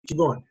Keep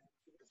going.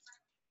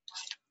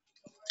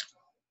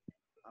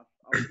 I'll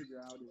figure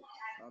out it.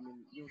 I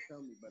mean, you'll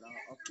tell me, but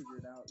I'll figure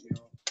it out, you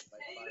know,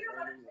 like by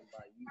learning and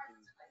by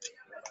using and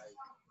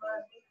by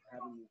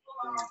having these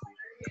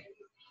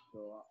experiences.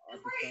 So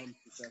I'll become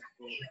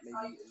successful, maybe,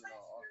 and then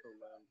I'll also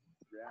learn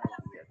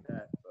reality at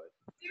that. But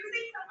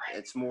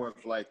it's more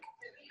of like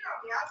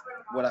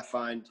what I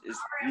find is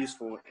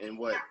useful and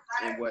what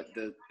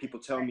the people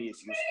tell me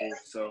is useful.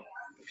 So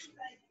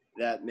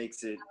that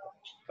makes it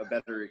a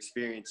better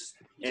experience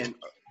and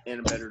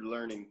a better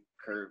learning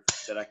curve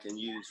that I can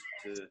use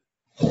to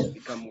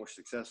become more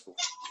successful.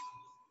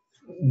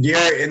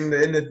 Yeah, and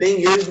the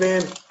thing is,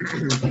 man,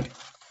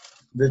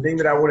 the thing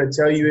that I want to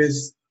tell you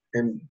is,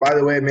 and by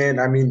the way, man,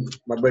 I mean,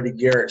 my buddy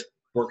Garrett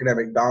working at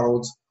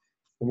McDonald's,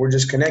 and we're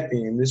just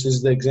connecting, and this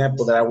is the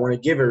example that I want to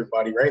give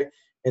everybody, right?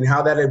 And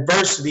how that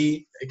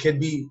adversity, it can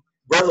be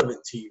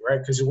relevant to you, right?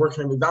 Because you're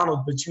working at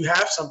McDonald's, but you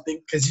have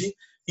something, because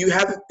you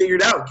haven't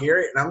figured out,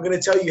 Garrett, and I'm going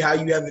to tell you how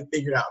you haven't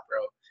figured out, bro.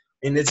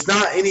 And it's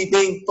not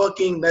anything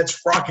fucking that's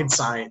rocket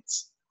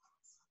science.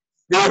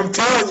 You know what I'm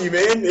telling you,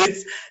 man?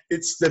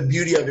 It's the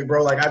beauty of it,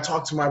 bro. Like, I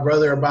talked to my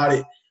brother about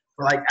it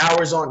for like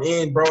hours on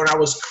end, bro, and I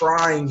was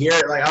crying,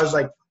 Garrett. Like, I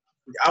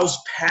was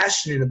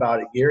passionate about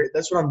it, Garrett.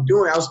 That's what I'm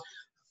doing. I was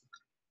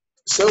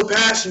so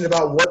passionate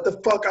about what the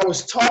fuck I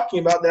was talking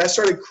about that I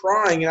started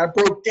crying and I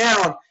broke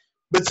down,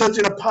 but such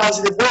in a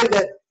positive way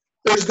that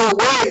there's no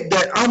way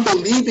that I'm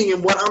believing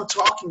in what I'm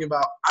talking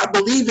about. I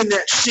believe in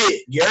that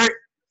shit, Garrett.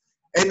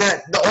 And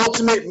that the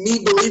ultimate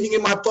me believing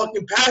in my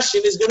fucking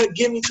passion is going to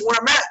get me to where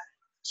I'm at.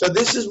 So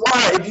this is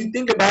why, if you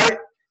think about it,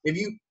 if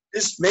you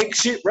just make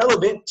shit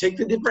relevant, take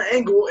the different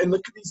angle and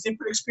look at these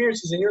different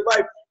experiences in your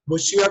life,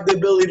 which you have the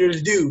ability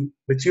to do,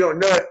 but you don't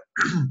know it.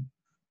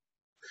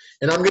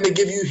 And I'm going to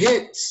give you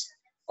hints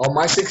on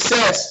my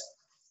success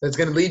that's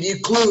going to leave you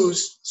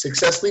clues.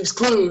 Success leaves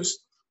clues,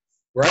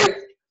 right?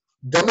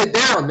 Dumb it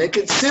down. Make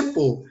it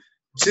simple.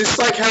 Just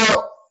like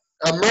how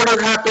a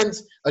murder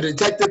happens, a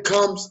detective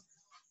comes,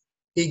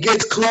 he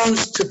gets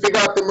clues to figure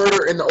out the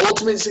murder, and the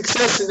ultimate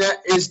success in that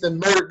is the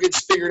murder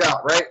gets figured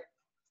out, right?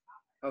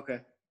 Okay.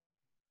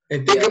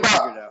 And think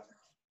about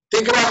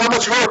how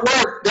much hard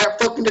work that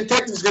fucking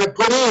detective is going to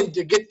put in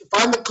to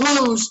find the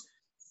clues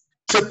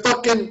to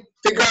fucking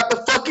figure out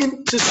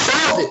to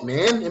solve it,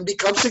 man, and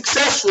become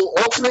successful.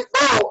 Ultimate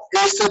goal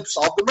is to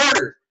solve the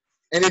murder.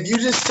 And if you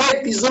just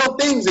take these little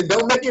things and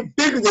don't make it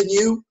bigger than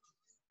you,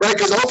 right?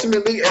 Because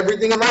ultimately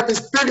everything in life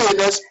is bigger than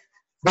us.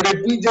 But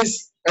if we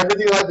just,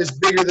 everything in life is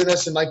bigger than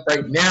us in life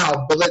right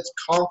now, but let's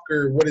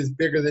conquer what is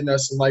bigger than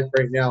us in life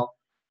right now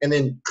and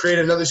then create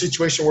another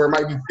situation where it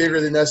might be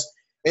bigger than us.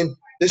 And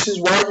this is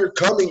why you're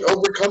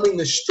overcoming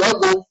the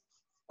struggle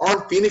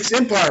on Phoenix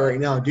Empire right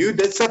now, dude.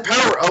 That's the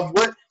power of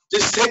what,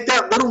 just take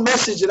that little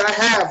message that I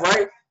have,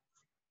 right?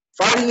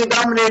 Fighting and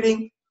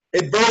dominating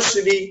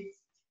adversity,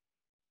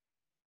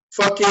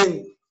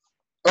 fucking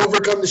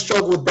overcome the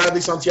struggle with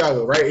Bradley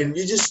Santiago, right? And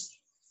you just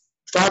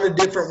found a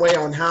different way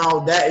on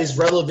how that is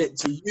relevant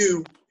to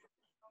you,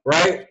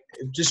 right?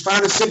 Just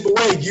find a simple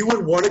way you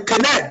would want to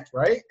connect,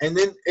 right? And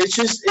then it's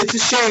a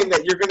shame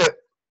that you're gonna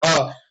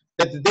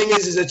that the thing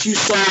is that you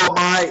saw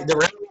my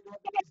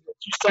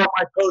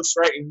post,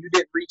 right, and you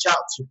didn't reach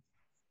out to me.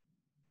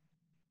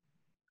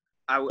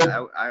 I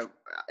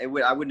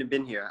wouldn't have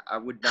been here. I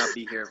would not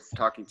be here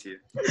talking to you.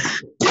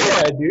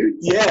 Yeah, dude.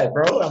 Yeah,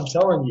 bro. I'm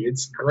telling you,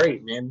 it's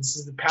great, man. This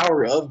is the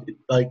power of it.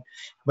 Like,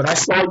 but I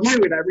saw you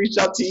and I reached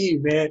out to you,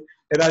 man,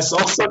 and I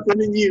saw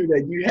something in you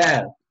that you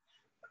have.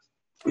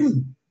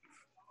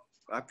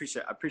 I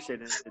appreciate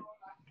it.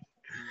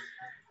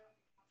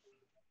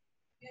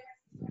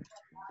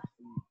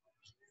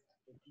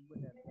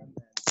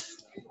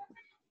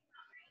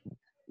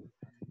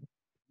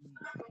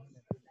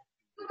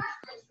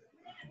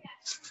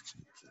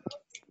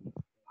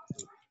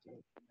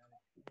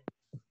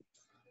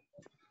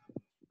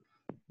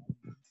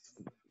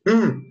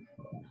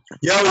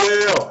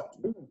 Yo.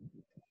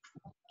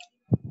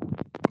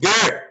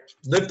 Garrett,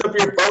 lift up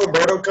your phone,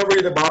 bro. Don't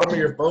cover the bottom of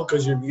your phone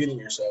because you're muting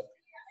yourself.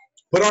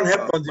 Put on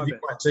headphones if you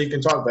want so you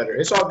can talk better.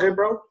 It's all good,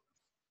 bro.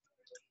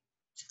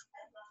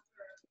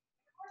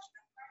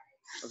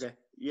 Okay.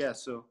 Yeah,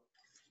 so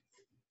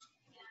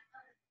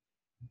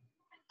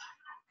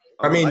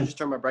I mean, I just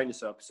turned my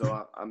brightness up,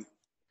 so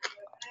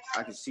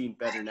I can see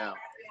better now.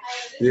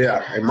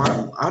 Yeah, and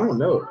I don't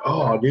know.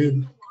 Oh,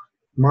 dude,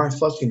 my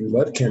fucking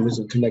webcam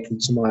isn't connected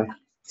to my.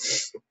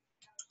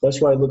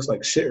 That's why it looks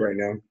like shit right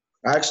now.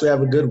 I actually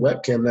have a good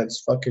webcam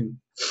that's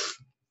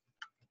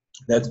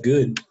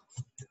good.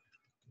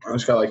 I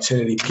just got like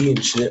 1080p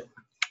and shit.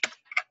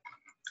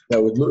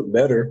 That would look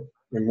better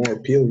and more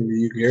appealing to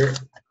you, Garrett.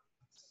 All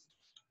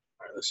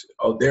right, let's see.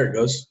 Oh, there it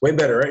goes. Way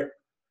better, right?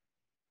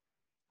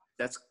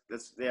 That's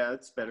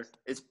better.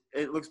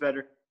 It looks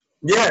better.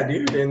 Yeah,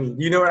 dude.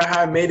 And you know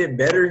how I made it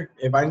better?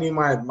 If I knew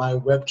my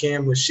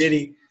webcam was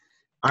shitty,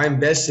 I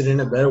invested in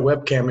a better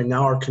webcam, and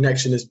now our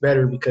connection is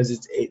better because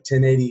it's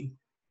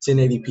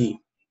 1080p.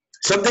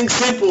 Something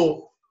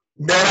simple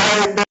that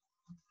I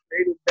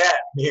made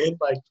that, man.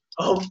 Like,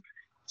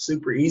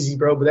 super easy,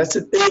 bro. But that's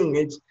the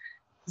thing.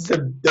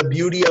 the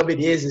beauty of it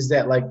is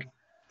that like,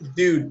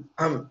 dude,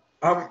 I'm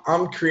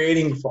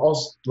creating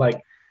false,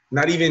 like,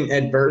 not even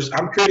adverse.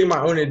 I'm creating my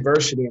own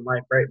adversity in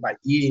life, right? By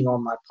eating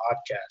on my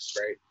podcast,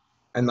 right?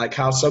 And like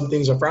how some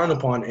things are frowned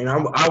upon. And I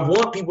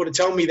want people to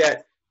tell me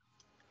that,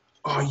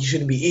 oh, you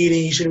shouldn't be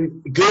eating, you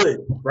shouldn't be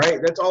good, right?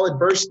 That's all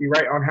adversity,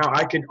 right? On how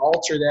I can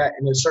alter that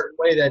in a certain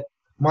way that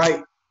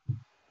might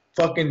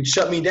fucking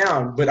shut me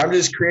down. But I'm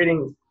just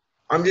creating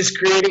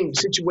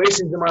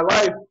situations in my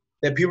life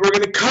that people are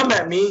gonna come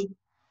at me.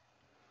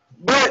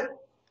 But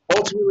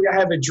ultimately, I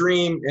have a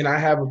dream and I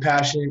have a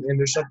passion, and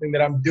there's something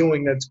that I'm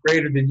doing that's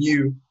greater than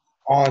you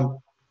on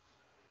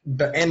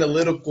the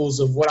analyticals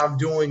of what I'm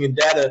doing in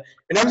data.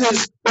 And I'm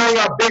just throwing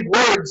out big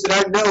words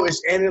that I know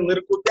is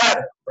analytical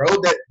data, bro.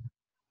 That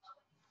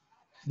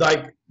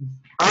like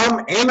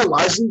I'm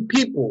analyzing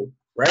people,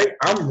 right?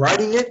 I'm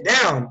writing it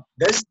down.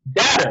 That's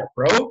data,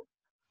 bro.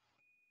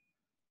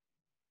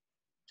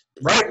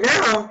 Right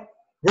now,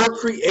 we're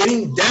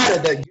creating data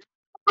that you're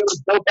going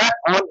to go back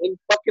on and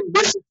fucking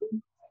listen to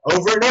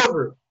over and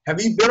over. Have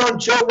you been on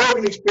Joe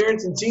Rogan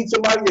Experience and seen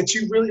somebody that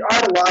you really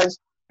idolize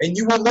and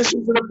you will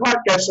listen to the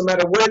podcast no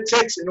matter what it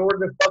takes in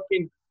order to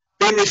fucking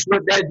finish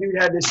what that dude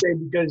had to say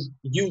because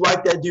you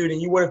like that dude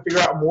and you want to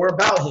figure out more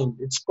about him?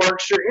 It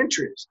sparks your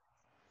interest.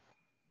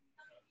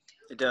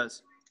 It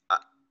does.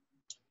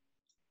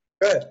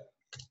 Good.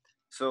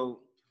 So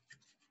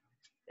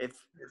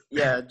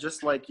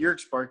just like you're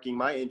sparking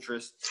my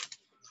interest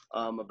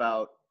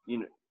about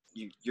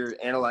you're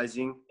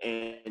analyzing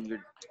and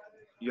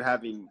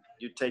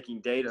you're taking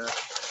data.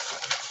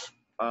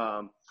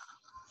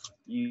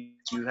 You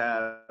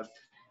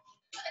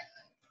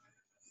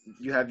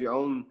have your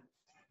own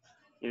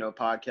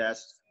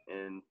podcast,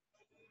 and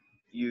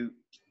you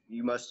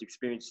must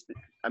experience it.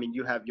 I mean,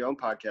 you have your own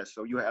podcast,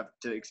 so you have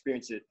to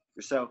experience it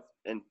yourself,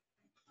 and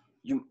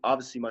you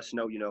obviously must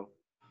know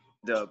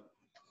the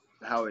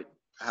how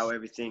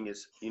everything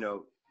is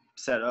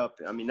set up.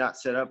 I mean, not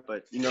set up,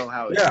 but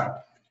how it's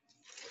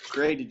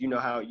created.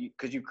 How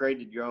because you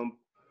created your own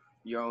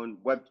your own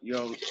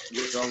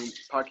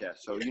podcast,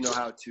 so you know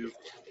how to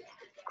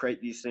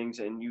create these things,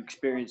 and you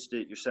experienced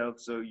it yourself,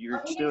 so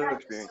you're still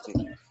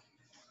experiencing it.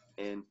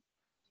 And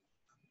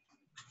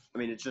I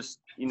mean, it's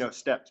just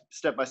step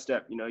by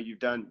step. You've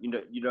done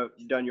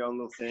you've done your own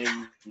little thing.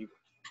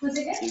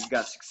 You've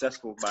got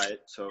successful by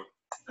it. So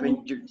I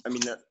mean,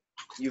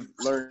 you've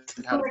learned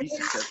how to be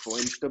successful,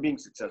 and you're still being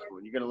successful,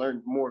 and you're gonna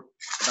learn more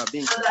about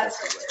being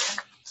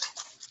successful.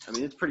 I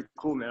mean, it's pretty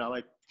cool, man. I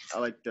like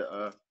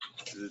the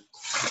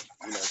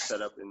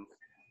setup, and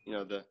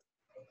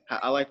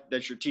I like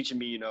that you're teaching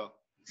me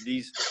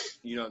these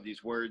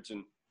these words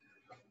and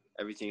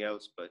everything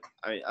else. But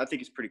I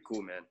think it's pretty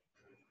cool, man.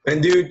 And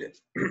dude,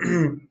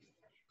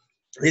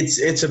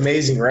 it's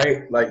amazing,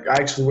 right? Like I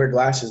actually wear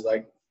glasses,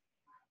 like,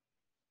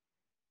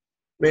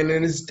 man,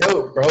 and it's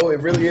dope, bro.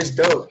 It really is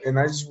dope. And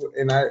I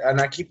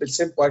keep it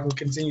simple. I can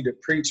continue to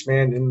preach,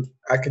 man, and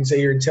I can sit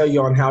here and tell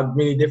you on how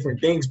many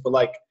different things, but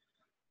like,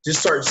 just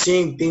start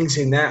seeing things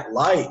in that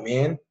light,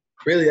 man.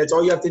 Really, that's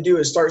all you have to do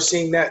is start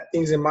seeing that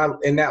things in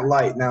that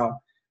light. Now,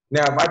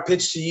 if I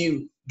pitch to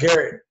you,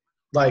 Garret,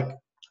 like,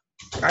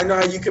 I know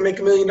how you can make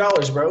 $1 million,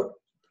 bro.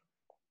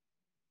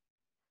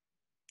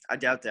 I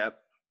doubt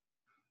that.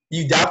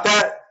 You doubt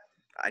that?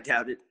 I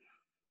doubt it.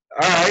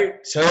 All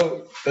right,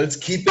 so let's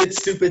keep it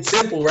stupid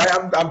simple, right?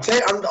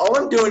 All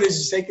I'm doing is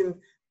just taking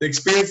the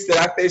experience that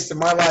I faced in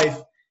my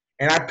life,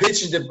 and I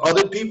pitch it to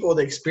other people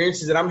the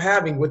experiences that I'm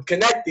having with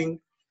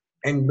connecting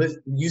and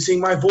using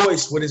my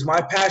voice, what is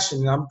my passion,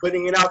 and I'm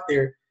putting it out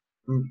there.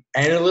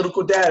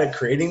 Analytical data,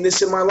 creating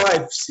this in my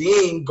life,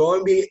 being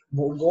able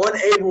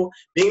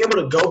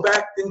to go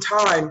back in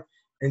time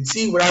and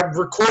see what I've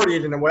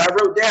recorded and what I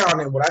wrote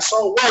down and what I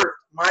saw work,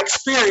 my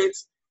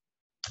experience.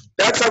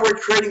 That's how we're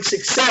creating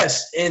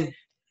success. And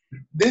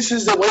this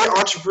is the way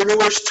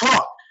entrepreneurs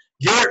talk.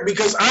 Garret,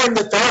 because I am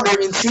the founder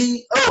and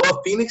CEO of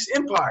Phoenix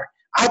Empire.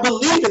 I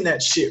believe in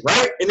that shit,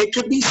 right? And it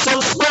could be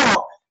so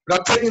small, but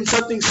I'm taking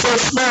something so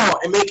small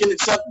and making it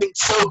something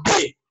so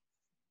big.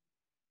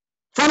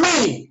 For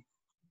me,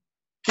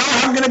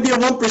 I'm going to be a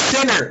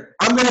 1%er.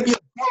 I'm going to be a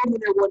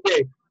millionaire one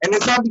day. And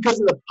it's not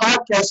because of the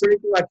podcast or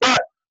anything like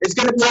that. It's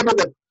going to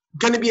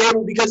be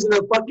able because of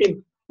the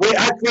fucking way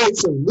I create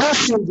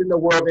solutions in the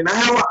world and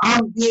how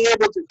I'm being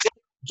able to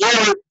take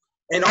Garret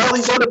and all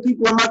these other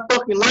people in my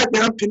fucking life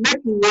that I'm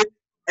connecting with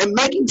and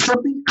making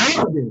something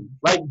out of them.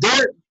 Like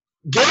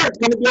Garrett's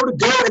gonna be able to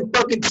go and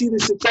fucking see the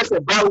success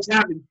that Bradley's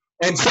having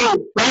and say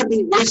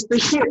Bradley is the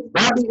shit.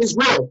 Bradley is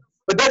real.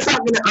 But that's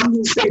not I'm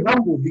gonna stay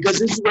humble because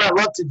this is what I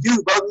love to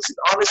do, bro. This is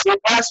honestly a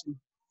passion.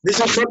 This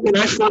is something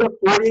I showed up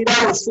 48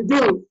 hours to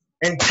do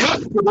and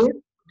tested it,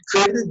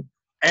 created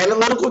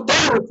analytical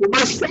data for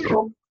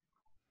myself.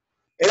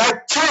 And I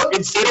took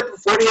and stayed up for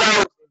 40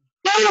 hours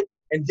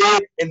and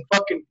did and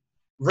fucking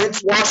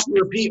rinse, wash, and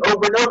repeat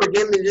over and over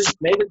again and just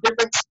made a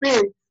different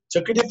spin,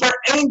 took a different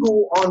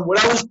angle on what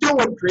I was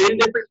doing,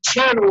 created a different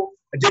channel,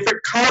 a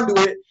different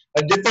conduit,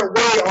 a different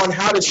way on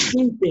how to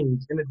see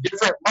things in a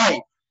different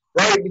light,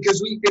 right?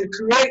 Because we can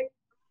create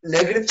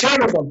negative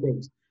channels on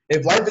things.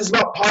 If life is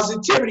about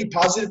positivity,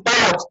 positive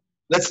vibes,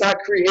 let's not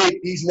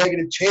create these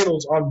negative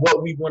channels on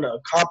what we want to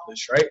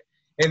accomplish, right?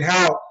 And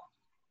how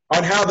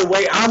the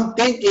way I'm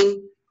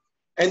thinking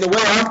and the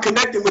way I'm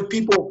connecting with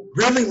people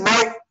really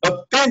might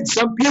offend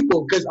some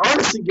people. Because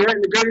honestly, Garrett,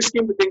 in the greater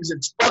scheme of things,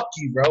 it's fuck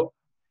you, bro.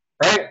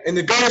 Right? In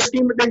the greater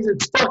scheme of things,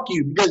 it's fuck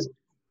you. Because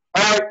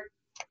all right,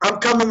 I'm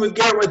coming with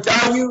Garrett with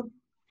value.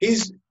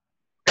 He's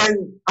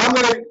and I'm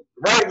gonna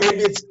right. Maybe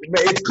it's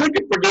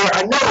clicking for Garrett.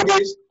 I know it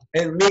is.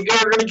 And me and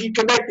Garrett are gonna keep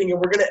connecting, and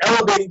we're gonna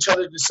elevate each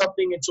other to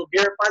something until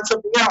Garrett finds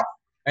something out.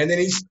 And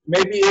then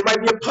maybe it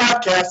might be a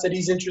podcast that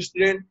he's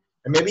interested in,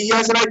 and maybe he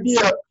has an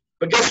idea.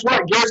 But guess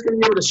what? Garrett's gonna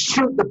be able to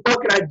shoot the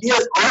fucking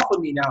ideas off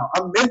of me now.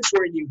 I'm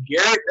mentoring you,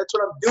 Garrett. That's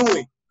what I'm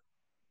doing.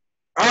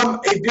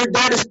 If your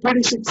dad is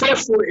pretty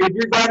successful, if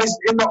your dad is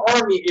in the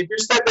army, if your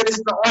stepdad is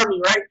in the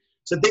army, right?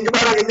 So think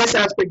about it in this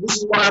aspect. This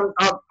is why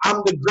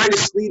I'm the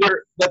greatest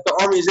leader that the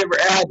army has ever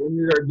had, and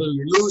you're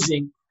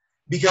losing,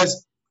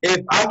 because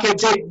if I can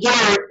take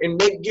Garrett and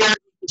make Garrett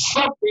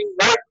something,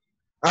 right?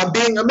 I'm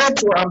being a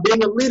mentor. I'm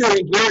being a leader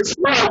in Garrett's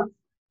life.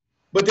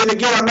 But then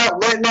again, I'm not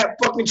letting that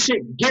fucking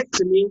shit get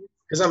to me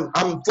because I'm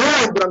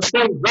flying, but I'm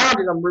staying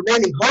grounded. I'm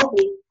remaining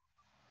humble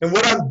in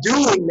what I'm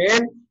doing,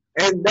 man.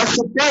 And that's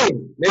the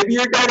thing. Maybe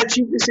your dad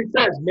achieved his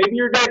success. Maybe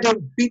your dad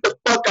didn't beat the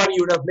fuck out of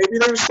you enough. Maybe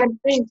there were some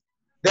things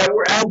that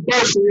were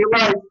adverse in your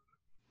life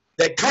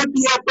that could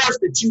be adverse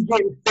that you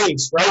didn't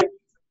face, right?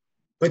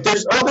 But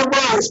there's other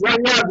ways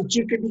right now that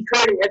you could be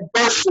creating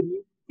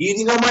adversity,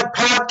 eating on my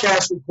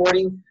podcast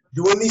recording,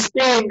 doing these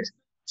things,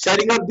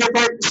 setting up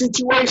different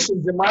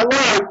situations in my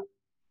life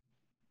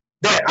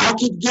that I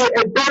could get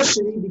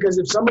adversity because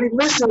if somebody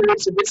listens to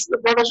this, if this is a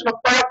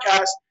professional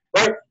podcast,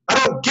 right? I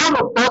don't give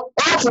a fuck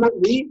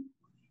ultimately,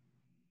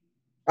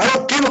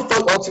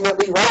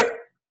 right?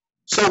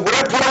 So what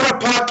I put on my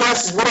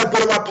podcast is what I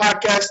put on my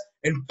podcast,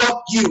 and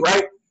fuck you,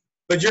 right?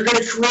 But you're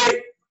gonna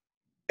create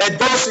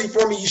adversity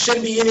for me. You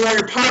shouldn't be eating on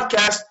your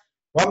podcast.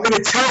 Well, I'm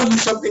gonna tell you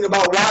something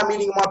about why I'm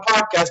eating on my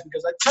podcast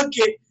because I took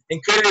it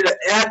and created an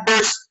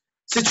adverse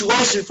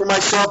situation for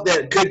myself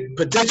that could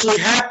potentially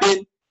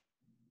happen,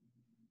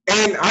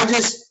 and I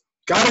just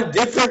got a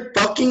different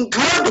fucking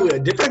conduit, a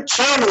different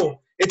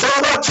channel. It's all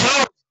about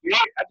channels. Yeah,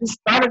 I just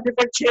found a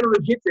different channel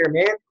to get there,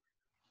 man.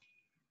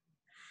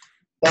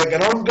 Like,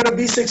 and I'm gonna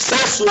be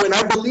successful, and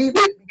I believe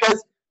it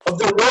because of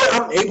the way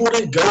I'm able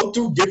to go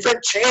through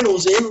different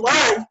channels in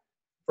life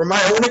from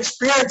my own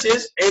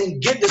experiences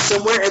and get to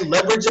somewhere and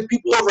leverage the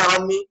people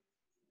around me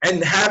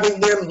and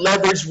having them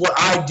leverage what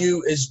I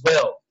do as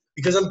well.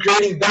 Because I'm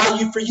creating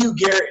value for you,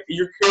 Garrett.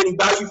 You're creating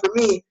value for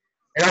me,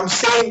 and I'm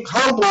staying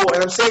humble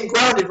and I'm staying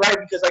grounded, right?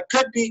 Because I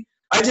could be.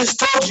 I just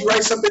told you,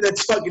 right, something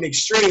that's fucking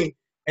extreme,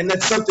 and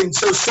that's something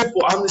so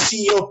simple. I'm the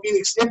CEO of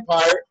Phoenix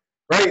Empire,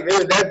 right?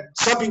 That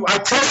some people, I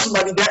tell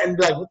somebody that and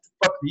be like, "What the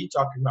fuck are you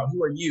talking about?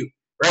 Who are you?"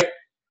 Right?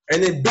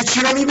 And then, bitch,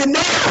 you don't even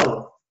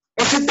know.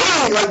 That's the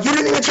thing. Like, you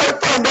didn't even try to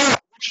find out,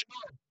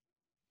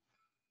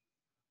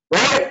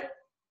 right?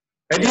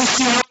 And you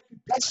see how it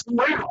piss you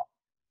off.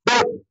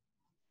 But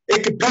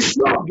it could piss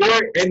you off,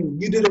 Garrett, and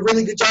you did a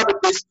really good job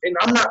at this. And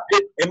I'm not,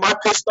 am I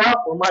pissed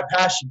off or am I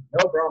passionate?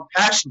 No, bro, I'm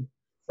passionate,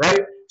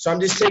 right? So I'm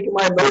just taking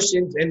my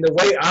emotions and the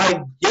way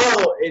I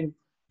yell and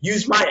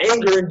use my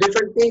anger and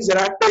different things that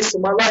I face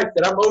in my life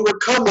that I'm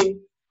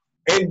overcoming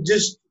and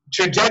just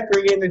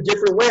trajectory in a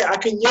different way. I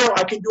can yell,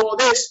 I can do all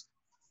this,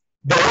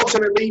 but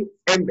ultimately,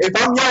 and if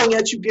I'm yelling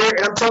at you, Garrett,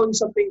 and I'm telling you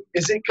something,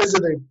 is it because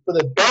of for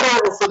the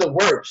better or for the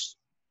worse?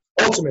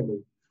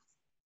 Ultimately.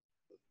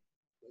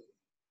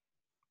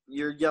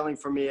 You're yelling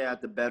for me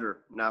at the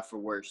better, not for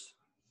worse.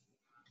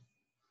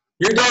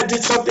 Your dad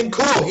did something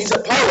cool. He's a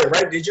pilot,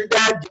 right? Did your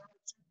dad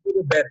do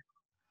the better?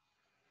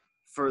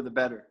 For the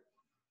better.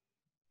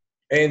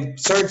 In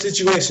certain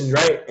situations,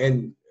 right?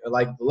 And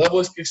like the level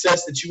of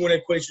success that you want to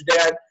equate your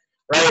dad,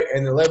 right?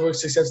 And the level of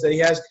success that he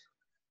has,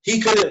 you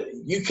could have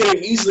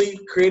easily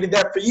created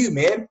that for you,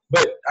 man.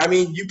 But I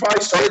mean, you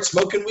probably started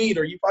smoking weed,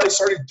 or you probably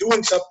started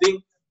doing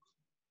something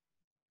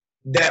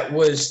that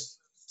was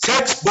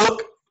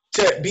textbook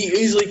to be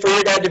easily for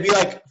your dad to be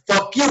like,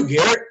 "Fuck you,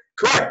 Garrett."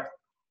 Correct.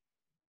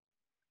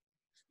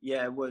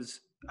 Yeah, it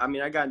was. I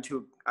mean, I got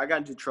into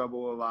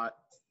trouble a lot,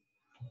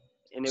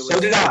 and it was.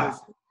 So did I.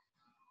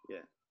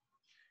 Yeah.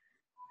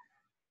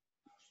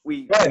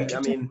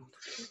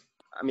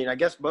 I mean, I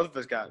guess both of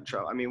us got in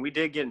trouble. I mean, we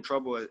did get in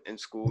trouble in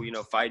school,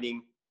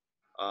 fighting,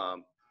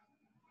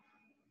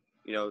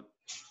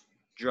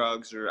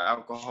 drugs or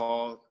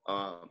alcohol,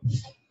 but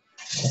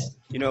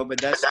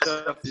that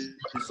stuff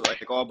is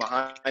like all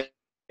behind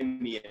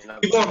me, and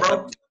I've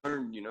learned, I've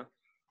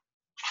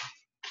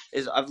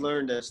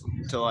learned to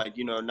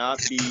not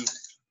be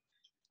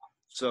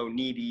so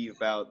needy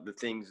about the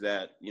things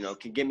that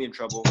can get me in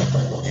trouble.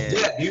 And,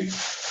 yeah, dude.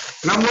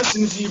 And I'm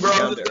listening to you, bro.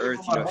 Down to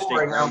earth,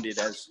 stay grounded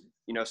as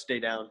stay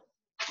down.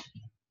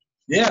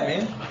 Yeah,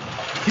 man.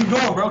 Keep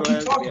going, bro.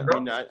 Keep talking,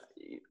 bro.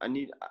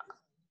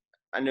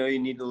 I know you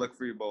need to look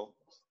for your bowl.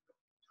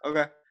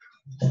 Okay.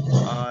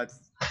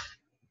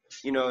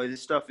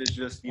 This stuff is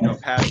just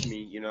past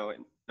me,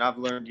 and I've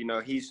learned,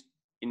 he's,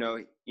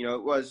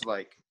 it was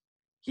like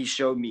he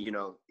showed me,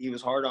 he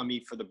was hard on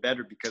me for the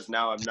better because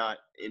now I'm not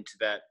into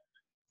that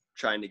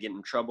trying to get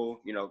in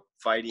trouble,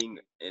 fighting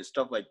and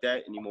stuff like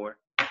that anymore.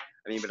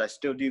 I mean, but I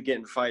still do get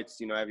in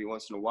fights, every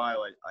once in a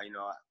while.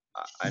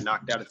 I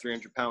knocked out a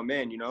 300-pound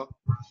man,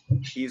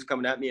 he was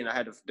coming at me and I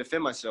had to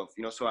defend myself,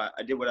 so I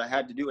did what I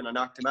had to do and I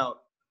knocked him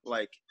out,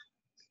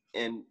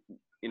 and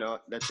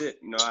that's it.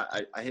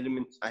 I hit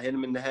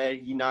him in the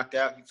head. He knocked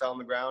out. He fell on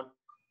the ground,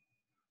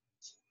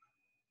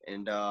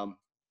 and I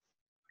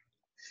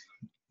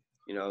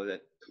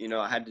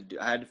had to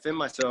defend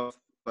myself.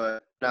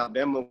 But in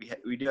Alabama,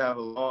 we do have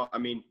a law. I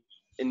mean,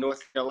 in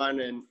North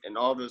Carolina and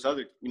all those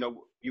other,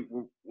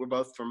 we're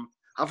both from.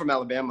 I'm from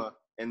Alabama,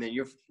 and then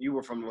you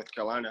were from North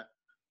Carolina.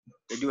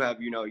 They do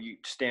have, you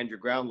stand your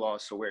ground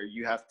laws, so where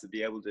you have to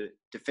be able to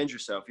defend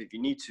yourself if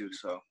you need to.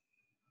 So,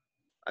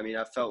 I mean,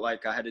 I felt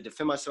like I had to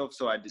defend myself,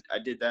 so I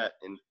did that,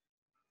 and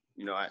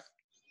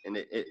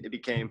it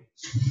became,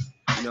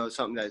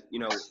 something that,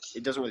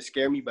 it doesn't really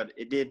scare me, but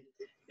it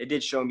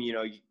did show me,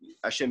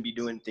 I shouldn't be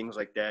doing things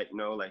like that,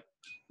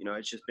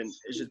 it's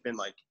just been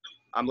like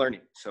I'm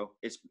learning, so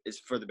it's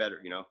for the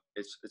better,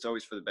 it's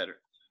always for the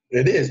better.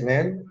 It is,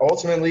 man.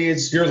 Ultimately,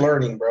 it's you're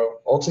learning, bro.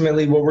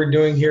 Ultimately, what we're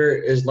doing here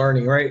is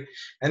learning, right?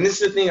 And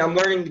this is the thing. I'm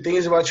learning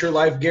things about your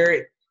life,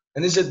 Garrett.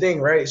 And this is the thing,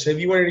 right? So if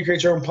you wanted to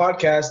create your own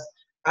podcast,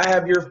 I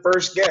have your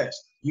first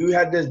guest. You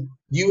had to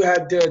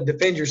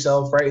defend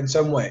yourself, right, in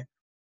some way,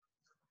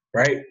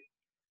 right?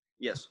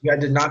 Yes. You had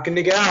to knock a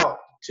nigga out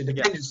to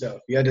defend yourself.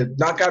 You had to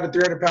knock out a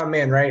 300-pound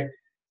man, right?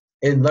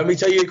 And let me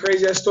tell you a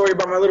crazy ass story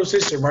about my little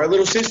sister. My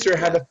little sister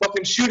had to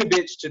fucking shoot a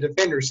bitch to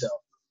defend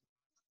herself.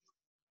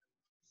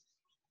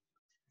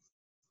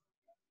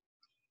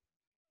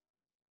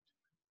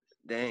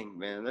 Dang,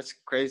 man, that's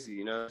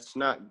crazy. It's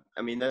not.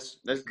 I mean, that's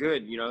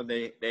good.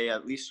 They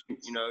at least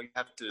you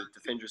have to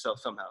defend yourself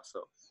somehow.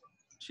 So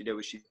she did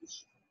what she did.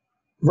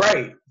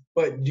 Right,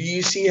 but do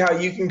you see how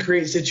you can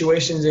create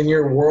situations in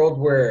your world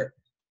where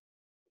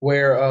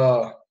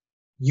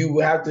you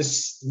have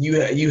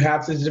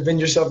to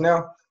defend yourself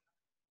now?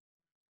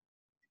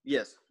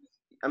 Yes,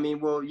 I mean,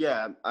 well,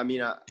 yeah. I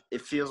mean,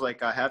 it feels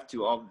like I have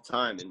to all the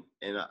time,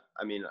 and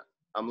I mean,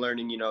 I'm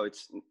learning.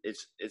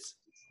 It's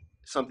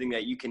something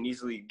that you can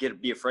easily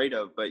be afraid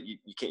of, but you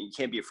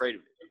can't be afraid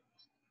of it.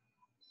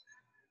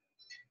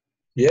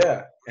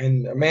 Yeah,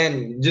 and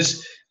man,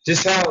 just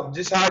how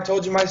I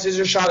told you my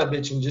sister shot a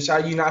bitch, and just how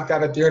you knocked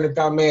out a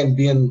 300-pound man,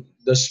 being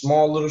the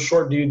small little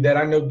short dude that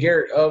I know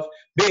Garrett of.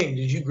 Bing,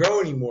 did you grow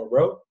anymore,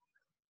 bro?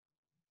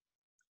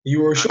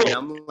 You were short.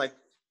 I mean,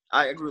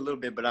 I grew a little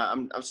bit, but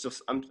I'm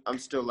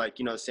still like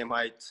the same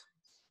height.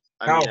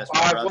 How? Mean, as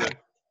my brother. What?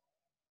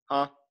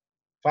 Huh?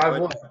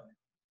 5 what?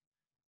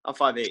 I'm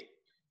 5'8".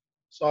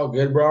 It's all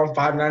good, bro. I'm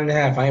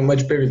 5'9.5". I ain't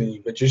much bigger than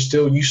you, but you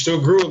still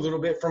grew a little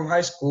bit from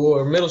high school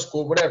or middle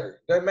school,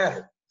 whatever. Doesn't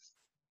matter.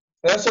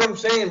 That's what I'm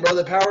saying, bro.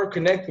 The power of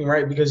connecting,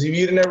 right? Because if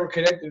you'd never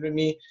connected with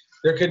me,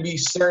 there could be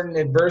certain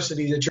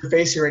adversity that you're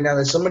facing right now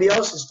that somebody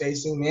else is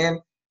facing, man.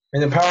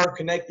 And the power of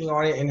connecting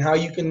on it and how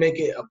you can make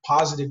it a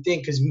positive thing,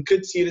 because we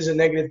could see it as a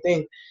negative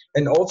thing.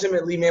 And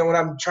ultimately, man, what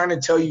I'm trying to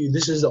tell you,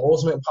 this is the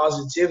ultimate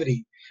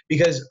positivity,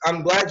 because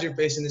I'm glad you're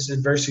facing this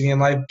adversity in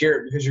life,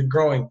 Garrett, because you're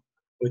growing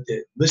with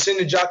it. Listen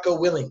to Jocko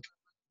Willink,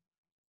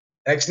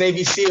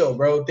 ex-Navy SEAL,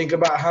 bro. Think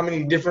about how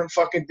many different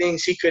fucking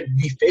things he could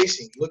be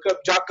facing. Look up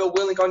Jocko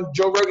Willink on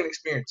Joe Rogan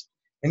Experience.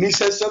 And he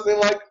says something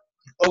like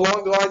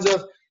along the lines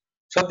of,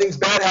 something's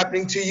bad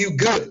happening to you,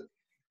 good.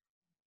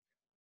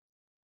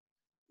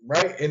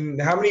 Right?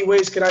 And how many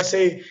ways can I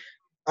say,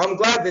 I'm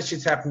glad that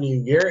shit's happening to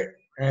you, Garrett?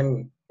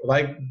 And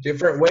like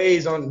different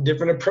ways on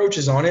different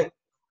approaches on it,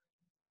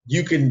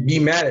 you can be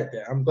mad at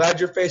that. I'm glad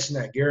you're facing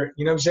that, Garrett.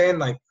 You know what I'm saying?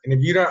 Like, and if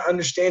you're not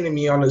understanding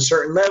me on a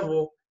certain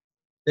level,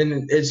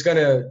 then it's going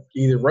to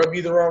either rub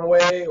you the wrong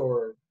way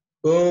or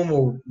boom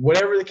or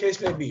whatever the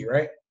case may be,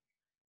 right?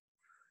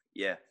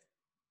 Yeah.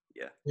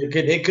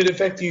 It could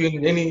affect you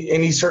in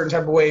any certain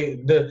type of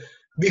way.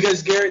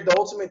 Because, Garrett, the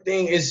ultimate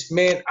thing is,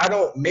 man, I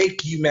don't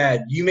make you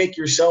mad. You make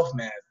yourself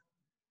mad.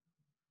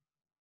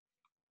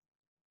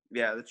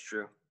 Yeah, that's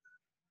true.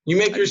 You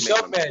make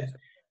yourself mad.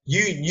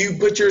 You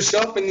put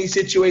yourself in these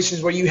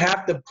situations where you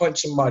have to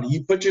punch somebody.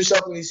 You put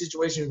yourself in these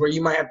situations where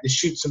you might have to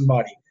shoot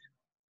somebody.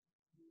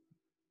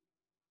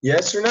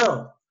 Yes or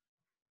no?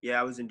 Yeah,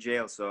 I was in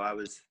jail, so I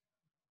was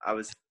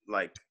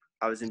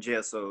in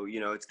jail, so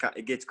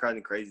it gets kind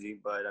of crazy,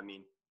 but I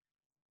mean,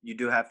 you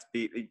do have to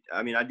be.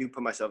 I mean, I do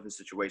put myself in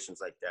situations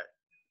like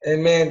that.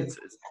 And man, it's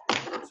my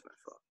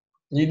fault.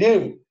 You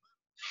do.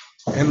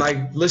 And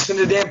like, listen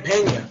to Dan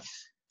Pena.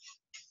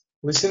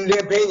 Listen to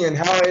Dan Pena and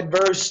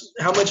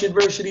how much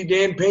adversity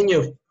Dan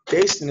Pena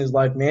faced in his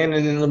life, man.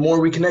 And then the more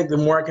we connect, the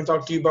more I can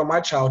talk to you about my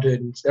childhood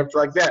and stuff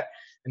like that,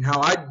 and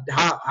how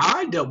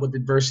I dealt with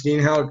adversity,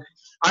 and how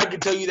I can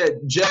tell you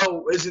that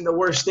jail isn't the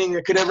worst thing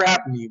that could ever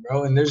happen to you,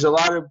 bro. And there's a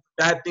lot of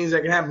bad things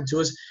that can happen to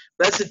us.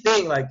 That's the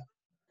thing, like,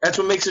 that's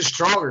what makes us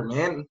stronger,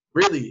 man.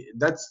 Really,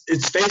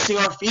 it's facing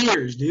our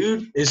fears,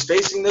 dude. It's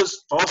facing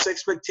those false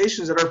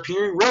expectations that are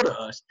appearing real to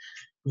us.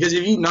 Because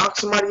if you knock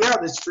somebody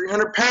out that's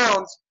 300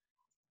 pounds,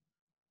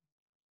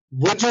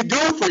 what'd you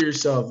do for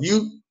yourself?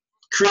 You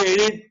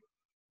created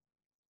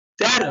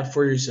data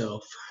for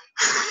yourself.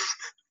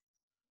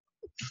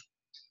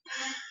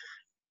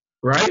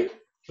 Right?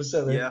 What's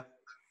up, man? Yeah.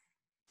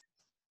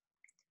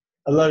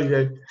 I love you,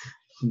 babe.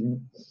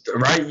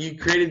 Right? You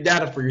created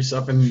data for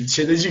yourself and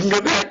shit that you can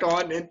go back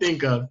on and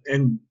think of.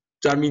 And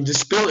I mean,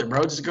 just spill it,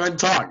 bro. Just go ahead and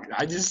talk.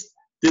 I just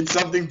did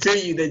something to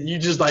you that you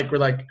just like were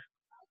like,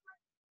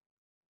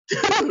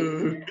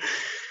 dude.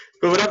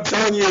 But what I'm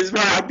telling you is,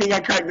 man, I think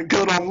I cracked the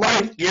code on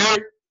life,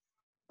 Garrett.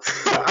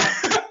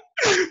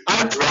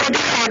 I swear to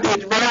God, I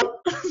did,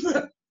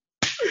 bro.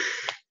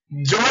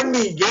 Join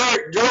me,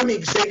 Garrett. Join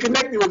me. Stay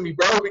connected with me,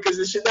 bro, because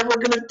the shit that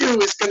we're going to do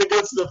is going to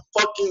go to the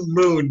fucking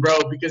moon, bro,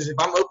 because if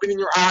I'm opening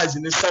your eyes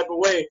in this type of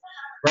way,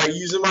 right,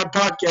 using my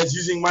podcast,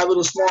 using my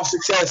little small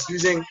success,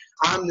 using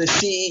I'm the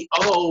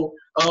CEO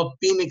of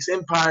Phoenix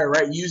Empire,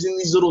 right, using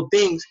these little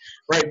things,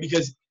 right,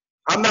 because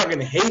I'm not going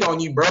to hate on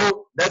you,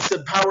 bro. That's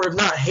the power of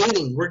not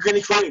hating. We're going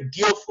to create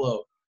deal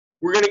flow.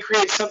 We're going to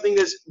create something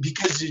that's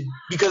because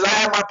I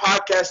have my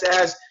podcast that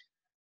has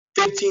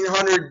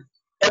 1,500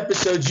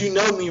 episodes. You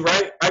know me,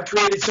 right? I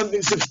created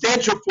something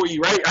substantial for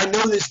you, right? I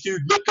know this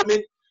dude. Look, I'm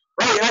in,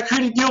 right? And I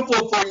created deal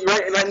flow for you,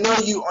 right? And I know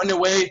you on the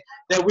way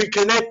that we're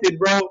connected,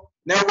 bro.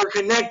 Now we're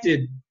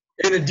connected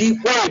in a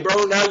deep way,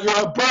 bro. Now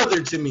you're a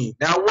brother to me.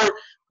 Now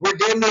we're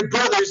damn near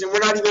brothers, and we're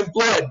not even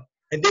blood.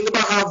 And think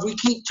about how if we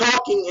keep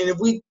talking and if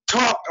we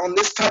talk on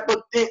this type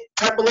of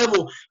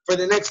level for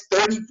the next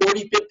 30,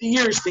 40, 50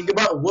 years, think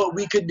about what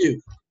we could do.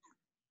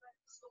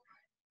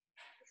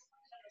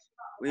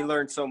 We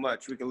learned so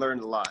much. We can learn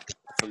a lot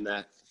from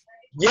that.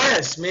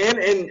 Yes, man.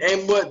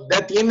 And what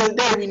at the end of the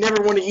day, we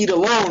never want to eat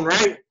alone,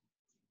 right?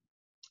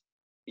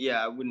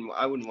 Yeah, I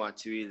wouldn't want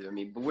to either. I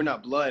mean, but we're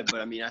not blood,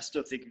 but I mean, I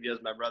still think of you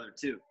as my brother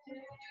too.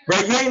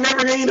 Right, you ain't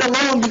never gonna eat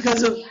alone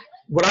because of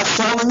what I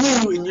saw in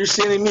you and you're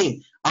seeing in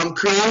me. I'm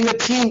creating a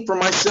team for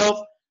myself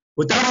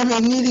without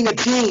even needing a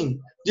team.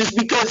 Just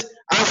because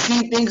I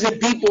see things in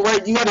people,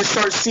 right? You gotta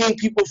start seeing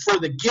people for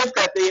the gift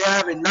that they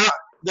have and not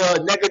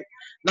the negative,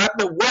 not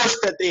the worst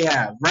that they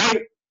have,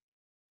 right?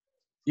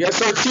 You gotta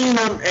start seeing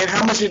them and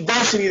how much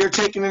adversity they're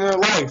taking in their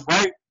life,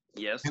 right?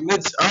 Yes. And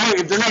let's, all right,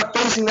 if they're not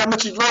facing that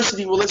much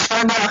adversity, well, let's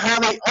find out how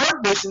they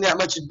are facing that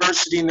much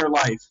adversity in their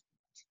life.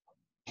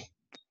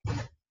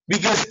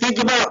 Because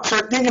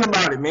start thinking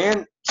about it,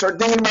 man. Start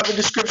thinking about the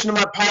description of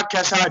my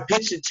podcast, how I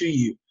pitched it to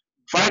you.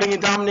 Fighting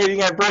and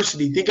dominating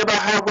adversity. Think about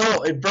how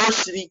well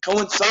adversity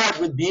coincides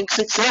with being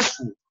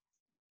successful.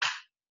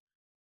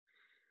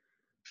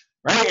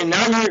 Right? And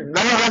now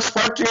I've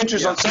sparked your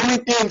interest on so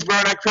many things, bro,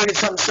 and I created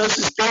something so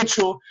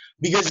substantial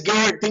because,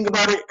 Garrett, think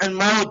about it in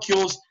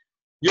molecules.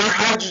 You're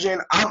hydrogen,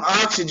 I'm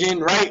oxygen,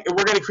 right? And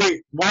we're going to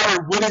create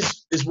water. What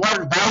is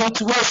water valuable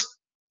to us?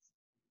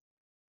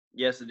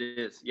 Yes, it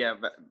is. Yeah,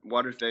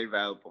 water is very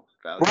valuable.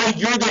 Right,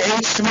 you're the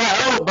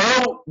H2O,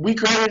 bro. We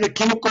created a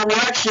chemical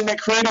reaction that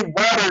created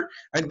water.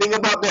 And think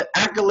about the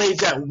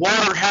accolades that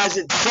water has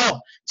itself.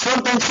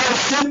 Something so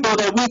simple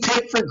that we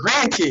take for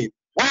granted.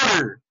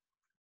 Water,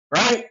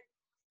 right?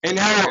 And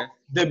how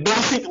the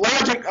basic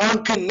logic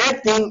on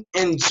connecting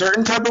in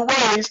certain type of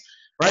ways,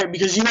 right?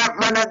 Because you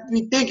might not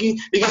be thinking,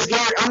 because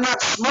Gary, I'm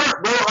not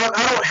smart, bro.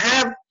 I don't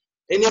have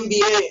an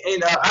MBA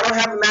and I don't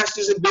have a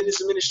master's in business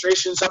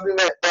administration, something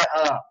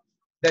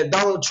that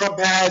Donald Trump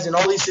has and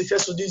all these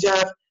successful dudes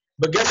have.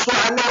 But guess what?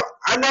 I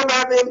know I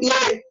have an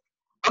MBA.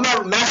 I'm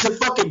have a massive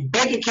fucking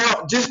bank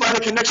account just by the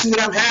connection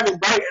that I'm having,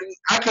 right? And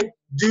I could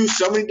do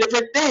so many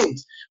different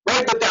things,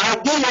 right? But the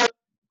idea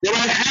that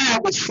I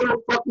have is so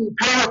fucking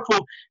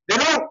powerful. They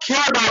don't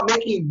care about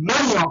making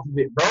money off of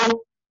it,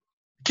 bro.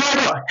 They care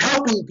about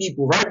helping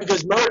people, right?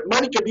 Because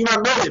money can be my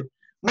motive.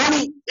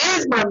 Money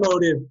is my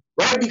motive,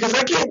 right? Because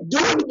I can't do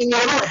anything if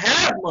I don't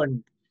have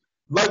money.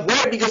 Like,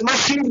 right? Because my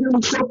shit is going to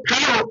be so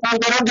powerful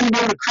that I'm going to be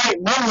able to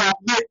create money off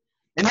of it.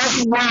 And this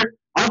is where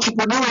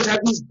entrepreneurs have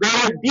these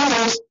great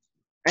ideas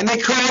and they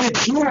create a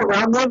team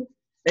around them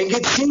and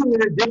get seen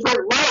in a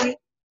different light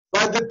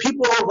by the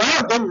people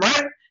around them,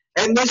 right?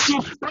 And this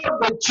is stuff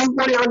that you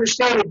wouldn't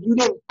understand if you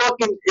didn't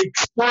fucking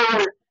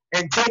explore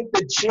and take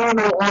the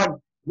channel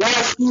on why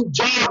Steve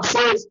Jobs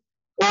says,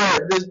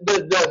 or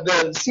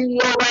the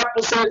CEO of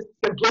Apple says,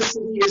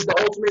 simplicity is the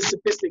ultimate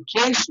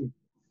sophistication.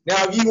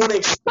 Now, if you want to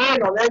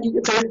expand on that, you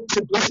can say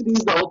simplicity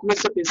is the ultimate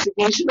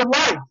sophistication of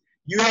life.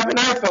 You have an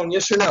iPhone,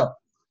 yes or no?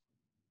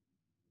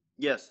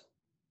 Yes.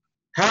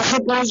 How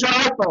simple is your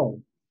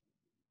iPhone?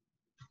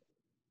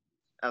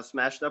 How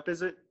smashed up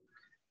is it?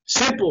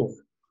 Simple.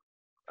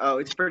 Oh,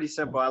 it's pretty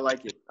simple. I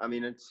like it. I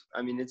mean, it's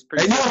And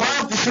pretty you simple.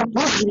 have the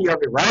simplicity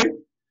of it, right?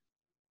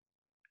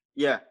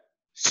 Yeah.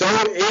 So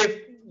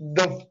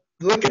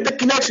look at the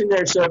connection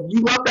there. So if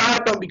you love the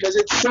iPhone because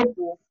it's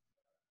simple,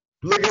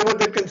 look at what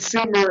the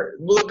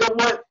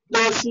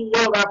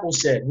CEO of Apple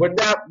said. What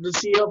did the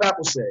CEO of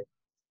Apple say?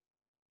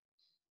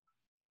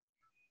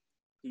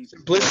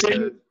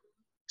 Simplicity.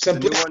 The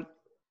new one?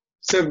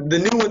 So the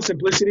new one,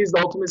 simplicity is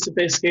the ultimate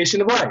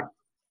sophistication of life.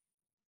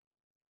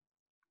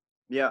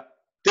 Yeah.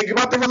 Think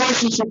about the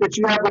relationship that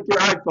you have with your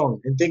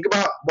iPhone, and think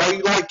about why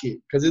you like it,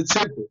 because it's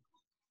simple.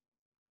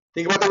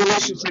 Think about the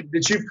relationship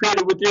that you've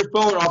created with your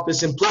phone off the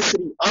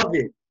simplicity of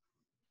it.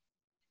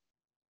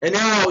 And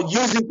now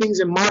using things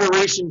in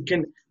moderation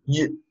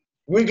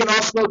we can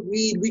all smoke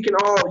weed, we can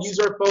all use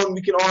our phone,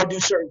 we can all do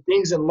certain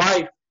things in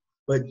life,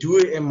 but do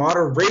it in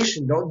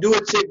moderation. Don't do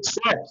it to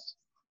excess.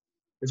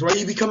 That's why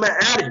you become an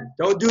addict.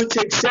 Don't do it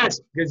to excess,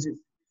 because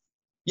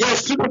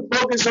super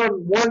focus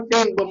on one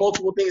thing but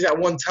multiple things at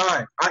one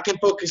time. I can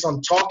focus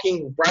on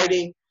talking,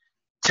 writing,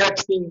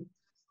 texting,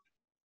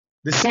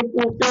 the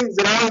simple things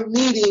that I'm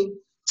needing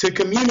to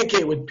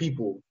communicate with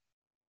people.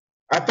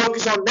 I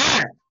focus on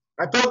that.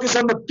 I focus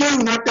on the few,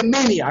 not the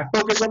many. I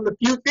focus on the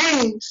few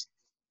things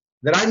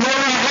that I know I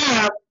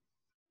have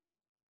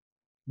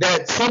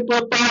that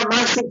simplify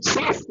my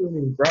success for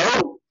me,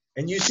 bro.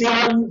 And you see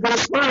how you got a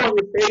smile on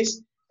your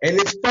face, and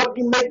it's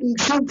fucking making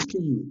sense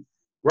to you,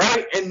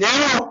 right? And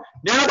now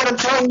that I'm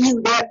telling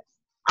you that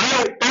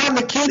I found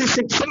the key to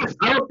success,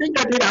 I don't think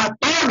I did. I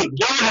found it.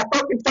 Yeah, I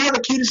fucking found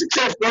the key to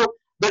success, bro.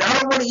 But I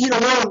don't want to eat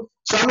alone,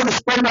 so I'm gonna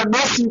spread my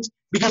message,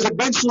 because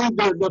eventually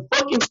the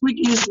fucking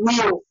squeakiest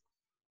wheel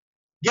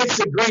gets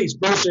the grease,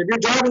 bro. So if you're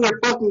driving your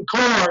fucking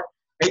car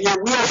and your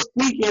wheel's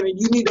squeaking and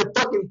you need to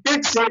fucking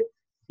fix it,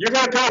 you're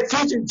gonna pay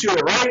attention to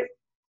it, right?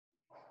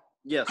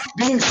 Yes.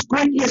 Being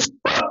squeaky as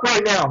fuck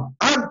right now.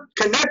 I'm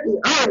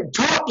connecting. I'm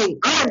talking.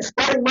 I'm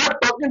spreading my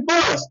fucking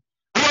voice.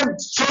 I'm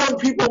showing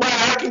people why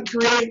I can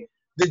create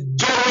the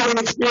Joe Rogan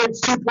Experience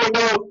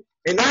 2.0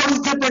 and all these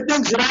different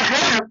things that I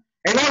have,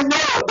 and I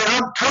know that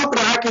I'm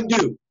confident I can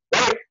do.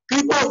 Right?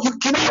 People, you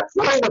cannot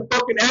create a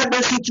fucking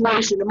adverse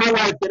situation in my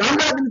life that I'm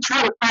not going to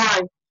try to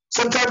find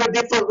some type of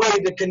different way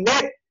to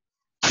connect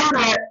to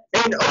that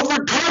and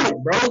overcome it,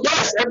 bro.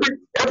 Yes,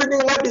 everything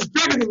in life is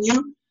bigger than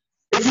you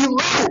if you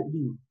let it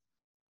be.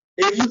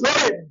 If you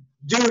let it,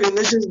 dude, and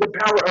this is the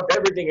power of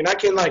everything. And I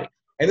can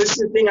and this is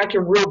the thing, I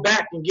can reel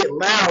back and get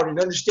loud and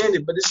understand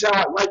it, but this is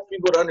how I like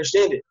people to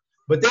understand it.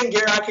 But then,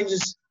 Gary, I can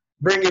just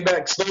bring it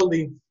back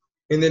slowly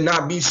and then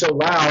not be so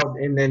loud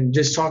and then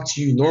just talk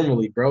to you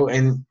normally, bro.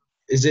 And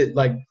is it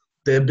like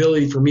the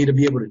ability for me to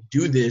be able to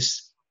do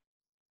this?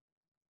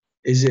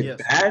 Is it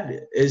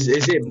bad? Is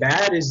it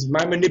bad? Is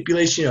my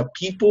manipulation of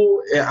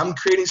people, I'm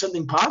creating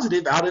something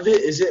positive out of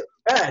it? Is it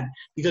bad?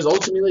 Because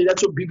ultimately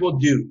that's what people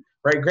do,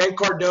 right? Grant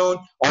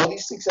Cardone, all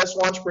these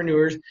successful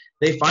entrepreneurs,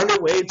 they find a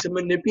way to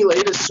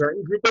manipulate a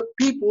certain group of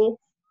people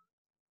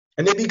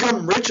and they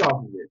become rich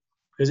off of it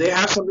because they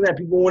have something that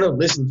people want to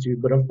listen to.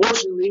 But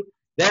unfortunately,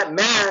 that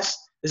mass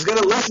is going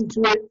to listen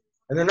to it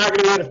and they're not going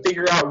to be able to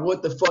figure out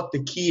what the fuck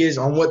the key is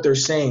on what they're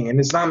saying. And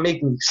it's not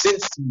making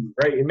sense to you,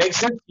 right? It makes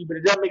sense to you, but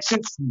it doesn't make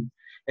sense to you.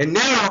 And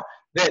now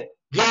that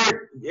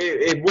Garrett,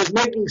 it was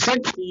making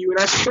sense to you, and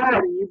I saw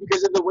it in you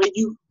because of the way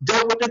you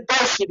dealt with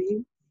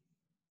adversity,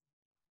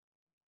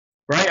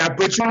 right? I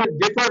put you in a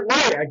different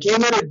way. I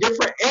came at a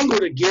different angle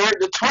to Garrett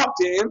to talk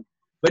to him.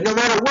 But no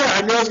matter what,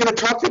 I knew I was going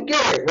to talk to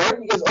Garrett, right?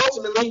 Because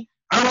ultimately,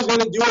 I was going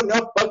to do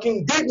enough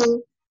fucking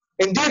digging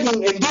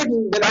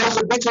that I was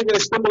eventually going to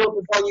stumble up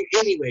upon you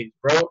anyways,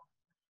 bro.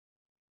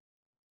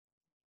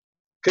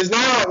 Because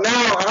now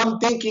I'm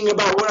thinking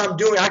about what I'm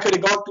doing. I could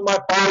have gone through my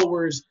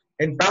followers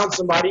and found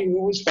somebody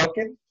who was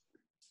fucking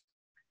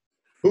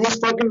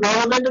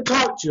relevant to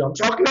talk to. I'm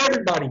talking to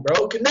everybody,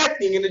 bro.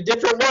 Connecting in a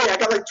different way. I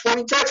got like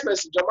 20 text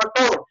messages on my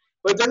phone.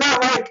 But they're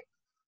not like,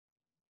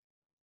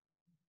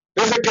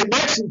 there's a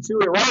connection to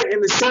it, right? In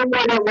the same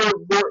way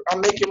that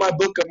I'm making my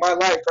book of my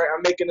life, right?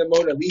 I'm making the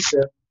Mona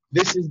Lisa.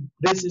 This is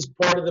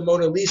part of the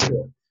Mona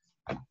Lisa.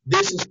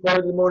 This is part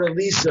of the Mona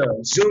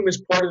Lisa. Zoom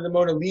is part of the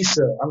Mona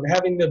Lisa. I'm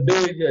having the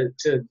ability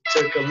to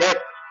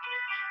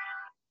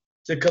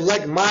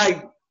collect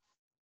my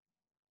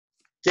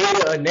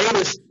data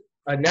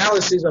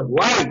analysis of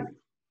life,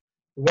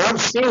 what I'm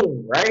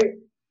seeing, right?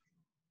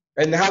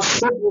 And how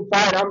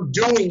simplified I'm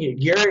doing it,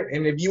 Garrett.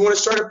 And if you want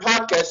to start a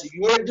podcast, if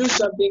you want to do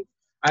something,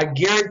 I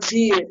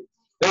guarantee it,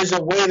 there's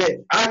a way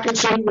that I can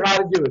show you how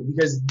to do it.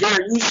 Because,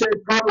 Garrett, you said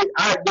probably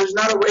there's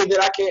not a way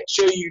that I can't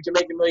show you to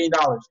make $1 million.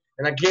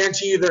 And I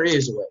guarantee you there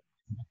is a way.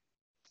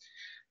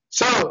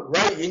 So,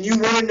 right, and you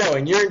want to know,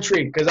 and you're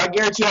intrigued, because I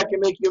guarantee I can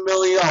make you $1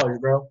 million,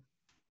 bro.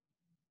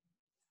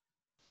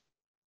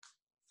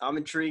 I'm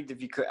intrigued if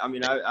you could. I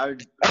mean, I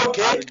would.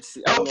 Okay. I would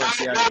see how you did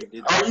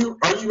that.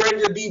 Are you ready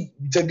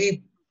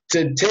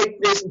to take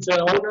this into a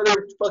whole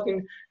other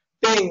fucking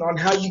thing on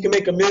how you can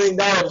make $1 million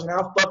and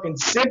how fucking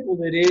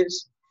simple it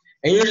is,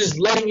 and you're just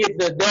letting it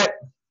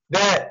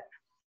that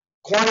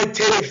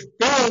quantitative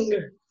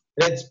thing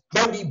that's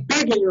gonna be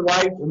big in your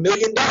life, $1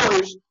 million,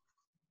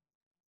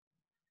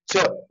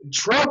 to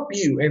trump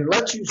you and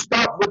let you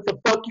stop what the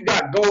fuck you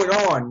got going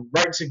on,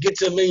 right? To get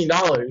to $1 million,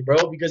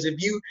 bro. Because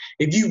if you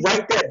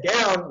write that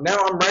down, now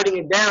I'm writing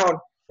it down.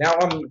 Now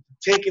I'm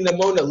taking the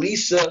Mona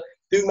Lisa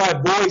through my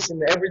voice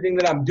and everything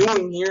that I'm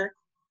doing here.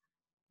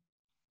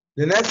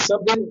 Then that's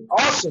something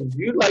awesome,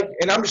 dude. Like,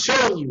 and I'm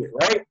showing you it,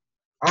 right?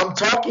 I'm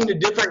talking to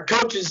different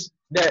coaches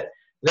that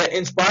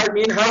inspired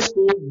me in high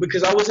school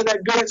because I wasn't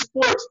that good at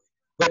sports.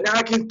 But now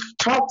I can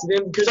talk to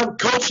them because I'm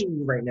coaching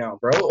you right now,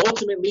 bro.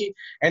 Ultimately,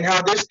 and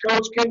how this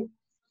coach can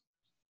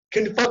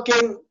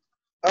fucking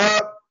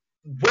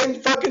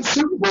win fucking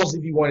Super Bowls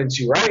if he wanted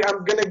to, right?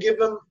 I'm gonna give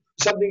him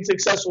something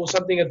successful,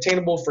 something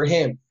attainable for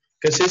him,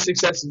 because his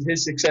success is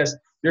his success.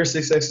 Your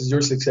success is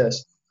your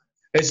success.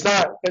 It's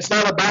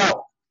not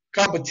about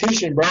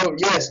competition, bro.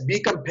 Yes, be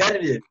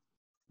competitive.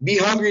 Be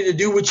hungry to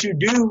do what you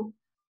do,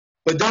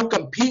 but don't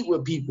compete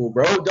with people,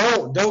 bro.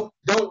 Don't do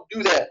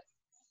that.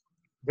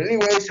 But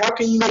anyways, how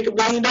can you make $1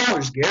 million,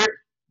 Garrett?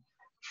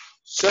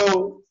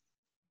 So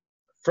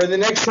for the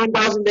next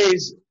 10,000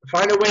 days,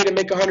 find a way to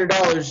make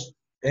 $100,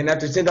 and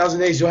after 10,000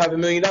 days, you'll have $1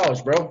 million,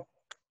 bro.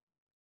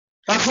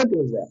 How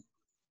simple is that?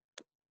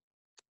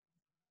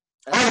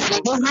 All right, so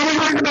how are you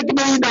going to make $1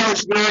 million,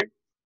 Garrett?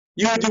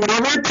 You would do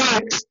whatever it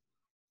takes,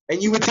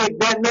 and you would take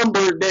that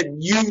number that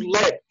you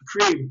let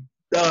create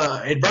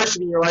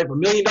adversity in your life, $1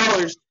 million,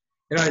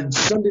 and I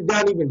summed it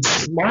down even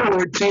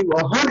smaller to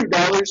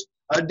 $100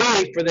 a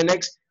day for the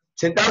next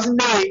 10,000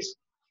 days.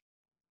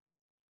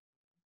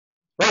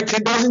 Right,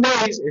 10,000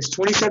 days is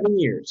 27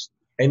 years.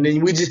 And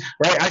then we just,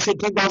 right, I said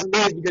 10,000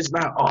 days because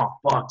now,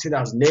 oh, fuck,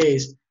 10,000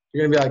 days.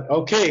 You're going to be like,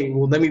 okay,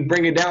 well, let me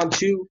bring it down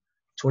to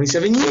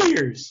 27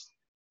 years.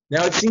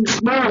 Now it seems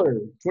smaller,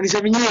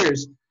 27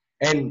 years.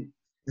 And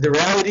the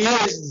reality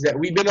is that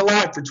we've been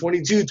alive for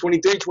 22,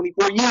 23,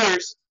 24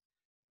 years.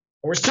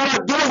 And we're still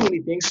not doing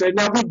anything. So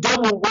now we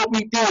double what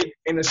we did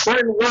in a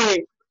certain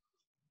way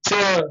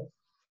to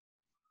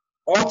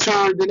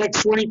alter the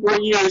next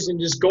 24 years and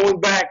just going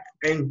back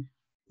and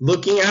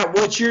looking at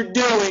what you're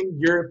doing,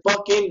 your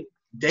fucking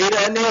data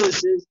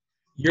analysis,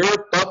 your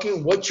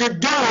fucking what you're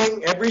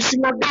doing every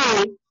single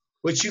day,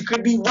 which you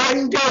could be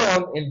writing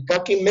down and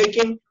fucking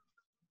making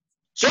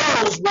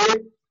journals with,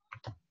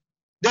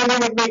 then it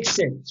would make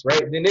sense,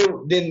 right?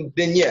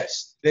 Then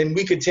yes, then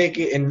we could take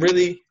it and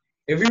really,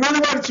 if we really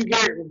wanted to,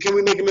 Garrett, can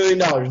we make $1 million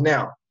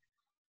now?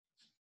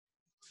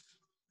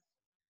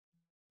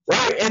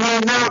 Right? And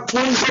then now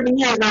 27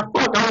 years, now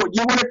fuck,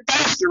 you want it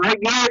faster, right,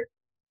 Garrett?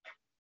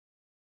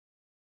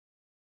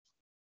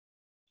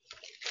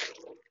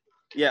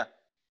 Yeah.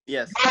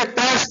 Yes. You want it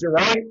faster,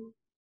 right?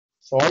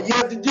 So all you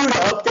have to do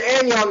to up the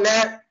ante on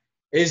that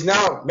is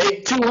now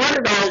make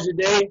 $200 a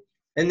day,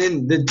 and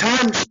then the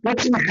time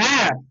splits in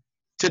half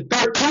to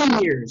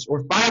 13 years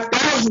or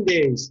 5,000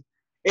 days.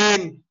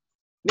 And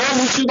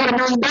now you still got $1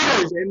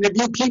 million. And if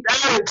you keep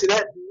adding to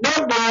that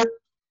number,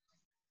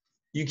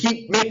 you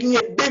keep making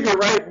it bigger,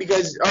 right?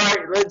 Because, all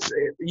right,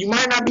 you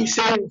might not be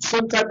saving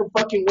some type of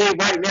fucking way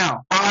right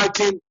now. 5,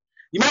 10,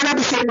 you might not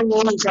be saving in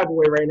any type of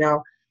way right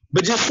now,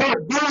 but just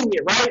start doing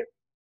it, right?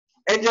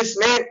 And just,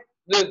 man,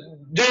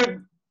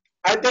 dude,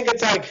 I think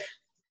it's like,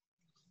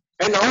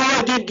 and all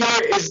I did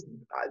get is,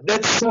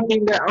 that's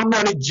something that I'm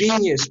not a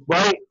genius,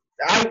 right?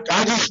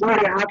 I just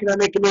wrote it, how can I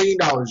make $1 million,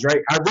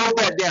 right? I wrote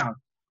that down.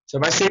 So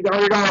if I saved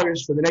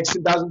 $100 for the next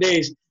 10,000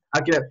 days, I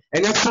could have,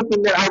 and that's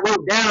something that I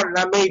wrote down and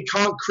I made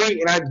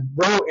concrete and I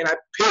wrote and I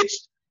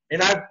pitched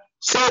and I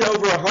said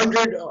over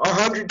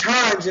 100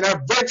 times and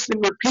I've rinsed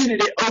and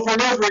repeated it over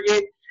and over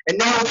again. And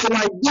now it's an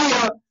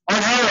idea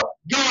on how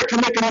Garrett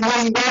can make $1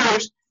 million.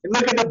 And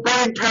look at the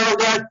brain power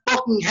that I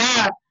fucking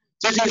have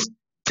to just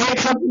take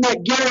something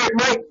that Garrett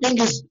might think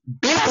is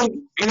big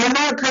and I'm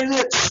not making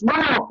it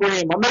small for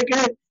him. I'm making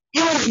it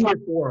easier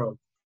for him.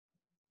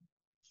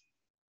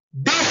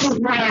 This is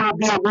why I'll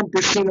be a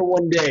 1%er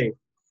one day.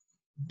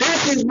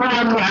 This is why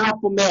I'm an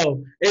alpha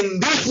male.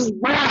 And this is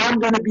why I'm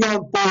going to be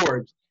on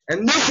Forbes.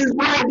 And this is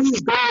why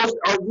these goals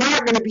are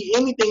not going to be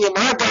anything in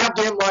my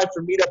goddamn life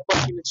for me to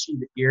fucking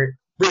achieve it, Garrett.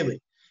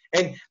 Really.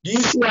 And do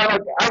you see how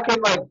I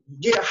can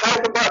get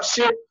hyped about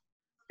shit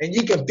and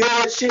you can feel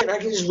that shit and I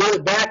can just roll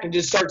it back and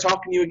just start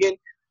talking to you again?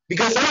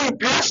 Because I am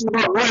passionate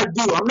about what I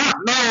do. I'm not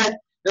mad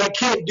that I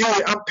can't do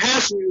it. I'm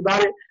passionate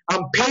about it.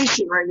 I'm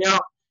patient right now.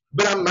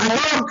 But I know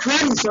I'm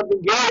creating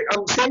something, Garrett.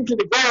 I'm saying to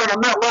the ground,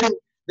 I'm not letting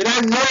that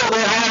I know that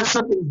I have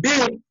something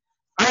big.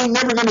 I ain't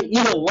never gonna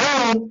eat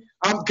alone.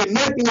 I'm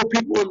connecting with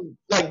people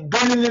and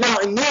burning it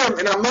out in them,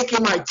 and I'm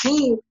making my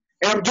team,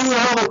 and I'm doing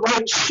all the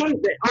right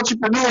shit that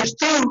entrepreneurs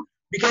do.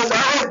 Because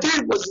all I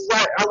did was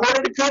I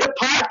wanted to create a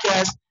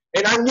podcast,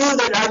 and I knew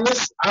that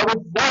I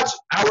would watch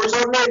Hours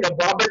on Land,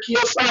 Robert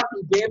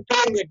Kiyosaki, Dan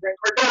Pena, Grant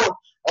Cardone,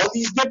 all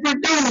these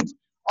different dudes.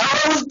 All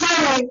I was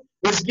doing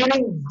was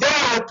getting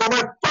down for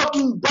my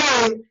fucking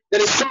brain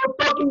that is so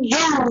fucking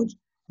huge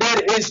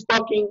that it is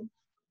fucking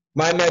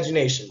my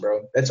imagination,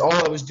 bro. That's all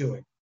I was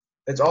doing.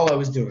 That's all I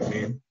was doing,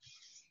 man.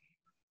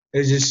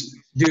 It's just,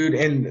 dude,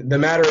 and the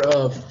matter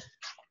of,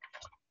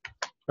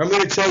 I'm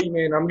going to tell you,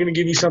 man, I'm going to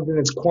give you something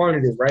that's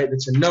quantitative, right?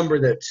 That's a number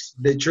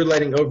that you're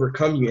letting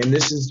overcome you. And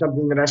this is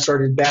something that I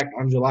started back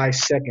on July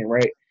 2nd,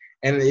 right?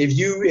 And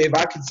if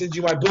I could send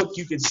you my book,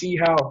 you could see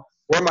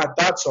where my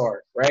thoughts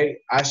are, right?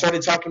 I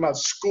started talking about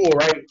school,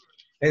 right?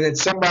 And then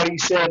somebody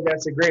said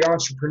that's a great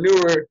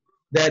entrepreneur,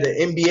 that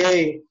an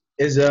MBA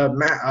is a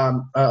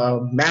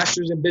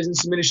master's in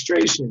business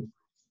administration,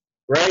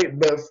 right?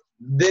 But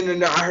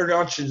then I heard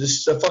a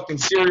fucking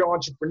serial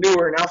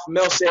entrepreneur, an alpha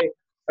male, say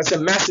that's a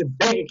massive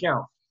bank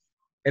account.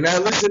 and I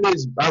listened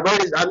to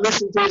I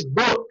listened to his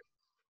book,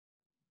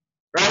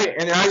 right?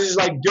 And I was just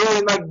like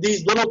doing like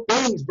these little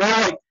things, bro.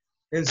 Like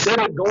instead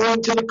of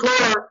going to the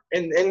car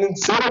and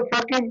instead of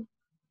fucking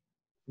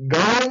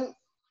going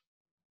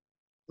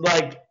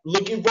like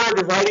looking forward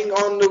to writing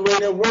on the way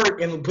to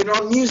work and putting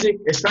on music,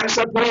 as fast as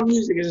I put on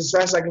music is as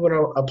fast as I can put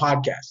on a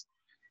podcast.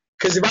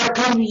 Because if I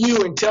come to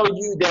you and tell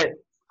you that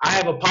I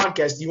have a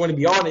podcast, you want to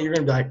be on it, you're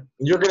gonna be like,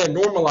 you're gonna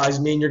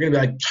normalize me, and you're gonna be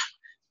like,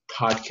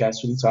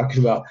 podcast, what are you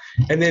talking about?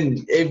 And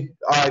then if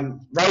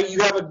right, you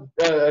have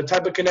a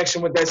type of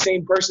connection with that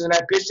same person that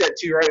I pitched that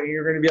to, right? And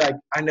you're gonna be like,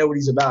 I know what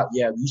he's about.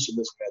 Yeah, you should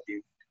listen to that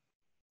dude.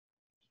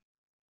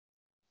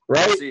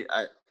 Right? See,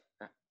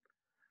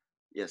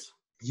 yes.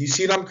 You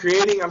see what I'm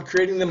creating? I'm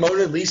creating the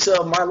Mona Lisa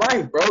of my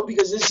life, bro,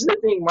 because this is the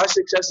thing. My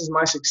success is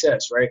my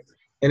success, right?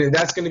 And if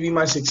that's going to be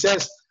my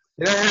success,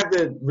 then I have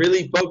to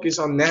really focus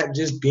on that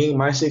just being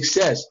my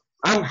success.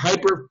 I'm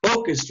hyper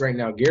focused right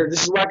now, Garrett.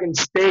 This is why I can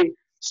stay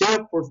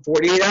up for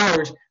 48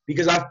 hours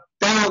because I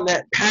found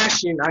that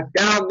passion. I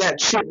found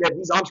that shit that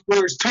these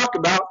entrepreneurs talk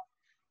about.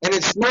 And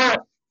it's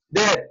not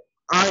that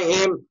I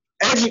am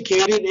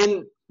educated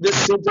in the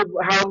sense of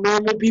how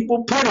normal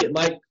people put it,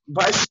 like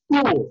by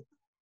school.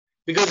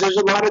 Because there's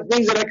a lot of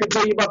things that I can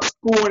tell you about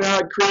school and how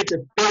it creates a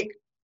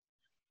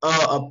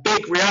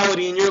fake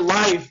reality in your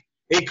life.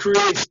 It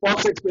creates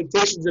false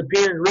expectations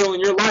appearing real in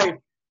your life.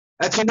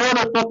 That's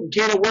another fucking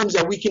can of worms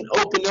that we can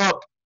open up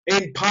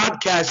in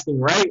podcasting,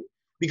 right?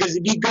 Because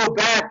if you go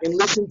back and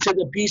listen to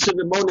the piece of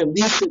the Mona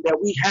Lisa that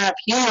we have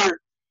here,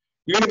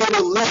 you're gonna be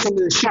able to listen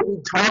to the shit we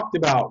talked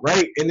about,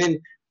 right? And then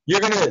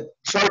you're gonna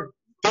start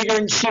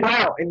figuring shit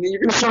out, and then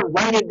you're gonna start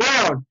writing it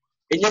down,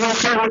 and you're gonna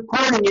start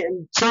recording it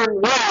in certain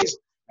ways.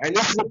 And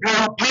this is the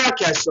power of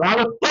podcast. So how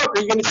the fuck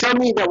are you gonna tell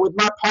me that with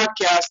my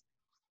podcast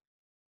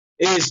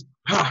is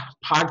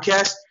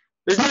podcast?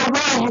 There's no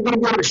way you're gonna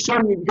be able to show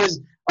me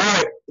because all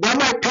right, that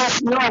might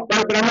piss me off,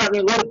 right? But I'm not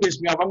gonna let it piss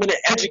me off. I'm gonna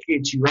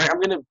educate you, right? I'm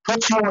gonna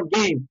put you on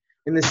game.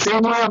 In the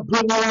same way I'm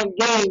putting you on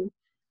game,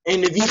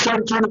 and if you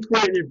start trying to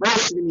create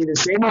adversity to me, the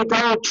same way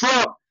Donald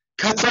Trump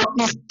cuts off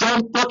these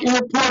dumb fucking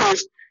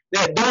reporters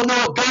that don't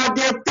know a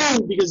goddamn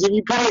thing, because if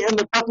you put it in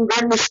the fucking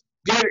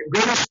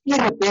greater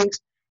scheme of things,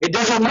 it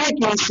doesn't make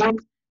any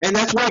sense, and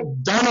that's why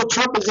Donald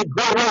Trump is a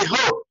great white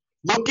hope.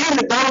 Look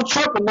into Donald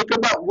Trump and look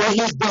about what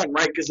he's done,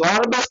 right? Because a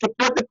lot of us can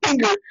point the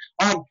finger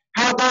on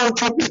how Donald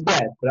Trump is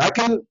bad, but I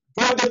can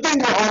point the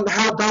finger on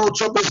how Donald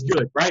Trump is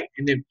good, right?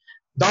 And if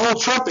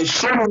Donald Trump is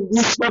showing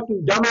these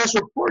fucking dumbass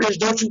reporters,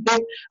 don't you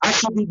think I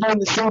should be doing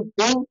the same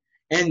thing?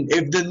 And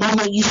if the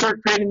moment you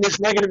start creating this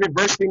negative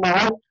adversity in my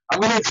life, I'm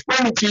going to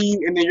explain it to you,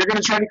 and then you're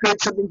going to try to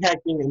create something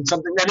hacking and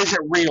something that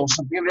isn't real,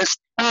 something that's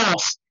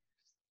false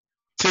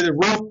to the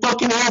real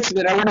fucking answer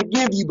that I want to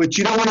give you, but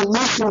you don't want to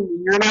listen,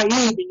 and you're naive,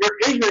 and you're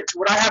ignorant to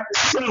what I have to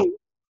say.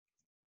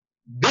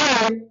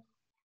 Then,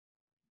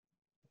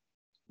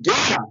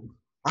 yeah,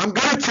 I'm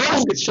going to tell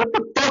you to shut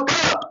the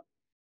fuck up.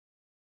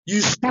 You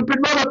stupid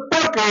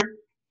motherfucker.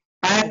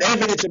 I have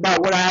evidence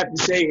about what I have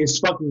to say is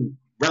fucking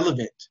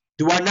relevant.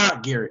 Do I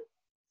not, Garrett?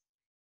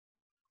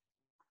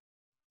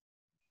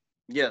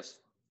 Yes.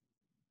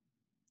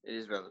 It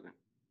is relevant.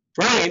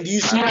 Right, and do you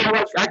see how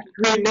I can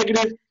create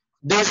negative,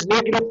 there's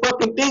negative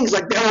fucking things,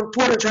 like that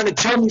reporter trying to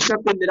tell me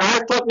something that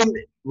I fucking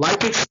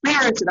life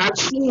experience that I've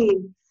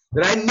seen,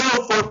 that I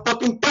know for a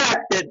fucking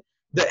fact that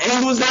the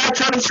angles that I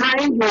try to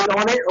triangulate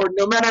on it, or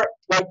no matter,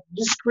 like,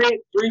 just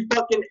create 3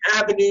 fucking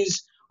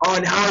avenues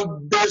on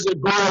how there's a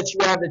goal that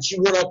you have that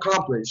you want to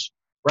accomplish,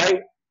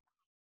 right?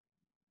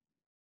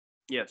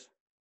 Yes.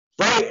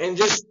 Right, and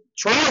just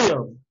try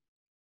them.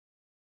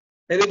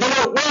 And if they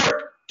don't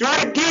work, do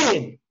it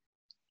again.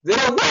 They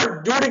don't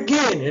work, do it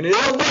again. And it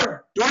don't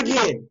work, do it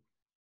again.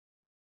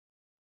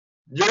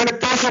 You're gonna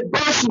face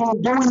adversity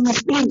in doing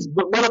these things,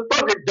 but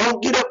motherfucker,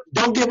 don't get up,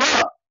 don't give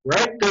up,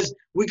 right? Because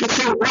we could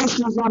say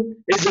racism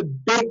is a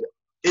big,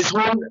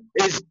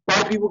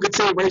 white people could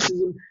say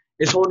racism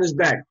is holding us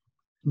back.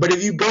 But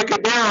if you break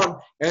it down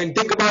and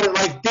think about it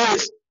like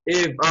this,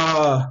 if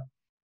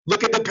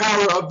look at the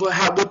power of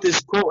what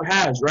this quote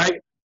has, right?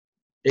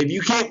 If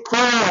you can't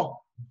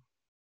crawl,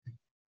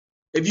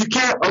 if you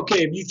can't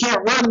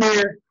run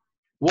there,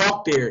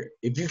 walk there.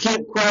 If you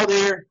can't crawl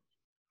there,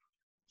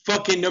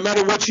 fucking no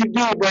matter what you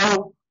do,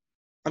 bro.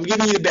 I'm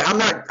giving you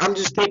I'm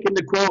just taking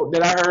the quote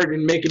that I heard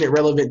and making it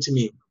relevant to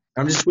me.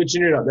 I'm just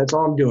switching it up. That's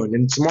all I'm doing.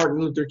 And it's Martin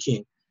Luther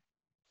King.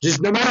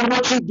 Just no matter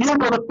what you do,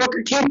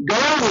 motherfucker, keep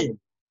going.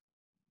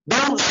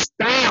 Don't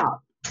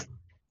stop.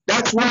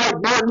 That's why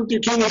Martin Luther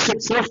King is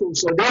successful.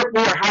 So therefore,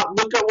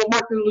 look at what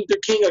Martin Luther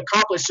King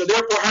accomplished. So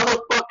therefore, how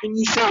the fuck can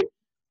you say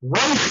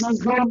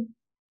racism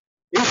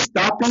is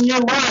stopping your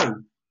life?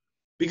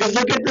 Because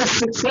look at the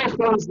success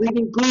that was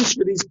leading crews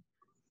for these,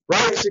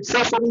 right?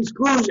 Success of these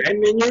crews,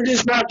 and then you're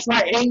just not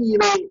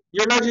triangulating.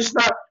 You're just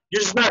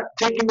not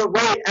taking the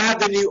right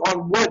avenue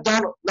on what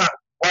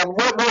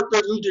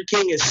Martin Luther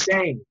King is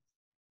saying.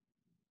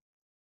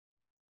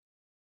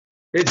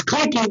 It's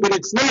clicking, but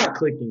it's not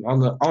clicking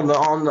on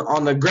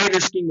the greater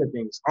scheme of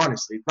things.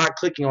 Honestly, it's not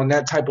clicking on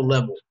that type of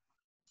level.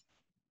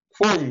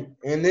 for you.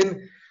 And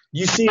then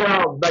you see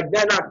how like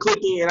that not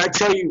clicking, and I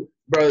tell you,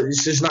 bro,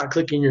 it's just not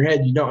clicking in your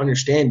head. You don't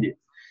understand it.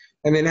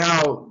 And then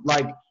how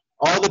like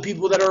all the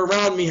people that are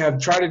around me have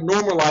tried to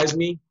normalize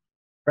me,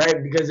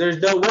 right? Because there's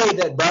no way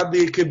that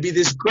Bradley could be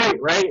this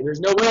great, right? There's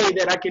no way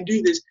that I can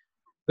do this.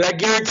 But I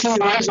guarantee you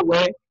there's a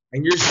way,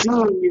 and you're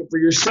seeing it for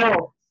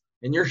yourself,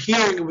 and you're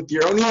hearing it with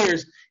your own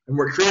ears, and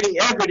we're creating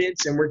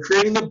evidence, and we're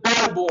creating the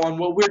Bible on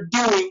what we're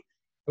doing,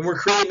 and we're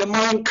creating the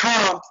mind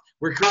comp,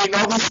 we're creating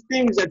all these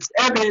things that's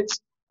evidence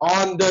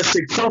on the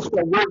success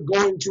that we're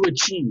going to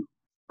achieve,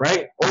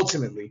 right?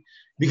 Ultimately.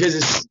 Because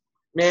it's,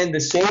 man, the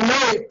same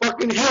way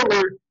fucking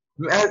Hitler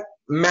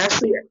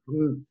massively,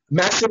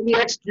 massively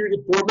executed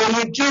 4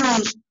 million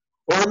Jews,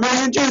 or a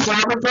million Jews,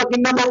 however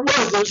fucking number it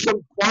was. There's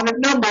some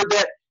quantum number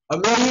that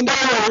 $1 million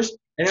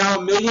and how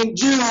a million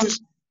Jews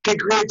can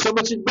create so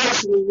much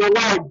adversity in your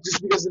life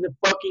just because of the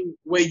fucking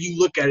way you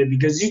look at it.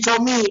 Because you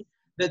told me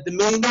that the $1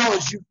 million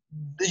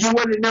you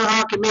wanted to know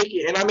how I can make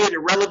it, and I made it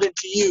relevant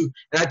to you,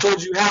 and I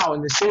told you how.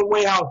 In the same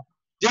way, how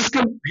just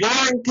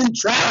compare and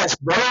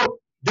contrast, bro.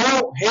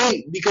 Don't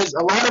hate, because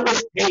a lot of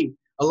us hate.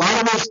 A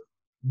lot of us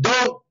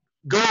don't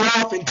go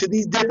off into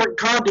these different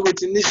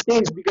conduits and these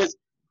things because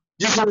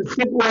just on the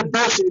simple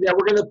adversity that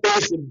we're going to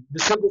face, and the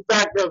simple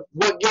fact of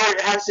what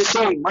Garrett has to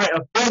say might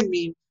offend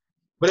me,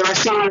 but if I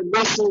sit and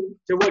listen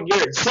to what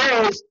Garrett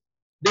says,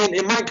 then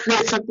it might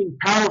create something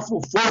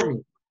powerful for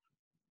me.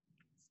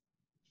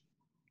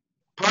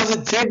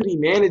 Positivity,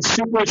 man. It's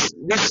super.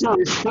 This shit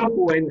is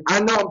simple, and I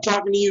know I'm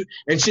talking to you,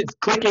 and shit's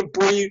clicking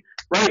for you,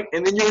 right?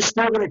 And then you're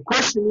still gonna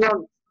question me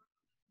on,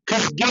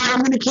 because Garrett,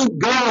 I'm gonna keep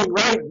going,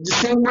 right? The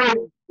same way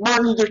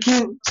Martin Luther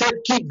King said,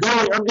 keep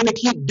going. I'm gonna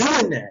keep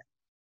doing that.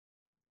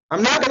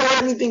 I'm not going to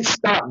let anything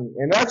stop me.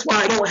 And that's why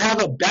I don't have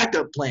a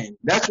backup plan.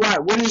 That's why,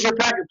 what is your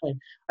backup plan?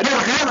 I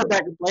don't have a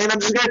backup plan. I'm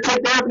just going to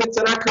take the evidence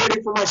that I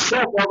created for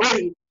myself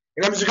already,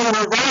 and I'm just going to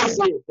revise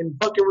it and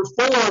fucking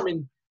reform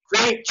and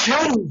create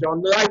change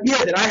on the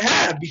idea that I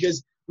have.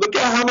 Because look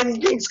at how many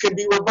things can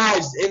be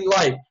revised in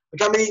life. Look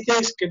how many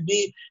things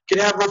can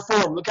have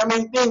reform. Look how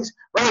many things,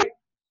 right?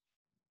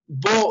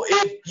 But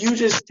if you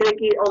just take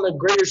it on the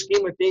greater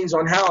scheme of things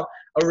on how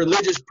a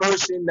religious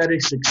person that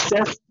is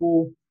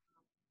successful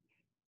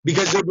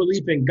because their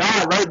belief in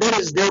God, right? That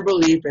is their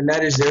belief and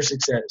that is their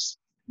success.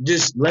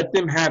 Just let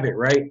them have it,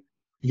 right?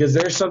 Because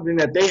there's something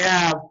that they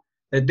have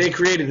that they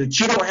created that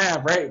you don't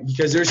have, right?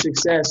 Because their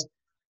success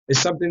is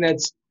something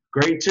that's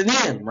great to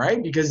them,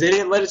 right? Because they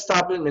didn't let it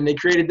stop them and they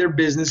created their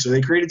business or they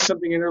created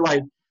something in their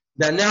life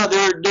that now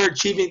they're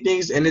achieving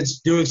things and it's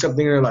doing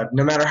something in their life.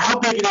 No matter how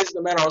big it is,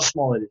 no matter how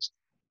small it is.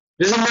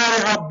 Doesn't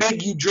matter how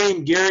big you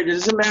dream, Garrett. It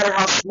doesn't matter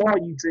how small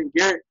you dream,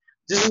 Garrett.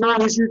 Just as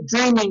long as you're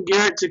dreaming,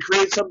 Garrett, to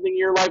create something in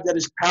your life that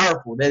is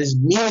powerful, that is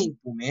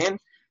meaningful, man.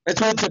 That's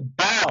what it's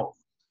about.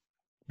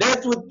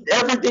 That's what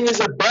everything is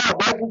about.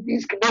 That's what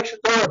these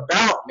connections are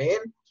about, man.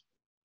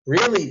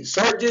 Really.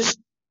 Start just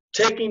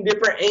taking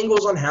different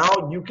angles on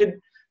how you can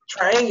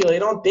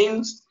triangulate on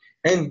things.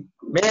 And,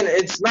 man,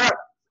 it's not,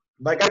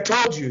 like I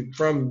told you,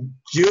 from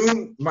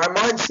June, my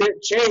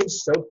mindset changed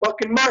so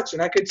fucking much.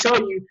 And I could tell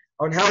you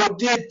on how it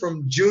did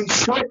from June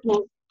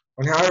 2nd,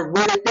 on how it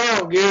wrote it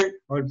down, Garrett,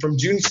 from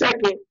June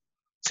 2nd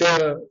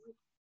to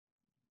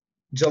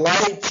July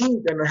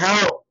 18th, and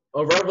how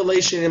a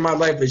revelation in my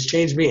life has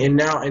changed me. And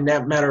now, in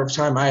that matter of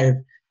time, I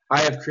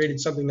have created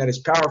something that is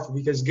powerful.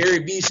 Because Gary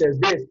B says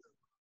this,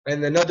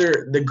 and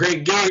the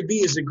great Gary B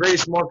is the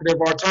greatest marketer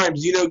of our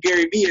times. You know who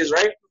Gary B is,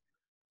 right?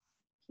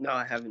 No,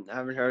 I haven't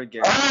heard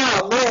Gary.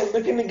 Oh man,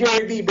 look into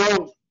Gary B,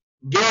 bro.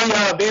 Gary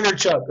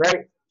Vaynerchuk,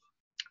 right?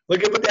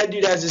 Look at what that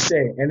dude has to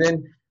say, and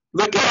then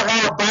look at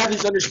how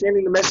Bobby's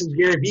understanding the message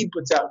Gary V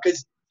puts out.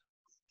 Because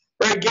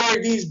right,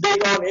 Gary V's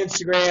big on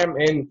Instagram,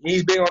 and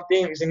he's big on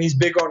things, and he's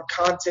big on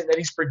content that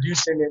he's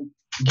producing. And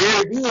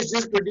Gary V is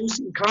just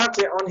producing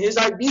content on his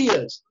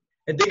ideas.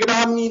 And think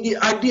about how many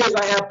ideas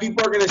I have.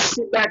 People are gonna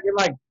sit back and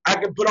like I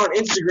can put on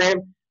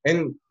Instagram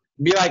and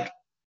be like,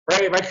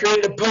 right? If I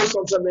created a post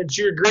on something that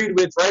you agreed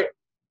with, right?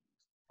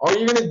 All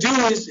you're gonna do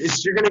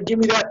is you're gonna give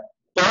me that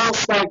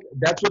false, like,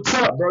 that's what's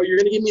up, bro. You're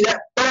gonna give me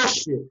that false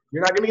shit.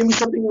 You're not gonna give me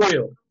something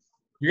real.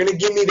 You're gonna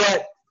give me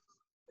that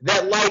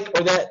like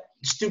or that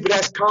stupid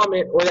ass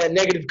comment or that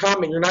negative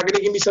comment. You're not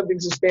gonna give me something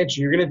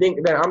substantial. You're gonna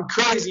think that I'm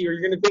crazy, or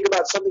you're gonna think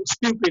about something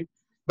stupid.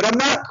 But I'm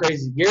not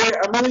crazy, Garrett.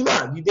 I'm really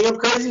not. You think I'm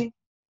crazy?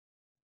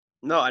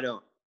 No, I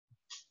don't.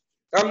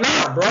 I'm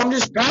not, bro. I'm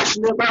just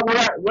passionate about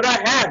what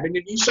I have. And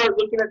if you start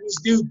looking at these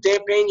dudes, Dan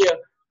Pena,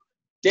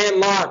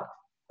 Dan Locke,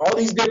 all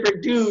these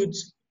different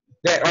dudes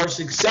that are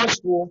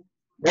successful,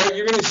 right,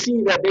 you're going to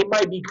see that they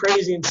might be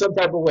crazy in some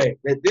type of way,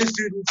 that this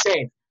dude's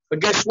insane. But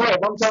guess what?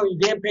 If I'm telling you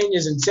Dan Pena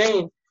is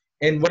insane,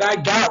 and what I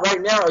got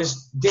right now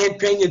is Dan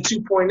Pena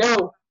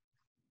 2.0,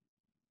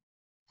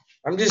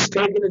 I'm just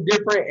taking a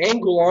different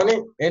angle on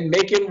it and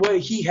making what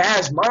he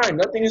has mine.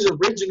 Nothing is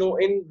original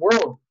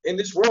in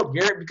this world,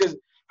 Garrett, because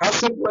how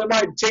simple am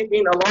I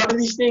taking a lot of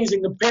these things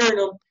and comparing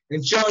them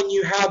and showing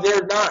you how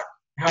they're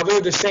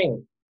the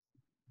same?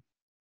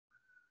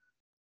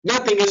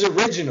 Nothing is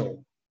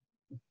original.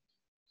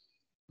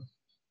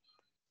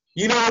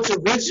 You know what's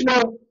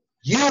original?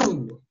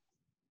 You.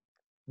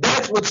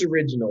 That's what's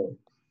original.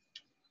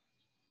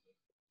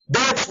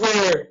 That's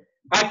where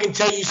I can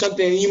tell you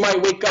something and you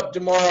might wake up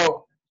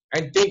tomorrow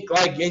and think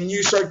like, and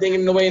you start thinking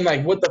in the way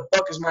like, what the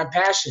fuck is my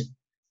passion?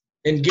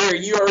 And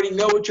Gary, you already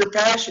know what your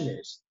passion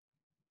is.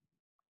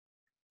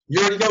 You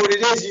already know what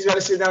it is. You just got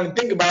to sit down and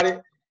think about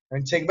it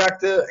and take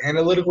back the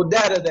analytical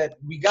data that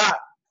we got.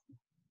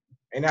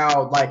 And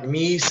now, like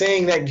me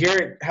saying that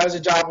Garrett has a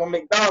job on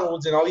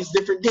McDonald's and all these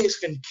different things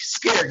can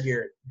scare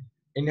Garrett.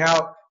 And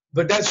how,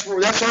 but that's all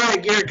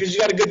right, Garrett, because you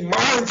got a good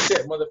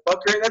mindset,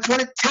 motherfucker, and that's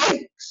what it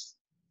takes.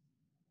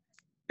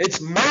 It's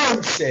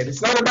mindset.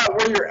 It's not about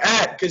where you're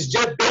at, because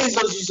Jeff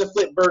Bezos used to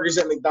flip burgers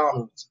at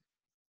McDonald's.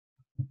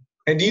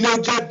 And do you know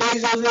who Jeff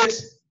Bezos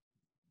is?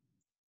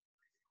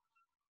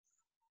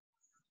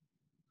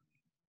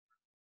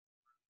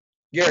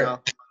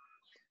 Garrett.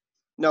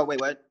 No,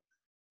 wait, what?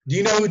 Do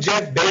you know who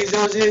Jeff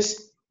Bezos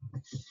is?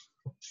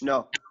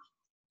 No.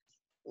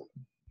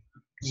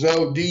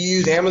 So, do you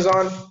use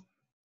Amazon?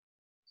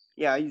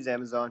 Yeah, I use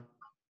Amazon.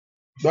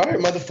 All right,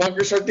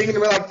 motherfucker, start thinking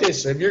about it like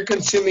this. If you're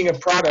consuming a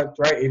product,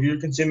 right, if you're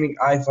consuming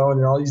iPhone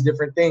and all these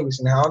different things,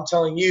 and how I'm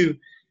telling you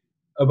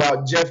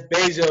about Jeff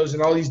Bezos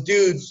and all these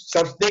dudes,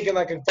 start thinking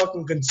like a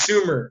fucking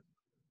consumer.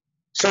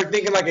 Start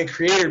thinking like a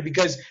creator,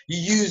 because you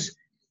use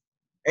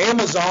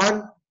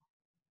Amazon,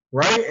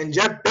 right? And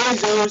Jeff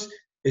Bezos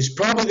is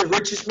probably the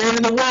richest man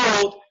in the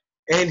world,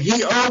 and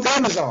he owns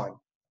Amazon.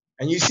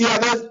 And you see how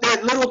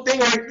that little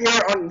thing right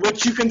there on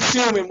what you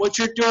consume and what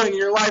you're doing in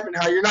your life and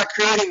how you're not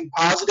creating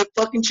positive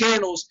fucking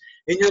channels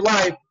in your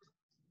life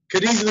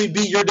could easily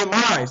be your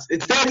demise.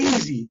 It's that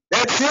easy.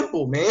 That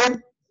simple,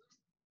 man.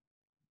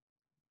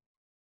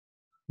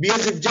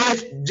 Because if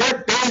Jeff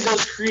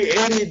Bezos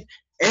created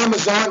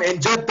Amazon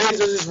and Jeff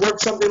Bezos is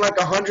worth something like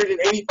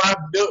 $185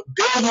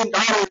 billion,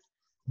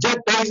 Jeff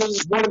Bezos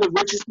is one of the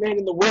richest men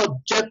in the world.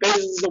 Jeff Bezos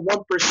is a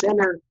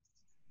 1%er.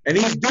 And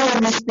he's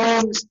doing these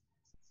things.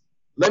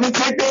 Let me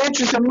take the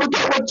interest and look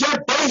at what Jeff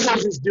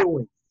Bezos is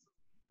doing.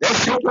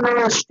 That's taking it on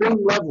a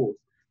extreme level.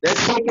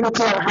 That's taking it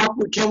to how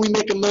can we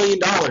make $1 million?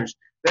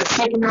 That's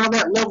taking it on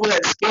that level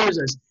that scares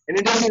us. And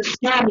it doesn't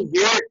scare me,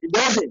 Garrett. It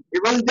doesn't.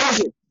 It really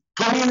doesn't.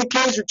 Put me in the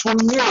cage for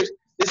 20 years.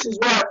 This is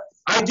what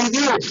I do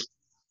this.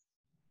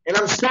 And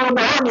I'm still in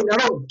the army and I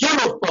don't give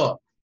a fuck.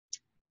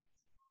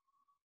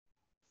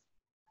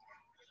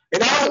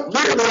 And I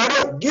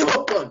don't give a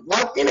fuck.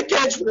 Locked in a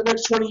cage for the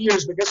next 20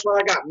 years. But guess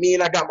what? I got me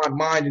and I got my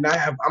mind, and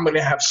I'm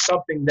gonna have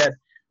something that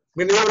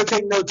I'm gonna be able to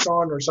take notes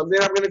on, or something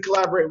I'm gonna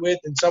collaborate with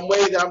in some way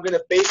that I'm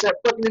gonna face that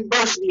fucking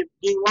adversity of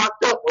being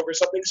locked up over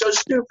something so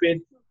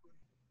stupid.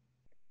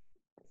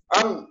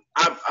 I'll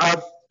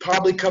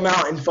probably come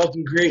out and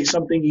fucking create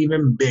something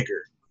even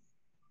bigger.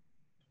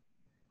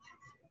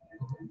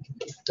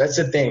 That's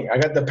the thing. I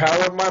got the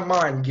power of my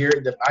mind,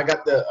 Garrett. I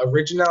got the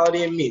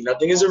originality in me.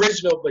 Nothing is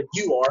original, but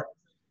you are.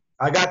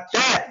 I got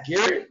that,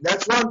 Garrett.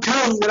 That's why I'm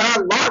telling you that I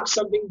unlocked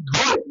something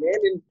good,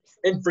 man.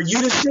 And for you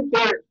to sit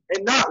there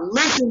and not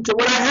listen to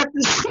what I have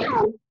to say,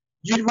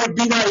 you would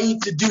be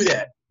naive to do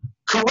that.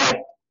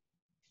 Correct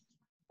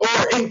or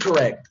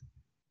incorrect?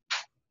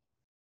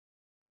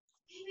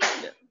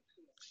 Yeah.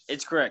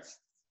 It's correct.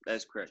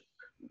 That's correct.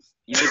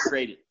 You did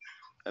create it.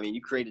 I mean, you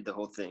created the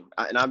whole thing.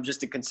 And I'm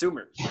just a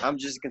consumer. I'm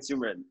just a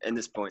consumer at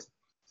this point.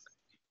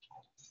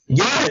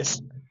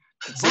 Yes.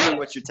 Considering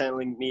what you're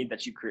telling me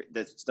that you create,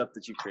 the stuff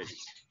that you created.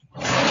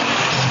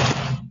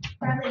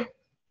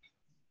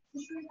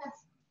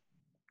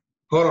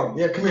 Hold on.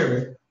 Yeah, come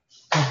here,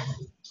 man.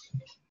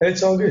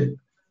 It's all good.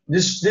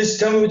 Just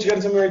tell me what you got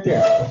to tell me right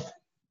there.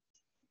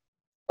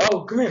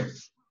 Oh, come here.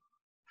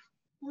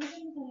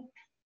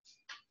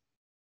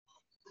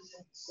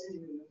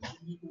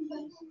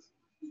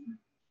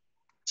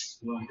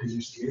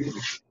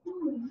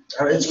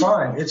 It's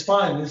fine. It's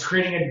fine. It's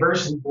creating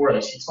adversity for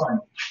us. It's fine.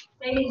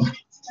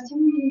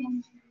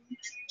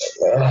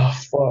 Oh,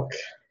 fuck.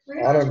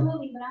 I don't.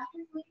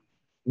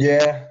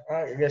 Yeah,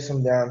 I guess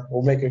I'm down.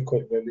 We'll make it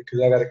quick, baby,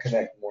 because I gotta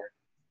connect more.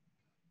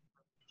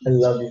 I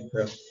love you,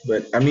 though.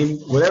 But I mean,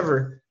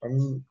 whatever.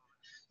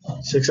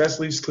 Success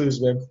leaves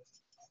clues, man.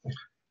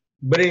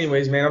 But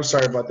anyways, man, I'm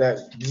sorry about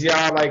that.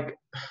 Yeah, like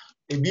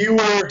if you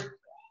were,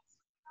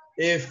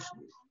 if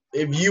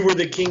you were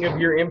the king of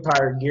your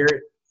empire,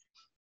 Garrett,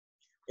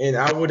 and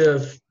I would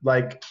have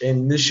like,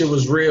 and this shit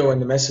was real,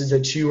 and the message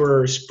that you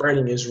were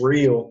spreading is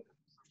real,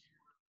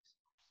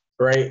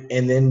 right?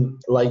 And then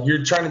like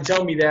you're trying to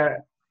tell me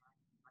that,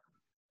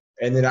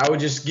 and then I would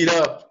just get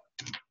up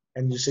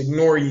and just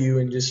ignore you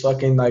and just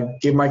fucking like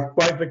give my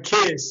wife a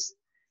kiss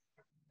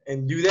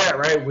and do that,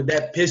 right? Would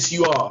that piss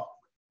you off?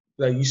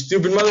 Like, you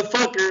stupid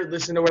motherfucker,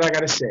 listen to what I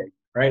gotta say,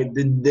 right?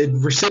 They'd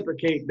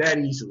reciprocate that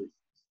easily.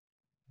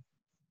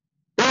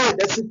 But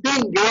that's the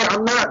thing, Garrett.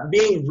 I'm not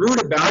being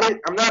rude about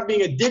it. I'm not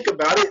being a dick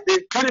about it.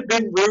 It could have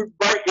been rude,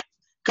 right? It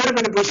could have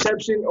been a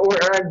perception or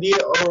an idea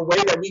or a way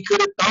that we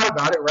could have thought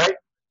about it, right?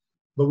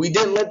 But we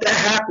didn't let that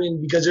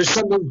happen because there's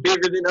something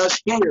bigger than us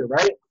here,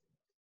 right?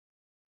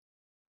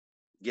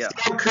 Yeah.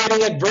 I'm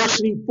creating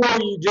adversity for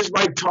you just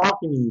by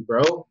talking to you,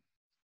 bro.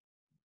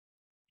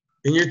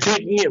 and you're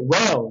taking it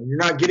well. You're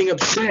not getting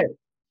upset.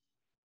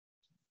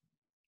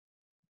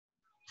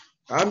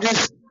 I'm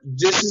just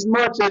as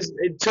much as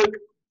it took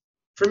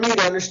for me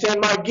to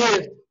understand my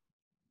gift,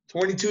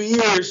 22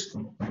 years.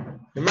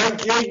 It might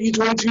take you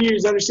 22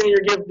 years to understand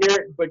your gift,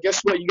 Garrett, but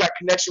guess what? You got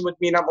connection with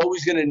me, and I'm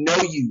always going to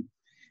know you.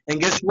 And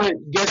guess what?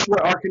 Guess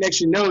what our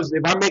connection knows?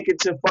 If I make it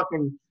to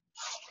fucking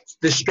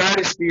the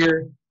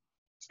stratosphere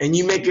and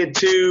you make it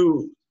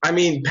to,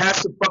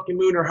 past the fucking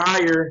moon or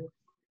higher,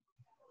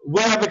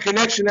 we'll have a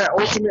connection that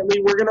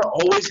ultimately we're going to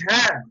always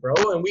have, bro.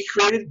 And we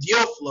created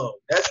deal flow.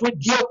 That's what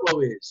deal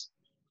flow is.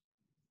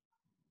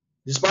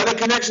 Despite the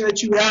connection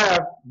that you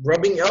have,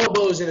 rubbing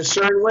elbows in a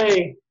certain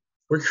way,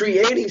 we're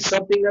creating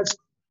something that's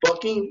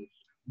fucking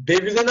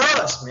bigger than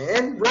us,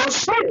 man. Real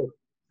shit.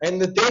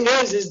 And the thing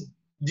is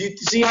do you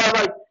see how,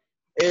 like,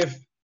 if,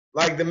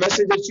 like, the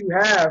message that you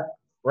have,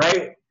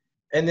 right,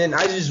 and then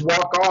I just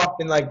walk off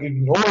and, like,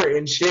 ignore it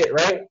and shit,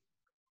 right?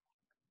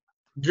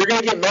 You're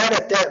going to get mad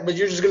at that, but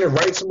you're just going to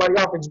write somebody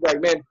off and just be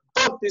like, man,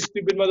 fuck this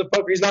stupid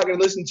motherfucker. He's not going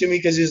to listen to me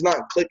because he's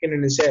not clicking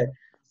in his head.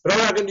 But I'm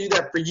not going to do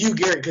that for you,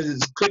 Garrett, because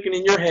it's clicking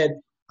in your head.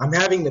 I'm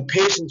having the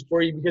patience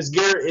for you because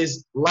Garrett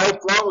is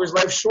lifelong or is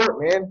life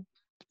short, man.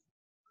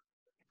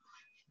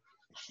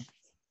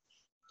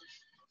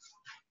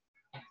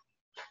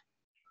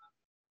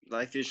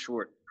 Life is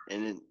short,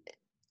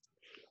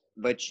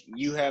 but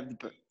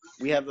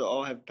we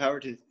all have the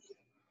power to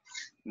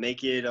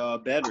make it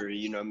better.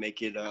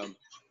 Make it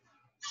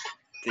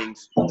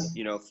things.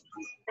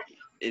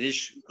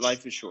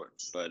 Life is short,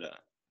 but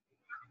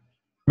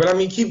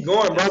keep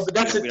going, bro. But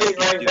that's the thing,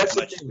 right? That's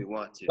the thing. We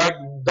want to.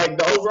 Like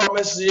the overall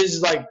message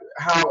is like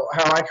how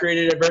I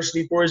created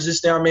adversity for us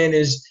this now, man,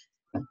 is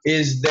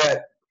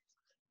that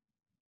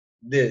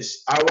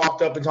this. I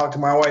walked up and talked to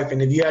my wife,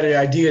 and if you had an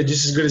idea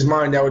just as good as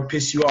mine, that would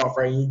piss you off,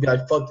 right? And you'd be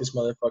like, fuck this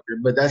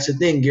motherfucker. But that's the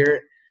thing,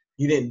 Garrett.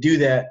 You didn't do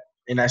that,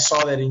 and I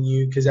saw that in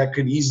you because that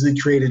could easily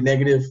create a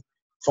negative,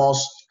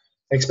 false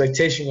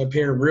expectation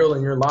appearing real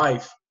in your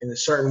life in a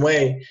certain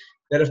way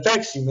that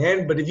affects you,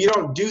 man. But if you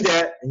don't do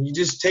that and you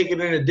just take it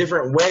in a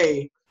different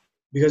way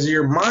because of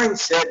your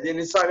mindset, then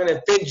it's not going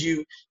to offend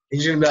you.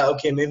 And you're going to be like,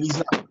 okay, maybe he's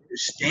not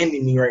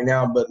understanding me right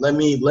now, but let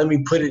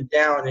me put it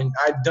down. And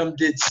I dumbed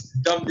this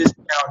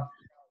down.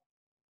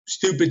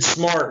 Stupid,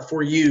 smart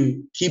for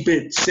you. Keep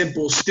it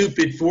simple,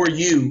 stupid for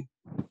you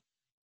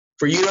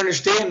to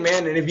understand,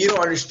 man. And if you don't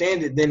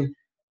understand it, then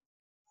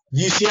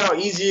you see how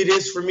easy it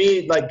is for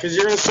me, like, because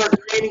you're going to start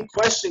creating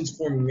questions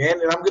for me, man,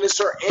 and I'm going to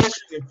start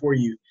answering it for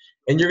you.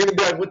 And you're going to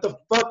be like, what the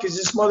fuck is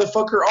this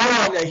motherfucker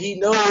on that he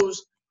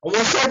knows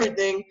almost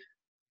everything?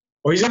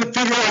 Or he's going to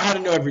figure out how to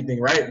know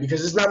everything, right?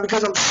 Because it's not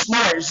because I'm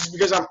smart. It's just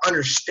because I'm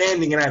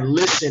understanding and I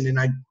listen and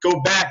I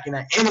go back and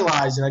I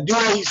analyze and I do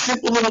all these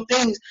simple little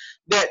things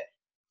that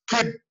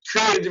could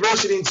create a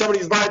diversity in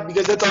somebody's life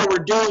because that's all we're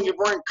doing if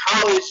we're in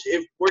college,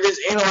 if we're just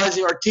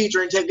analyzing our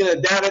teacher and taking the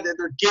data that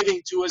they're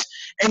giving to us.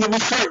 And then we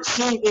start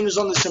seeing things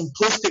on the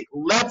simplistic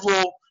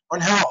level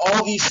on how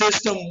all these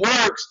systems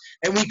works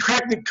and we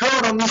crack the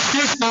code on these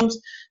systems,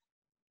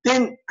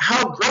 then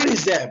how great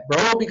is that,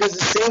 bro? Because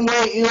the same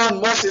way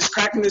Elon Musk is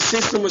cracking the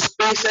system with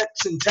SpaceX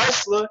and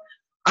Tesla,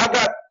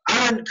 I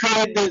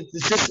created the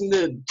system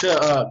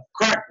to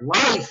crack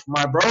life,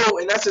 my bro,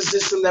 and that's a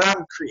system that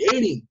I'm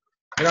creating.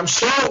 And I'm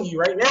showing you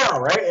right now,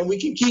 right? And we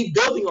can keep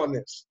building on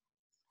this.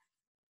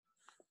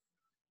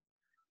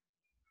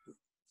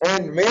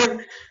 And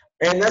man,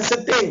 and that's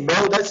the thing,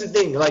 bro. That's the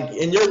thing. Like,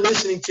 and you're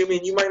listening to me,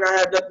 and you might not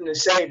have nothing to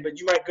say, but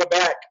you might go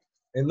back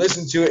and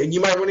listen to it, and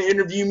you might want to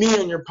interview me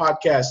on your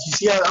podcast. You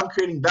see how I'm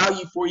creating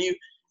value for you,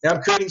 and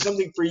I'm creating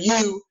something for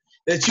you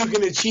that you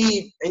can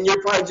achieve, and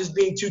you're probably just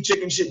being too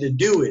chicken shit to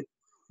do it.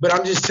 But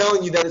I'm just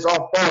telling you that it's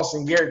all false,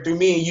 and Garrett, through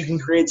me, you can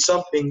create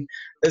something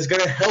that's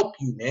going to help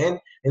you, man.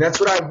 And that's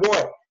what I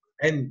want.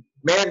 And,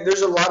 man,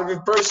 there's a lot of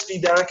adversity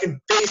that I can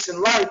face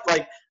in life,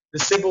 like the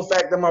simple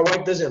fact that my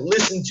wife doesn't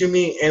listen to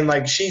me and,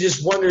 like, she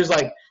just wonders,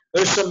 like,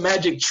 there's some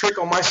magic trick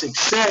on my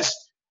success.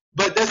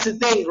 But that's the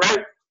thing,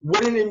 right?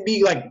 Wouldn't it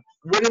be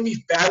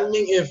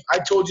fathoming if I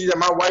told you that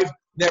my wife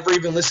never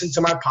even listened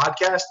to my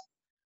podcast?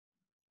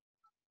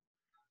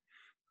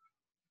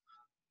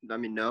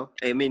 No.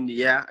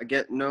 Yeah, I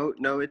get no,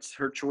 it's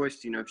her choice,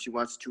 if she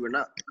wants to or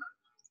not.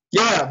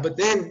 Yeah, but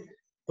then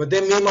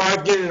me and my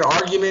wife get into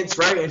arguments,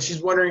 right? And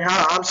she's wondering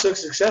how I'm so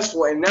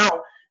successful. And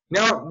now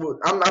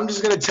I'm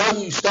just going to tell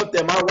you stuff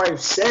that my wife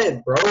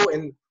said, bro,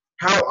 and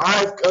how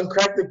I've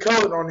uncracked the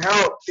code on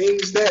how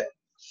things that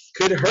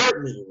could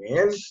hurt me,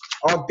 man,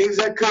 on things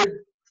that could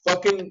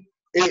fucking,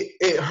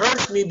 it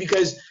hurts me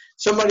because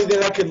somebody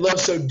that I could love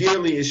so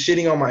dearly is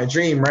shitting on my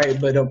dream, right?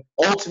 But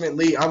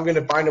ultimately, I'm going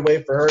to find a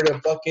way for her to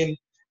fucking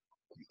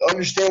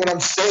understand what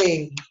I'm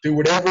saying through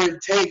whatever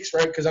it takes,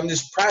 right? Because I'm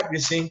just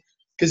practicing,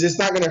 because it's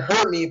not going to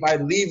hurt me if I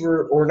leave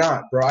her or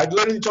not, bro. I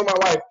literally told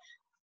my wife,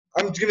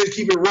 I'm just going to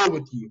keep it real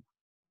with you.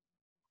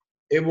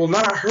 It will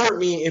not hurt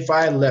me if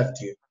I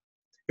left you.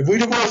 If we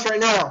divorce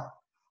right now,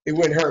 it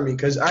wouldn't hurt me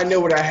because I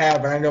know what I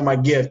have and I know my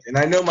gift. And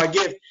I know my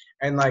gift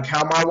and, like,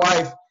 how my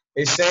wife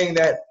is saying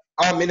that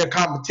I'm in a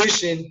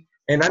competition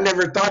And I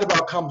never thought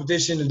about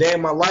competition a day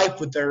in my life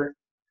with her.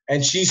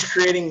 And she's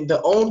creating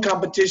the own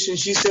competition.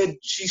 She said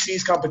she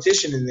sees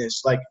competition in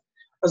this. Like,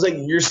 I was like,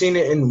 you're seeing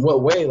it in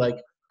what way? Like,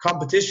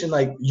 competition,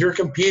 like, you're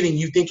competing.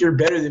 You think you're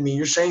better than me.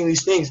 You're saying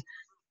these things.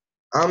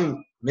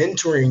 I'm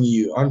mentoring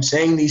you. I'm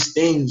saying these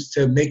things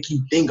to make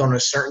you think on a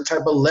certain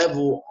type of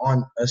level,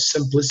 on a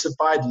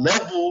simplified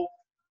level,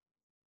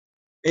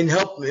 and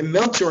help in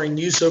mentoring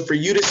you. So for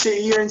you to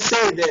sit here and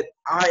say that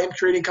I am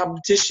creating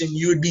competition,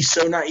 you would be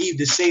so naive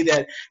to say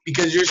that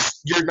because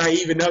you're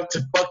naive enough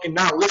to fucking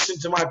not listen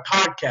to my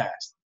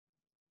podcast.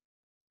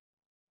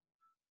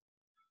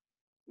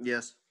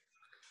 Yes.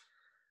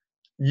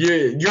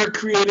 You're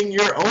creating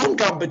your own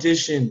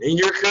competition and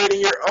you're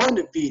creating your own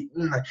defeat.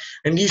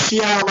 And you see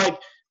how, like,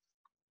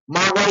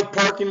 my wife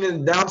parking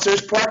in the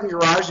downstairs parking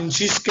garage and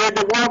she's scared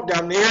to walk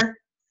down there.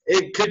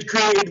 It could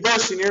create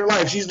adversity in her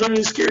life. She's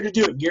literally scared to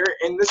do it, Garrett.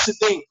 And this is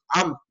the thing.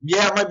 I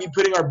might be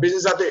putting our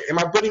business out there. Am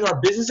I putting our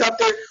business out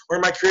there, or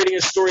am I creating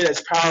a story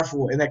that's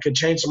powerful and that could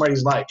change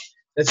somebody's life?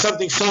 That's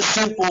something so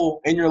simple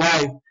in your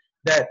life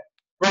that,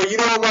 bro, you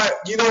know what?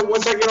 You know,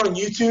 once I get on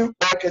YouTube,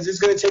 because it's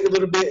gonna take a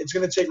little bit. It's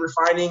gonna take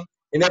refining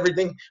and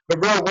everything. But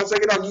bro, once I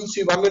get on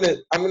YouTube, I'm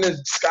gonna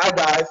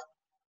skydive,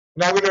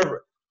 and I'm gonna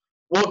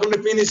welcome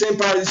to Phoenix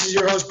Empire. This is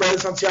your host, Brother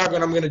Santiago,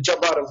 and I'm gonna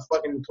jump out of a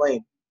fucking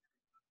plane.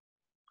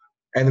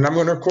 And then I'm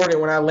going to record it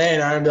when I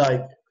land. I'm going to be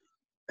like,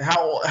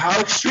 how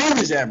extreme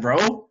is that,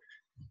 bro?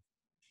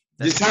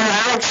 Just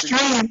how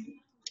extreme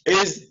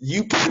is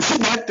you punching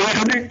that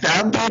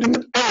 300-pound dude in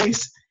the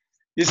face?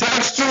 Just how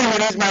extreme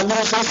it is my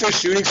little sister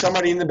shooting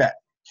somebody in the back?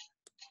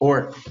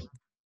 Or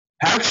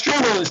how extreme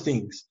are those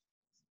things?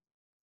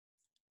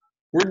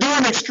 We're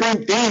doing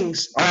extreme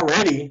things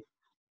already.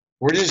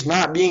 We're just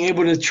not being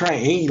able to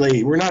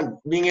triangulate. We're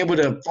not being able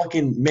to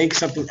fucking make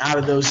something out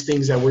of those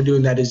things that we're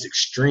doing that is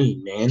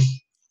extreme, man.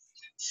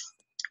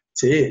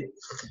 That's it.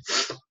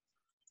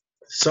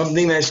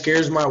 Something that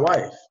scares my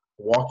wife,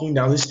 walking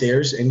down the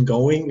stairs and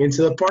going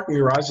into the parking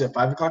garage at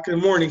 5 o'clock in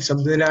the morning,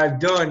 something that I've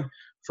done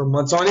for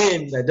months on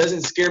end that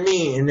doesn't scare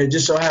me. And it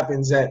just so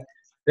happens that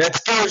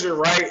scares her,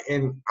 right?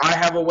 And I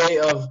have a way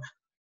of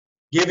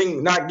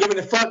not giving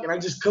a fuck. And I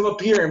just come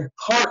up here and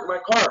park my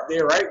car up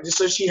there, right? Just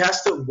so she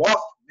has to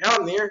walk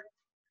down there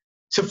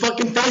to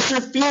fucking face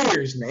her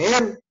fears,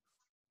 man.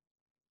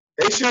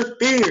 Face your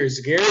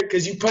fears, Garrett,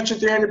 because you punch a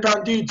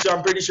 300-pound dude, so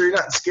I'm pretty sure you're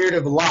not scared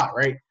of a lot,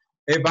 right?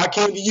 If I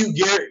came to you,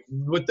 Garrett,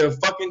 with the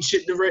fucking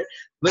shit to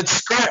let's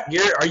scrap,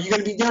 Garrett. Are you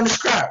going to be down to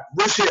scrap?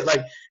 Real shit.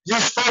 Like,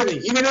 just funny.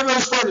 Even if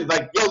it's funny,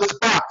 like, yo, let's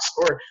box.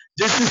 Or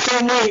just the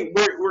same way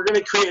we're going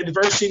to create a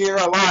diversity in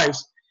our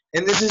lives.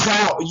 And this is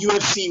how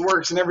UFC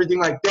works and everything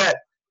like that.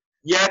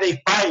 Yeah,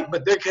 they fight,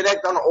 but they're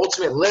connected on an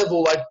ultimate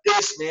level like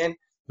this, man.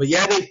 But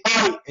yeah, they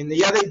fight, and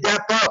yeah, they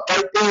dap up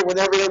right there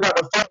whenever they're about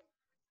to fight.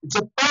 It's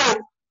a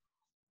fight.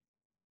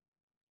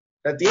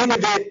 At the end of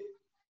it,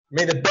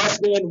 may the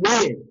best man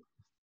win.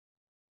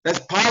 That's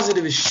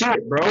positive as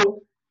shit,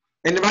 bro.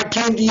 And if I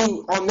came to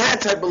you on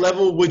that type of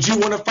level, would you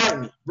want to fight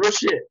me? Real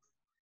shit.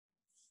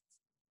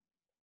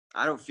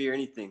 I don't fear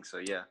anything, so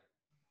yeah.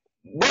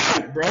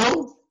 Right,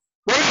 bro.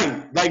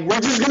 Right. Like, we're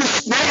just going to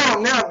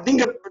smile now.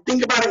 Think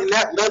about it in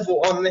that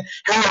level on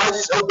how I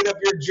just open up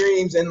your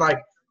dreams. And, like,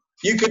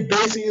 you could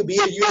basically be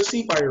a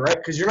UFC fighter, right?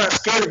 Because you're not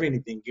scared of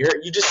anything,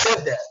 Garrett. You just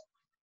said that.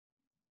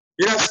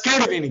 You're not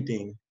scared of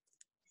anything.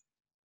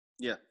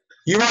 Yeah.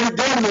 You already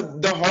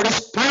done the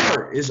hardest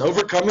part is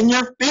overcoming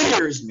your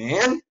fears,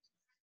 man.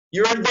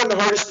 You already done the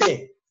hardest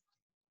thing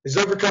is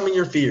overcoming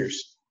your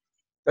fears.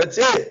 That's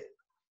it.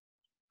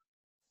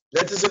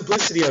 That's the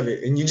simplicity of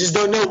it. And you just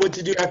don't know what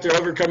to do after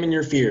overcoming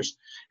your fears.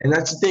 And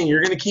that's the thing.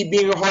 You're going to keep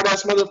being a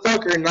hard-ass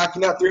motherfucker and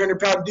knocking out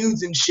 300-pound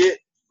dudes and shit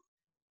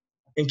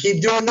and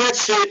keep doing that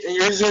shit, and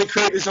you're just going to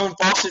create this own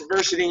false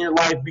adversity in your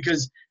life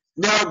because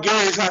now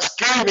Garrett is not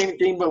scared of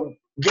anything, but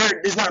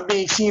Garrett is not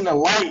being seen a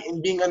light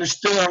and being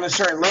understood on a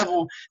certain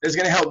level that's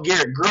going to help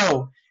Garrett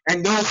grow.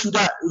 And those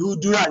who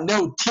do not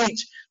know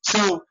teach.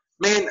 So,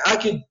 man,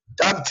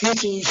 I'm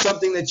teaching you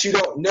something that you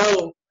don't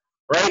know,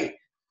 right?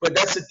 But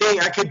that's the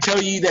thing. I could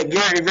tell you that,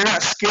 Garrett, if you're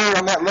not scared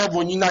on that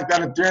level and you knocked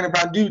out a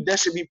 300-pound dude, that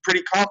should be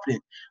pretty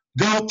confident.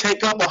 Go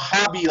take up a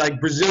hobby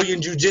like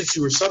Brazilian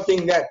Jiu-Jitsu or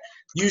something that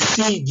you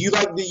see. Do you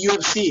like the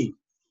UFC?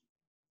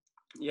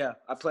 Yeah,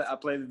 I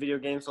play the video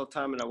games all the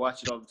time and I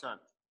watch it all the time.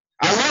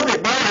 I love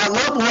it, bro.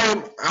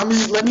 I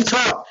love let me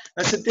talk.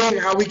 That's the thing,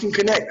 how we can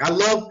connect. I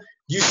love,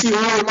 you see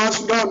Jorge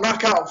Masvidal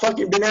knock out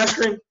fucking Ben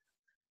Askren?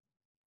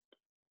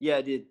 Yeah,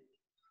 I did.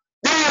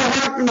 Damn,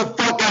 knock him the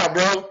fuck out,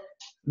 bro.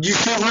 You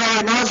see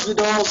Jorge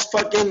Masvidal's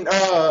fucking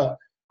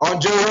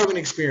on Joe Rogan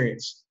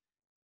Experience?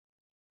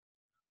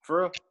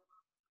 For real?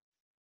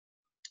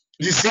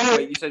 You see it?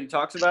 Wait, you said he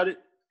talks about it?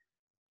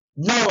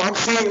 No, I'm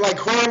saying like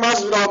Jorge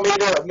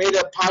Masvidal made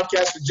a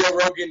podcast with Joe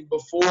Rogan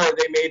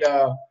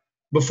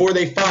before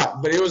they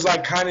fought, but it was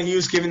like kind of he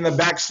was giving the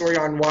backstory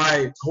on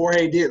why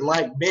Jorge didn't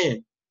like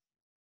Ben.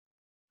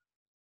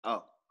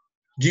 Oh.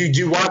 Did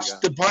you watch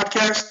the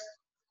podcast?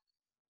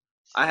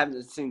 I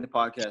haven't seen the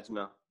podcast,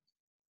 no.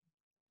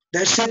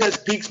 that shit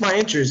that piques my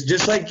interest.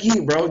 Just like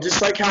you, bro.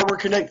 Just like how we're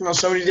connecting on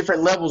so many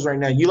different levels right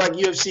now. You like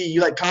UFC,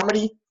 you like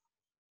comedy?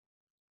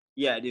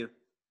 Yeah, I do.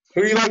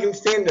 Who do you like in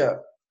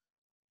stand-up?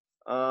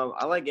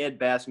 I like Ed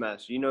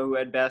Bassmaster. You know who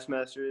Ed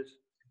Bassmaster is?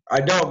 I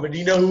don't, but do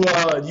you know who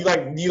you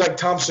like? Do you like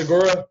Tom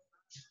Segura?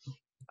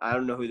 I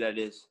don't know who that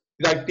is.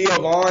 You like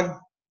Theo Vaughn?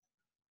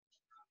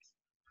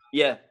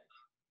 Yeah.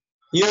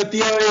 You know who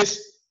Theo is?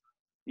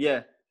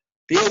 Yeah.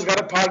 Theo's got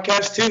a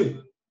podcast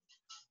too.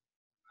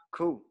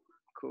 Cool.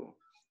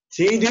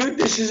 See, dude,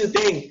 this is the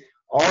thing.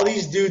 All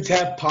these dudes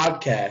have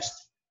podcasts.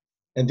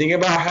 And think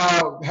about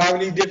how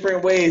many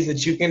different ways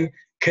that you can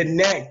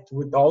connect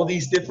with all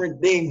these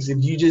different things if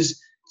you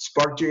just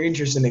sparked your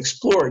interest and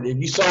explored. If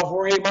you saw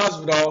Jorge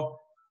Masvidal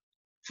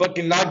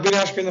fucking knock Ben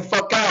Askren the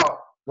fuck out,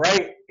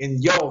 right?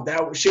 And yo,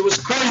 that shit was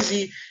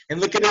crazy.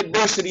 And look at the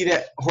adversity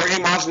that Jorge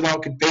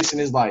Masvidal could face in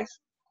his life.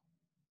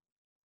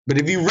 But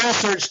if you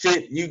researched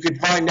it, you could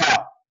find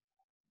out.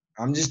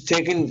 I'm just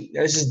taking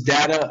this is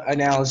data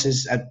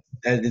analysis at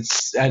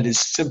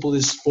its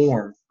simplest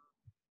form.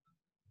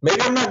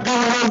 Maybe I'm not good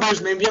with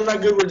numbers. Maybe I'm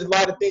not good with a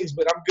lot of things,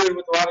 but I'm good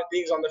with a lot of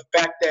things on the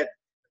fact that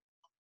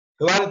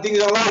a lot of things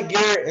I like,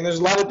 Garrett, and there's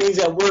a lot of things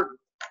that work.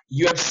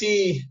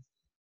 UFC,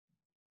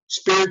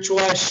 spiritual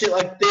ass shit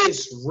like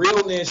this,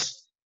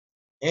 realness,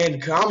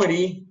 and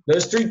comedy.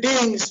 Those three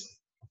things.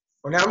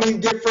 On how many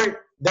different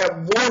that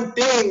one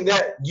thing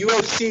that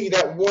UFC,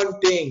 that one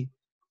thing,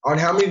 on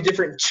how many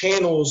different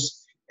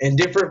channels and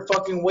different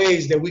fucking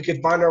ways that we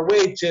could find our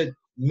way to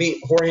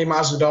meet Jorge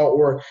Masvidal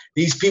or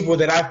these people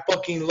that I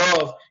fucking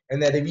love.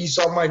 And that if you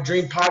saw my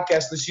dream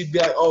podcast list, you'd be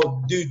like,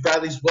 oh, dude,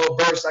 Bradley's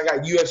well-versed. I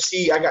got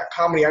UFC, I got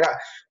comedy, I got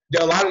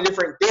a lot of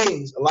different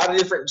things, a lot of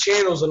different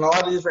channels and a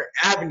lot of different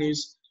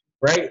avenues,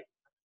 right,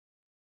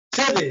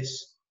 to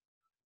this.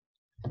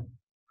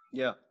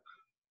 Yeah.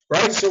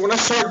 Right? So when I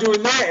start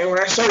doing that and when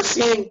I start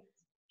seeing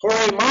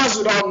Jorge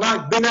Masvidal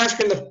knock Ben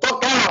Askren the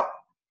fuck out,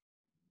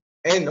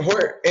 and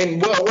what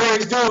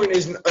Jorge's doing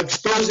is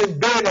exposing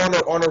Ben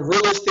on a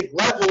realistic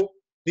level,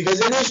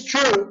 because it is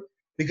true.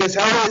 Because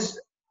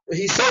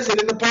he says it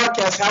in the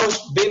podcast, how is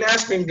Ben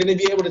Askren going to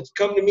be able to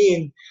come to me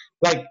and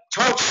like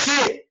talk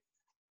shit?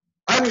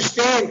 I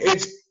understand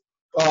it's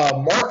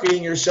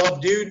marketing yourself,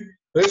 dude.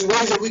 There's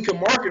ways that we can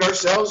market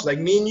ourselves, like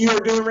me and you are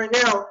doing right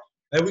now,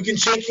 that we can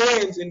shake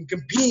hands and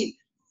compete,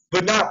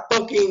 but not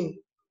fucking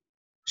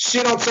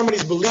shit on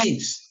somebody's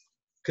beliefs.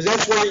 Because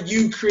that's where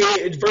you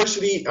create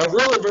adversity, a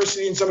real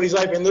adversity in somebody's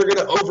life, and they're going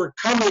to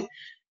overcome it,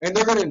 and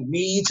they're going to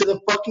knee you to the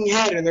fucking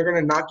head, and they're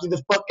going to knock you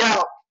the fuck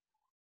out.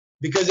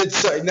 Because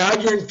it's now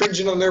you're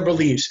infringing on their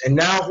beliefs. And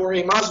now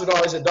Jorge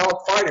Masvidal is a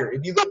dog fighter.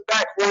 If you look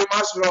back, Jorge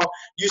Masvidal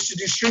used to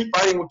do street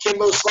fighting with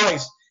Kimbo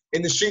Slice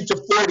in the streets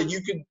of Florida.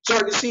 You could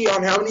start to see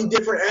on how many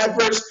different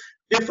adverse,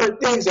 different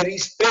things that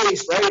he's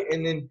faced, right?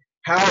 And then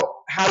how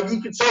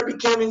you can start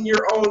becoming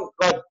your own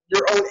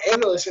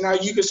analyst, and how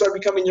you can start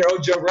becoming your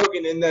own Joe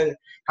Rogan, and then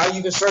how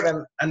you can start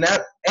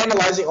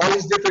analyzing all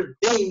these different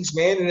things,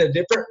 man, in a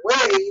different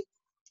way,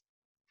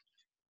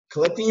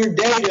 collecting your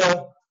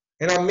data.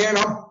 And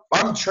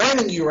I'm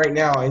training you right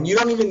now, and you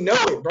don't even know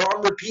it, bro.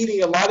 I'm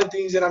repeating a lot of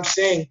things that I'm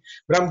saying,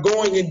 but I'm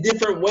going in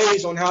different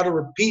ways on how to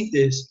repeat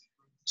this.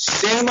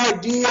 Same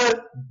idea,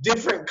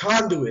 different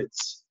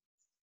conduits.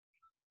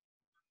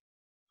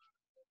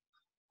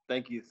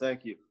 Thank you.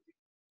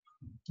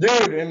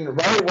 Dude, and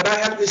right, what I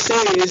have to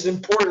say is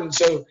important.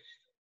 So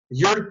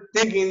you're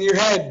thinking in your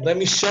head, let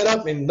me shut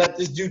up and let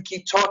this dude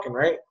keep talking,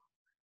 right?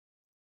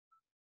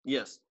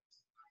 Yes.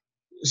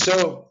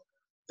 So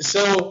if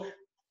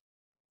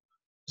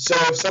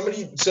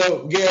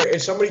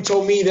somebody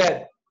told me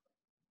that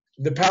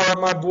the power of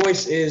my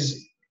voice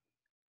is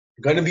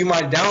going to be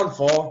my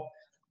downfall,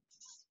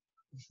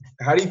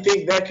 how do you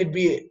think that could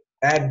be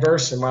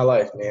adverse in my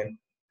life, man?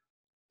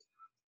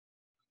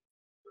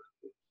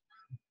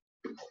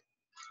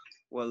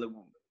 Well,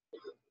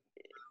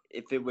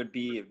 if it would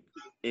be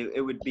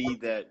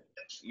that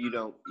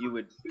you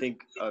would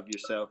think of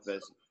yourself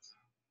as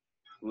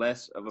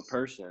less of a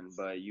person,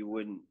 but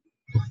you'd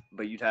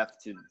have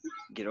to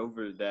get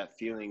over that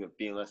feeling of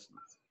being less.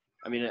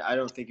 I mean, I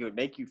don't think it would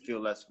make you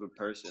feel less of a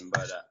person,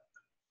 but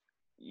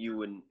you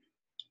wouldn't.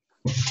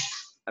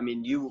 I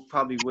mean, you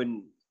probably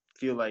wouldn't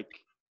feel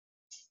like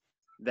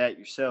that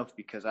yourself,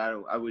 because I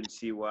wouldn't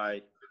see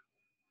why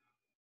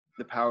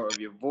the power of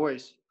your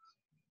voice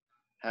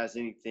has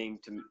anything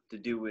to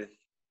do with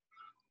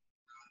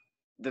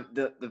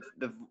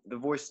the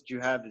voice that you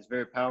have is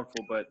very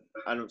powerful, but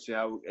I don't see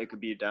how it could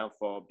be a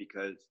downfall,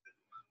 because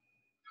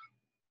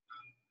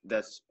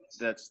that's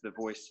the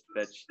voice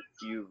that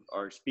you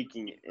are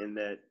speaking, and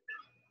that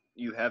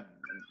you have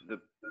the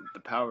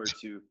power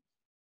to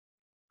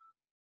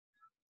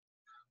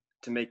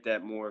make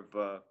that more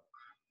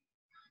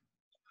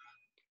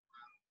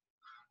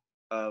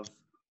of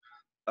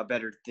a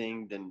better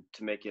thing than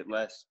to make it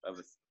less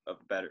of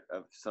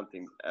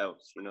something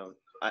else. You know,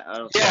 I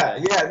don't.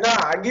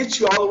 I get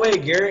you all the way,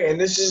 Gary,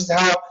 and this is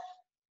how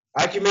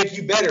I can make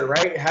you better,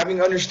 right?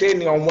 Having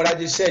understanding on what I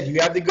just said. You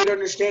have the good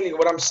understanding of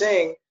what I'm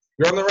saying.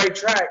 You're on the right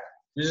track.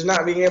 You're just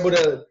not being able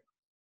to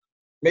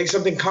make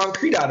something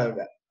concrete out of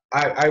that.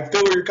 I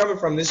feel where you're coming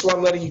from. This is why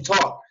I'm letting you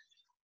talk,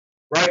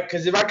 right?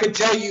 Because if I could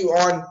tell you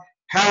on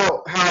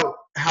how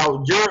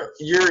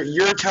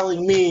you're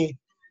telling me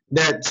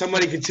that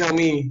somebody could tell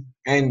me,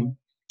 and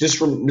just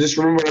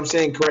remember what I'm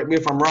saying. Correct me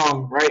if I'm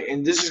wrong, right?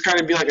 And this is kind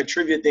of be like a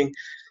trivia thing.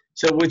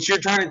 So what you're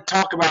trying to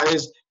talk about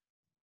is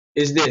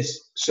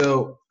this.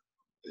 So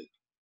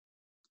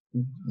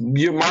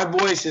my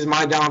voice is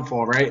my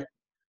downfall, right?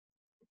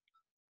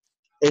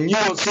 And you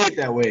don't see it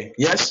that way,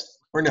 yes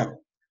or no?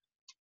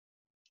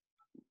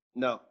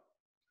 No.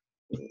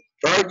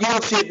 Or you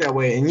don't see it that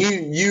way, and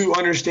you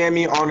understand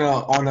me on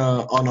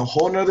a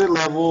whole nother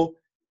level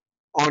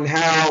on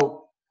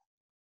how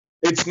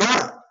it's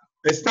not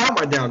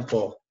my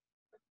downfall.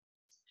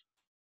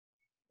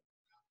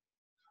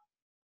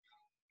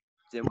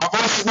 My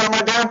voice is not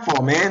my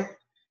downfall, man.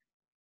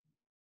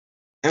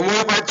 And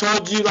what if I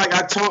told you, like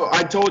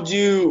I told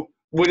you,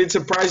 would it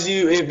surprise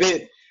you if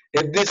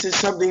this is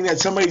something that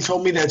somebody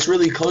told me that's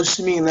really close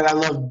to me and that I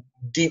love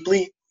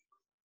deeply?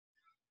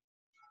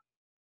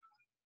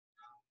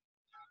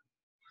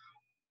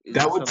 Is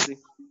That it would something?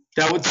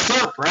 that would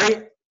suck,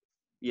 right?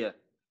 Yeah.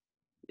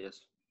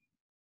 Yes.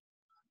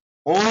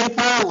 Only if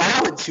I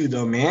allow it to,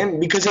 though, man.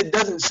 Because it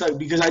doesn't suck.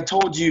 Because I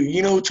told you.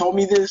 You know who told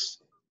me this?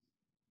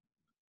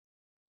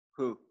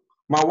 Who?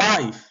 My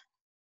wife.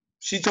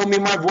 She told me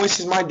my voice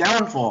is my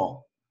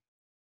downfall.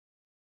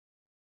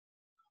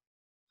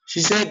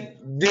 She said,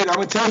 dude, I'm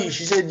going to tell you.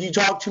 She said, you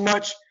talk too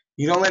much.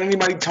 You don't let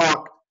anybody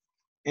talk.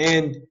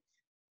 And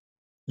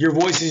your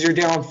voice is your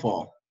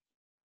downfall.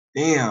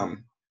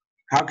 Damn.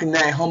 How can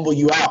that humble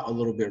you out a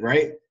little bit,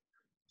 right?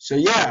 So,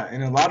 yeah,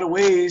 in a lot of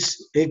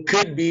ways, it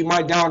could be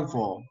my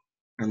downfall.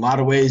 In a lot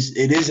of ways,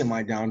 it isn't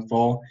my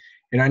downfall.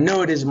 And I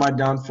know it is my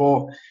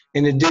downfall.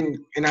 And I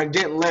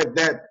didn't let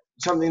that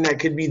something that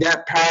could be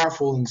that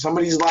powerful in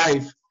somebody's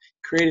life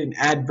create an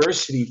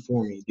adversity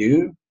for me,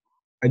 dude.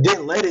 I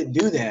didn't let it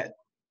do that.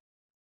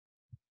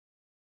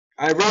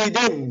 I really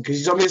didn't, because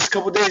you told me this a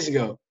couple of days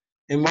ago.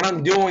 And what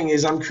I'm doing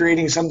is I'm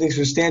creating something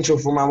substantial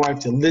for my wife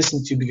to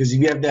listen to, because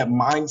if you have that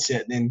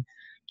mindset, then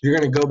you're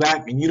going to go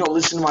back and you don't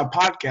listen to my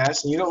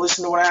podcast and you don't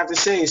listen to what I have to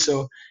say.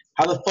 So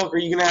how the fuck are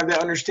you going to have that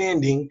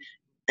understanding?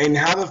 And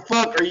how the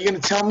fuck are you going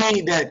to tell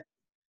me that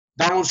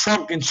Donald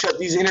Trump can shut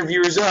these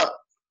interviewers up?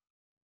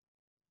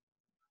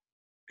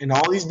 And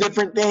all these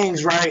different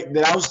things, right,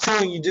 that I was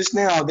telling you just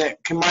now that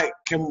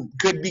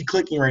could be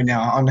clicking right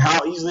now on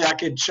how easily I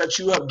could shut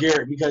you up,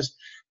 Garrett, because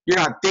you're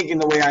not thinking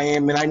the way I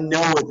am, and I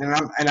know it,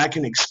 and I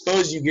can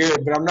expose you,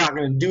 Garrett, but I'm not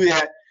going to do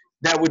that.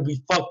 That would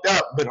be fucked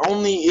up. But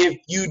only if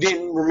you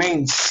didn't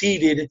remain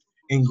seated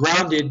and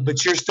grounded,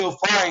 but you're still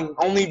flying.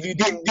 Only if you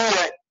didn't do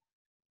that.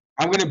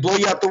 I'm going to blow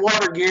you out the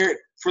water, Garrett,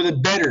 for the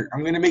better. I'm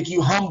going to make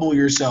you humble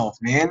yourself,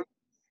 man,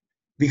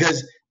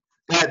 because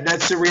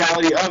that's the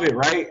reality of it,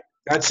 right?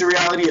 That's the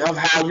reality of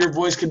how your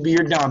voice could be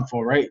your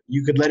downfall, right?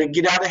 You could let it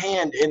get out of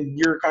hand, and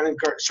you're going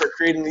to start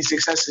creating these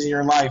successes in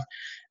your life,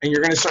 and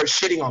you're going to start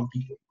shitting on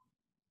people,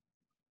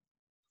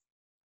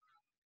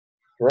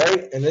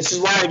 right? And this is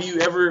why if you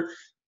ever,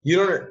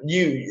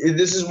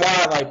 this is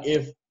why, like,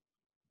 if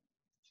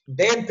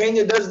Dan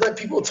Pena does let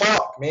people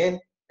talk,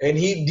 man, and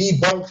he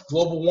debunked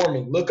global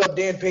warming. Look up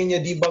Dan Pena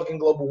debunking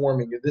global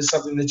warming if this is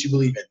something that you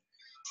believe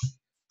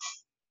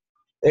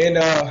in. And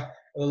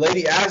the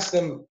lady asked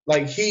him,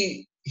 like,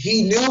 he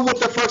knew what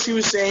the fuck she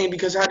was saying,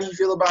 because how do you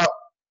feel about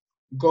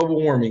global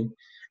warming?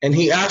 And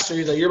he asked her,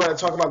 he's like, you're about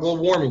to talk about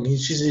global warming? And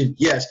she said,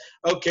 yes.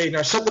 Okay,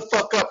 now shut the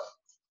fuck up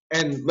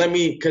and let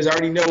me, because I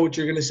already know what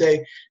you're going to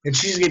say. And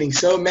she's getting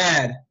so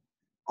mad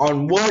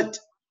on what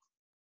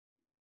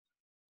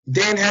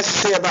Dan has to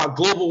say about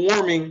global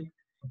warming.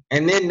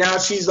 And then now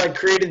she's like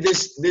created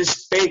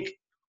this fake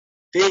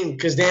thing,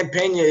 because Dan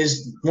Pena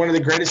is one of the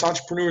greatest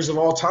entrepreneurs of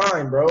all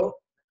time, bro.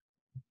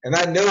 And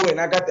I know it,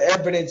 and I got the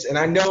evidence, and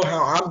I know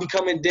how I'm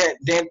becoming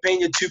Dan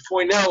Pena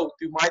 2.0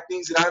 through my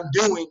things that I'm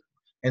doing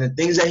and the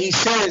things that he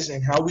says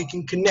and how we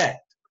can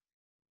connect.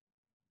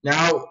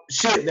 Now,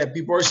 shit that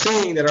people are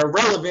saying that are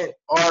relevant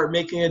are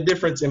making a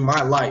difference in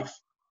my life.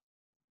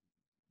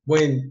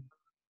 When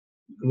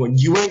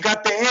you ain't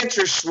got the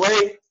answer,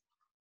 Sway,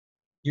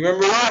 you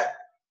remember that?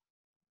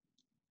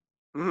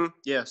 Mm-hmm.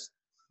 Yes.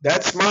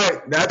 That's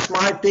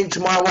my thing to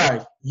my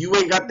wife. You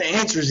ain't got the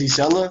answers,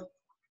 Isella.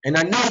 And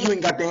I know you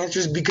ain't got the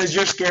answers because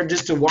you're scared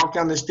just to walk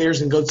down the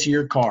stairs and go to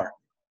your car.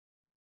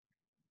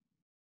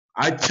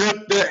 I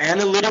took the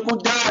analytical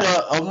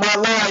data of my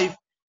life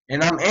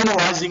and I'm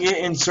analyzing it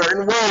in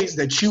certain ways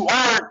that you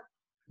aren't,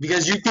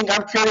 because you think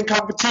I'm creating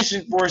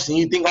competition for us and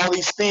you think all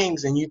these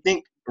things and you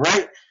think,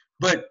 right?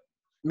 But,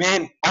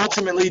 man,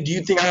 ultimately, do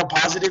you think I'm a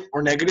positive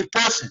or negative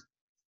person?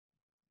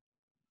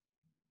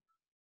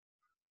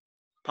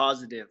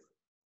 Positive.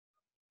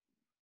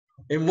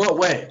 In what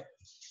way?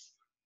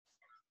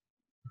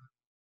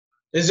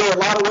 Is there a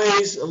lot of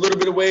ways, a little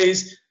bit of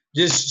ways,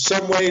 just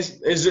some ways?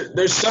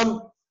 There's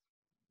some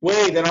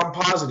way that I'm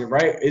positive,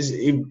 right? Is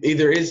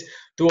either is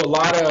through a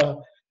lot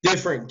of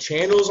different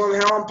channels on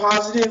how I'm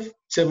positive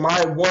to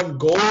my one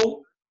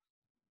goal,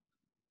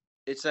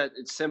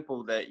 it's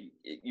simple that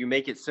you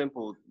make it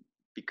simple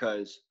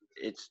because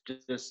it's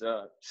just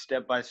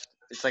step by.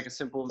 It's like a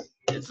simple.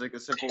 It's like a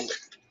simple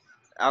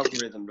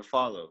algorithm to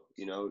follow.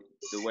 You know,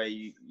 the way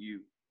you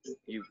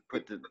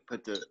put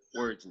the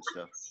words and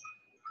stuff.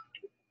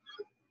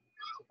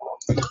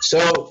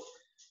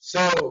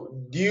 So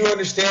do you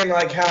understand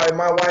like how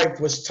my wife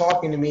was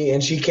talking to me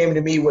and she came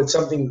to me with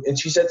something and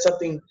she said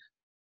something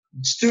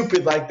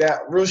stupid like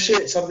that, real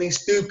shit, something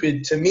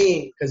stupid to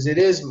me because it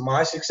is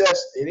my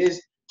success, it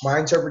is my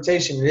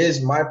interpretation, it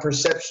is my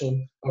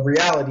perception of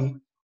reality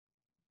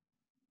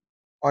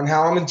on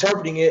how I'm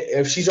interpreting it.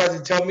 If she starts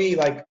to tell me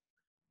like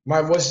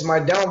what's my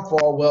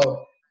downfall,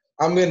 well,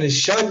 I'm gonna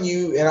shun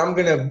you and I'm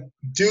gonna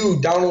do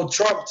Donald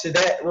Trump to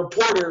that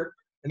reporter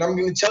and I'm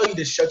gonna tell you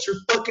to shut your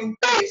fucking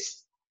face.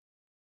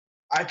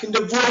 I can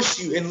divorce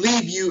you and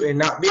leave you and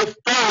not be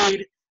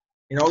afraid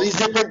and all these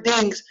different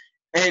things.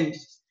 And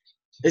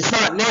it's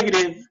not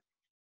negative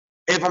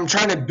if I'm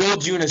trying to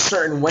build you in a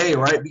certain way,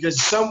 right?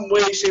 Because some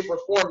way, shape, or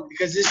form,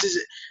 because this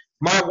is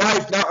my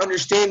wife not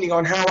understanding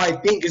on how I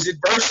think is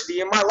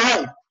adversity in my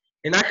life.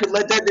 And I could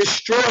let that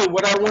destroy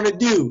what I want to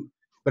do.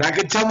 But I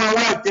could tell my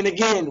wife, then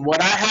again,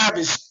 what I have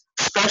is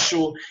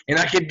special, and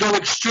I could go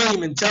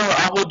extreme and tell her,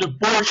 I will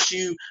divorce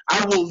you,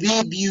 I will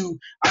leave you,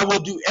 I will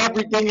do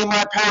everything in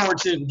my power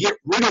to get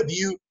rid of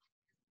you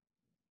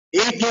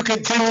if you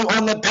continue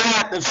on the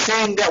path of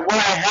saying that what I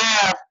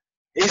have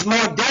is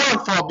my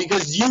downfall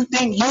because you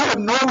think you have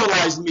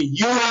normalized me.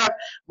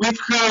 We've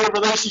created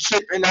a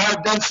relationship and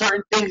I've done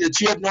certain things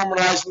that you have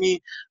normalized me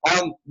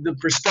on the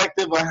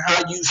perspective on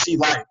how you see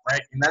life,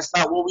 right? And that's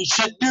not what we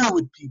should do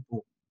with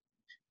people.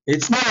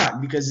 It's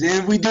not, because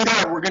if we do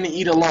that, we're going to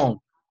eat alone.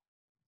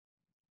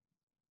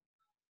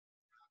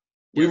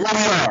 We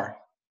really are.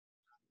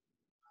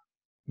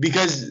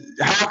 Because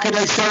how could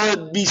I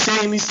be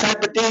saying these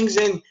type of things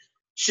and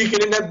she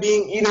could end up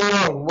being eaten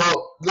alone?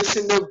 Well,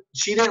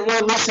 she didn't want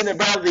to listen to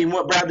Bradley and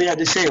what Bradley had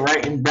to say,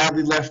 right? And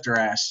Bradley left her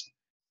ass.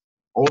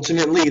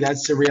 Ultimately,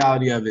 that's the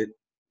reality of it.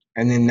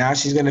 And then now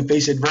she's going to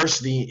face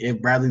adversity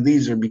if Bradley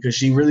leaves her because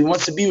she really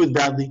wants to be with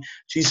Bradley.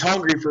 She's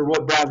hungry for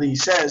what Bradley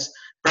says.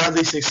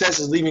 Bradley's success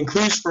is leaving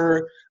clues for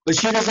her, but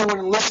she doesn't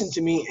want to listen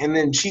to me. And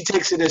then she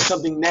takes it as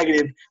something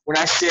negative when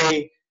I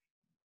say,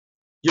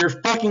 you're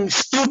fucking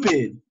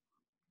stupid.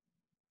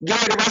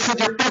 Garret, if I said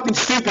you're fucking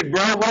stupid,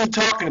 bro, what are you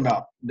talking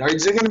about?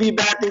 Is it going to be a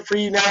bad thing for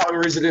you now,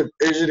 or is it a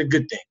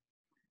good thing?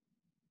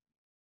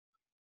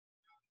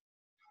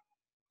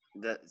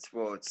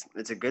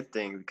 It's a good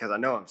thing because I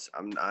know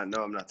I'm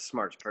not the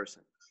smartest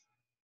person.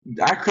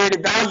 I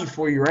created value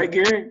for you, right,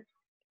 Garret?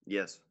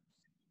 Yes.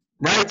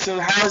 Right. So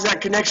how is that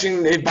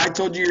connection? If I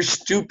told you you're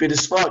stupid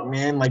as fuck,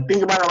 man, like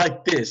think about it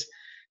like this.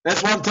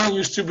 That's why I'm telling you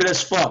you're stupid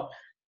as fuck.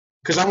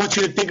 Because I want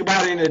you to think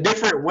about it in a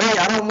different way.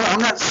 I'm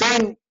not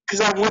saying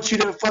because I want you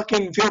to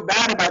fucking feel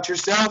bad about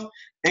yourself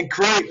and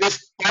create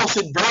this false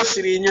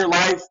adversity in your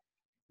life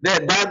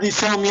that Bradley's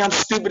telling me I'm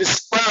stupid as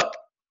fuck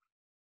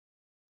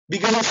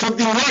because of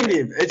something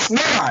negative. It's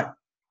not.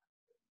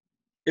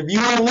 If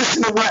you want to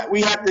listen to what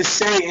we have to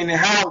say and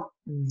how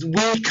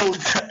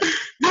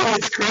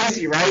it's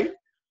crazy, right?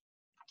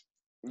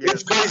 Yes.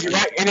 It's crazy,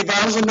 right? And if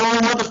I was a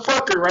normal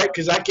motherfucker, right?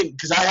 Because I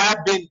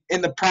have been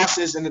in the thought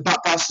process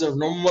of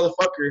normal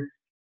motherfucker,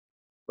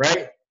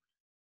 right?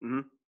 Mm-hmm.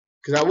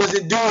 Because I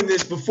wasn't doing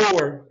this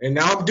before, and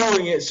now I'm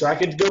doing it, so I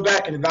could go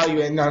back and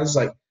evaluate. And now it's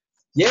like,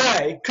 yeah,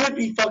 it could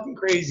be fucking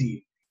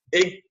crazy.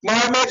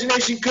 My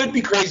imagination could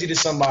be crazy to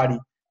somebody,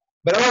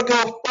 but I don't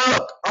give a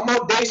fuck. I'm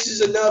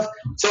audacious enough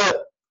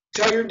to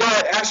tell your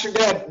dad, ask your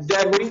dad,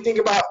 what do you think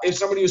about if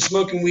somebody was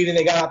smoking weed and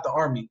they got out the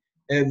army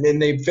and then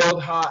they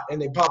failed hot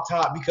and they popped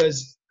hot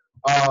because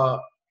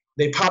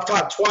they popped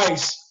hot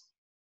twice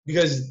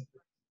because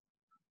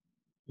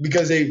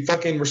they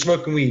fucking were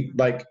smoking weed.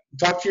 Like,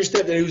 talk to your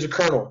stepdad who's a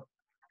colonel.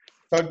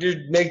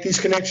 Make these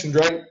connections,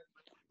 right?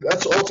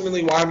 That's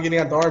ultimately why I'm getting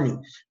out the army.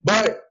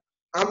 But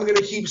I'm going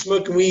to keep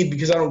smoking weed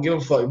because I don't give a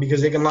fuck, because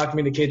they can lock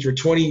me in the cage for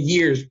 20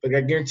 years. But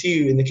I guarantee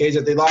you, in the cage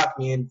that they lock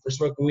me in for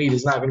smoking weed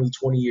is not going to be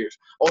 20 years.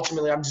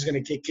 Ultimately, I'm just going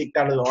to get kicked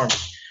out of the army,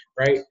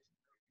 right?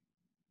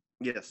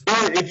 Yes.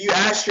 But if you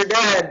ask your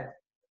dad,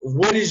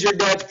 what is your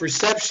dad's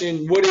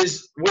perception? What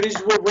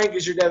rank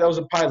is your dad that was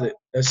a pilot?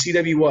 A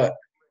CW what?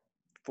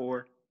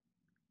 4.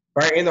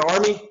 Right, in the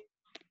army?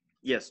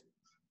 Yes.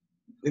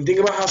 And think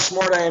about how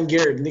smart I am,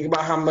 Garret. And think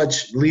about how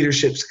much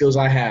leadership skills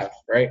I have,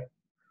 right?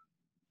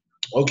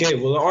 Okay,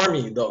 well, the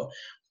army, though,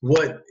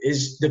 what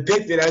is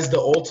depicted as the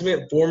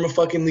ultimate form of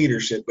fucking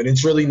leadership, but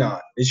it's really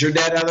not. Is your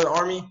dad out of the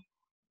army?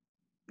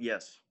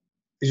 Yes.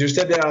 Is your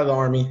stepdad out of the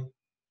army?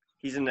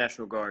 He's in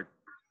National Guard.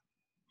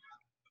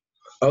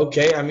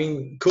 Okay, I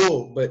mean,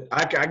 cool. But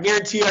I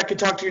guarantee you I could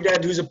talk to your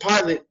dad who's a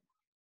pilot,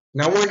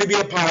 and I wanted to be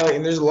a pilot,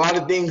 and there's a lot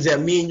of things that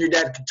me and your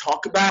dad could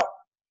talk about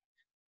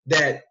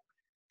that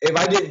if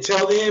I didn't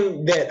tell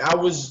him that I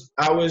was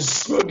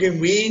smoking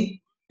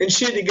weed and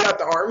shit to get out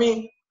the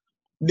army,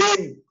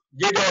 then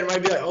your dad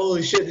might be like,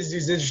 "Holy shit, this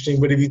dude's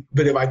interesting." But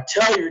if I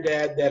tell your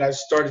dad that I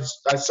started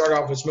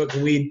off with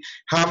smoking weed,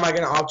 how am I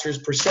going to alter his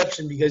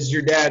perception? Because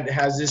your dad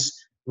has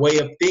this way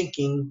of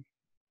thinking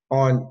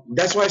on.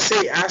 That's why I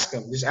say ask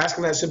him. Just ask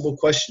him that simple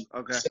question.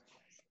 Okay.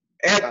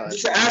 And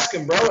just ask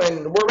him, bro.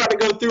 And we're about to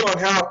go through on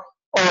how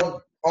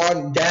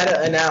on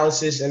data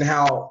analysis and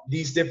how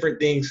these different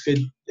things could,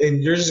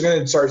 and you're just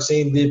gonna start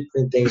seeing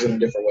different things in a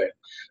different way.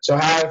 So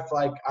how if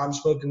like I'm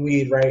smoking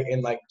weed, right,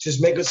 and like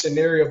just make a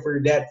scenario for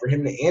your dad for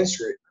him to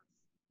answer it.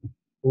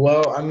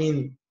 Well, I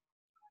mean,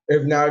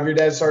 if your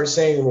dad starts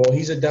saying, well,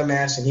 he's a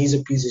dumbass and he's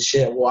a piece of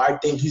shit, well, I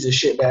think he's a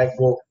shitbag,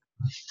 well,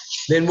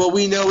 then what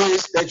we know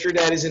is that your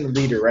dad isn't a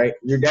leader, right?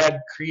 Your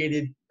dad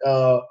created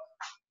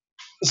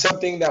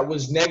something that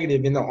was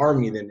negative in the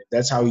army. Then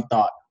that's how he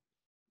thought.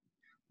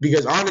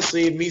 Because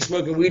honestly, me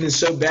smoking weed is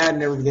so bad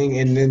and everything,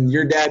 and then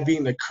your dad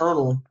being the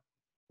colonel,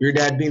 your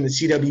dad being the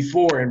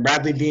CW4, and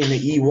Bradley being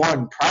the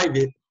E1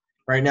 private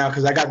right now,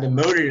 because I got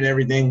demoted and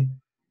everything,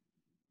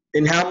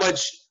 and how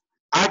much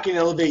I can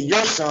elevate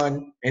your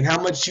son and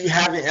how much you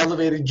haven't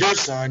elevated your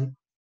son.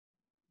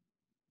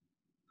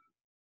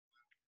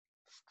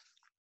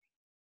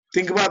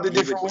 Think about the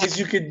different ways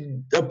you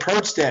could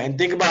approach that, and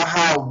think about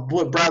how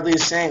what Bradley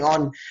is saying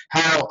on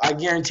how I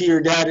guarantee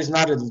your dad is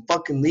not a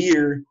fucking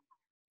leader.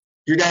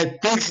 Your dad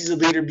thinks he's a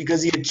leader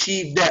because he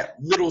achieved that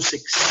little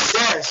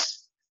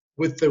success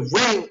with the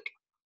rank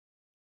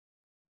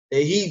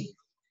that he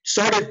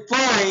started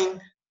flying.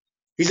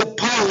 He's a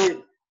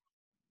pilot,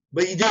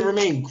 but he didn't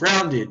remain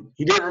grounded.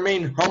 He didn't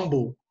remain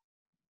humble.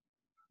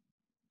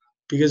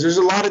 Because there's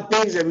a lot of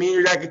things that me and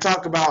your dad could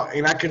talk about,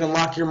 and I could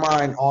unlock your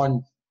mind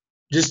on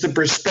just the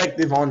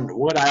perspective on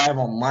what I have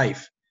on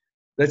life.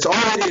 That's all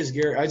it is,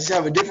 Garrett. I just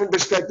have a different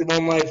perspective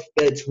on life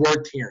that's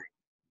worth hearing,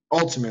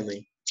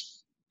 ultimately.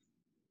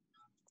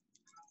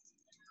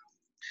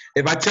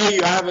 If I tell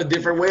you I have a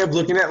different way of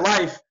looking at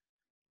life,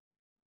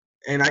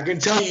 and I can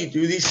tell you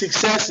through these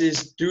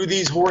successes, through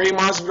these Jorge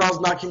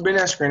Masvidal's knocking Ben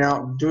Askren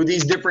out, through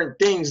these different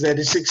things that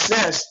is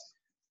success,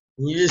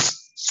 you just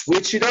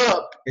switch it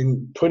up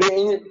and put it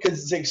in your,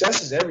 because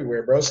success is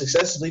everywhere, bro.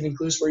 Success is leaving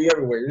clues for you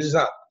everywhere. You're just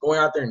not going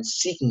out there and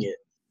seeking it.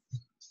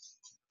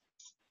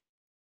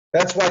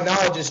 That's why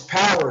knowledge is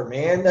power,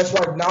 man. That's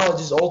why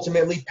knowledge is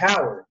ultimately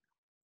power.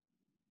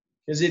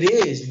 Because it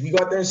is. If you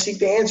go out there and seek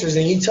the answers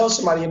and you tell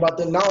somebody about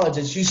the knowledge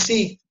that you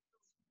seek,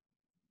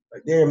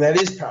 like, damn,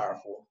 that is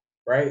powerful,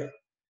 right?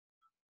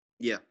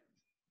 Yeah.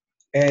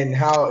 And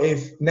how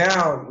if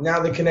now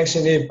the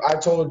connection, if I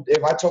told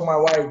my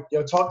wife,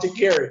 talk to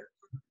Garrett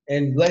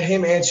and let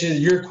him answer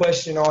your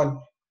question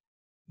on,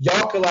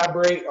 y'all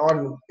collaborate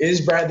on,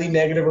 is Bradley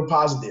negative or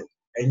positive?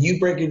 And you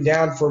break it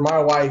down for my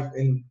wife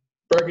and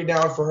break it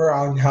down for her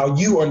on how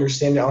you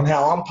understand it, on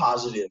how I'm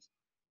positive.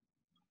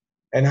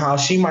 And how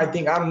she might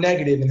think I'm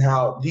negative, and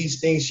how these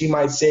things she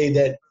might say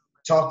that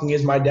talking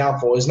is my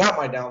downfall is not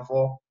my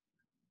downfall.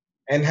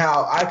 And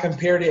how I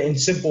compared it in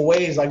simple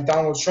ways, like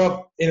Donald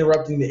Trump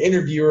interrupting the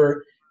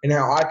interviewer, and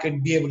how I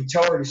could be able to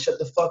tell her to shut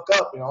the fuck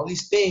up and all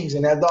these things,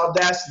 and have the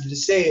audacity to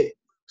say it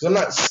because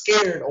I'm not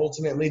scared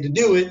ultimately to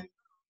do it.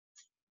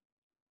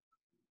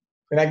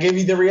 And I give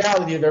you the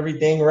reality of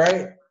everything,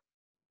 right?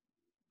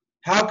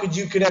 How could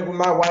you connect with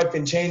my wife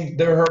and change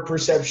her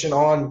perception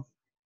on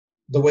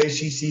the way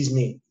she sees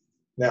me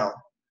now?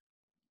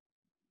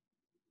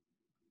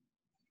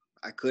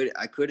 I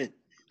couldn't.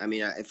 I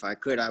mean, if I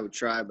could, I would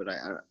try, but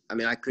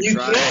I could You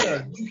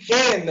try. You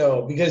can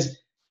though, because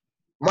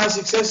my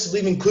success is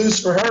leaving clues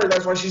for her.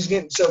 That's why she's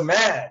getting so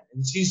mad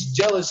and she's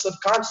jealous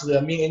subconsciously.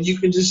 I mean, and you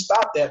can just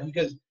stop that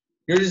because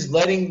you're just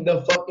letting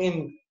the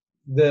fucking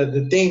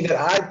the thing that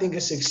I think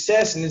is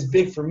success and is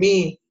big for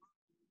me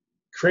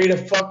create a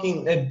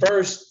fucking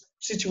adverse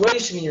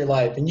situation in your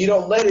life, and you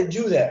don't let it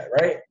do that,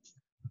 right?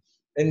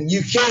 And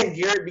you can,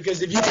 Garrett,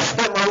 because if you just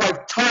let my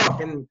wife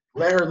talk and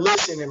let her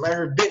listen and let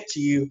her vent to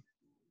you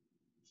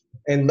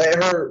and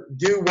let her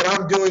do what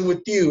I'm doing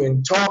with you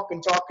and talk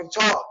and talk and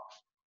talk,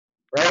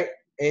 right?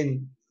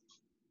 And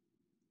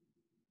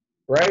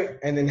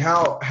then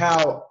how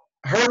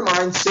her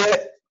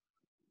mindset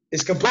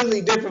is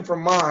completely different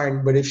from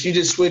mine, but if she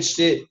just switched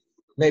it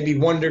maybe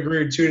 1 degree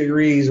or 2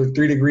 degrees or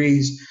 3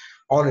 degrees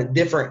on a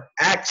different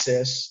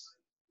axis,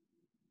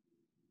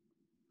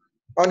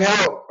 on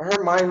how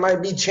her mind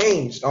might be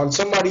changed on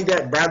somebody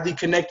that Bradley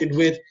connected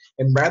with,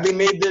 and Bradley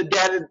made the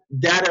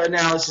data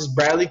analysis.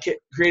 Bradley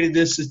created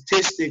the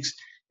statistics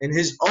in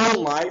his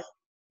own life,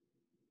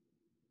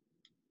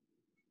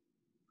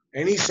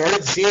 and he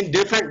started seeing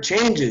different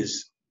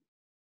changes.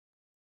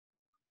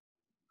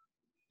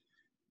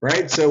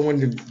 Right? So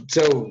why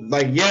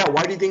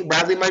do you think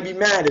Bradley might be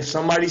mad if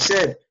somebody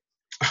said,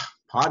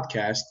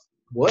 podcast?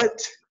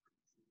 What?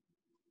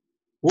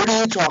 What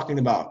are you talking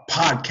about?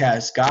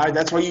 Podcast, guy.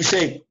 That's why you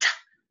say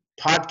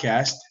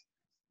podcast.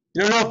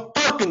 You don't know a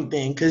fucking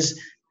thing, because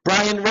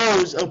Brian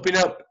Rose opened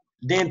up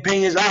Dan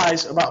Pena's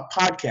eyes about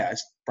podcast.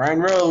 Brian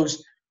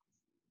Rose,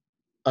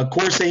 a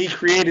course that he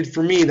created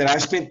for me that I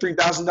spent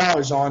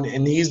 $3,000 on,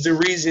 and he's the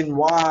reason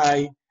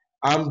why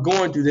I'm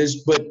going through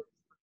this, but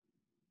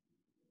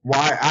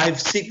why I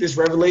seek this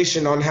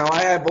revelation on how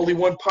I have only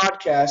one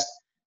podcast,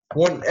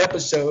 one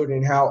episode,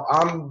 and how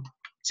I'm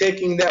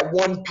taking that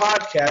one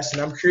podcast and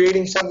I'm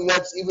creating something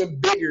that's even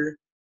bigger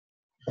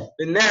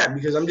than that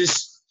because I'm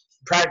just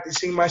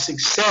practicing my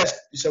success.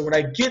 So when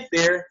I get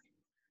there,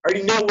 I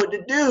already know what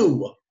to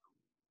do.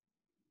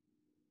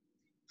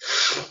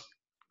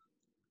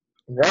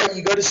 Right?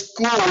 You go to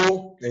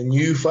school and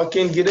you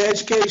fucking get an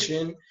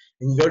education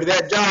and you go to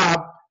that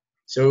job.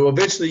 So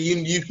eventually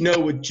you know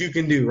what you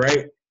can do,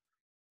 right?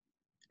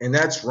 And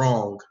that's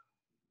wrong.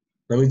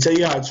 Let me tell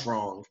you how it's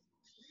wrong.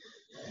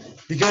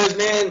 Because,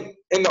 man,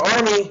 in the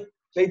Army,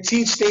 they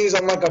teach things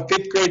on like a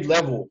 5th grade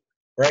level,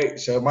 right?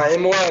 So my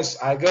MOS,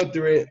 I go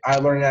through it, I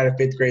learn at a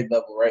 5th grade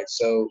level, right?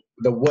 So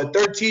what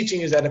they're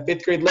teaching is at a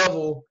 5th grade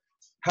level.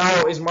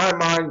 How is my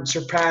mind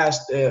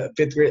surpassed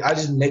 5th grade? I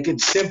just make it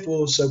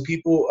simple so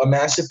a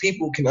mass of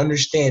people can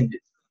understand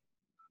it.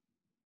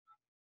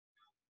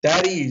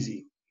 That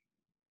easy,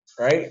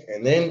 right?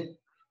 And then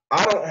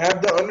I don't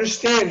have the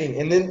understanding.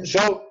 And then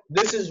so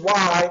this is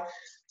why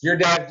your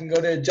dad can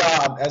go to a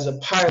job as a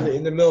pilot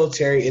in the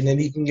military and then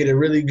he can get a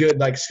really good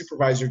like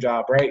supervisor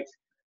job, right?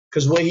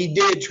 Because what he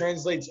did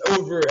translates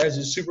over as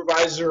a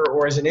supervisor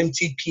or as an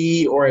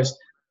MTP or as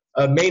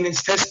a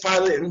maintenance test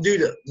pilot. And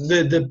dude,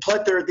 the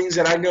plethora of things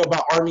that I know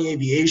about Army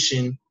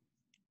aviation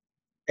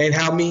and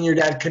how me and your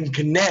dad can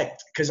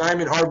connect because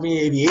I'm in Army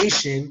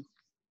aviation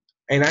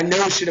and I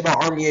know shit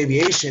about Army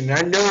aviation and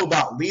I know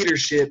about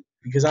leadership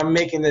because I'm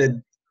making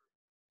the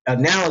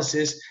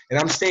analysis and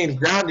I'm staying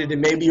grounded,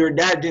 and maybe your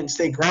dad didn't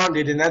stay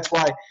grounded, and that's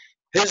why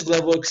his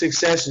level of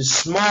success is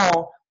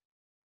small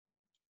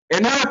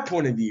in our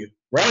point of view,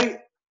 right?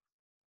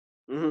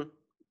 Mm-hmm.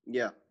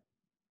 Yeah.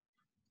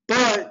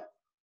 But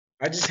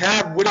I just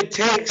have what it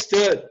takes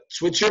to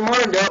switch your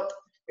mind up,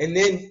 and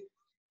then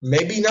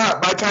maybe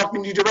not by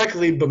talking to you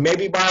directly, but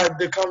maybe by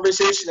the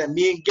conversation that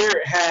me and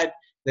Garret had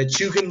that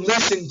you can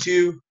listen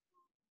to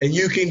and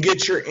you can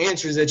get your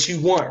answers that you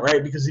want,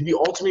 right? Because if you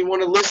ultimately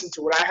want to listen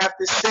to what I have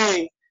to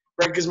say,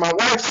 right? Because my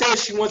wife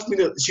says she wants to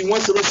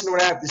listen to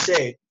what I have to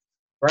say,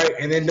 right?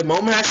 And then the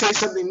moment I say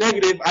something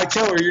negative, I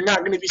tell her you're not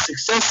going to be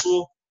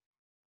successful,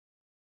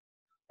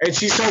 and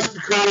she starts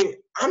creating,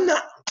 I'm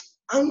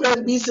going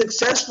to be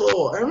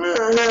successful,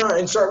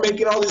 and start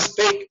making all this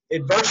fake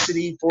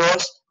adversity for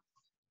us.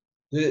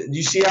 Do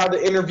you see how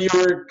the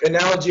interviewer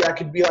analogy, I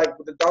could be like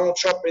with the Donald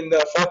Trump in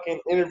the fucking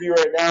interviewer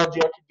analogy,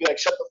 I could be like,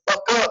 shut the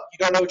fuck up. You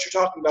don't know what you're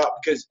talking about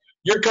because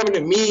you're coming to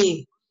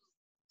me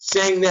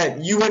saying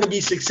that you want to be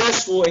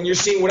successful and you're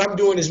seeing what I'm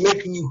doing is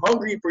making you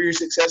hungry for your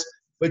success,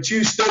 but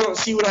you still don't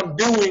see what I'm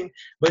doing,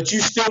 but you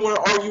still want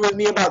to argue with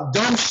me about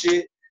dumb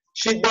shit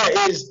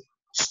that is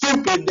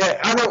stupid,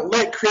 that I don't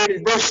let create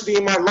adversity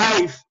in my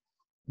life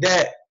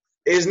that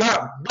is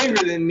not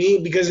bigger than me,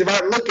 because if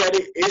I look at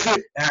it, is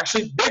it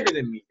actually bigger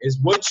than me? Is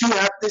what you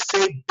have to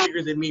say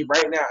bigger than me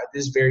right now at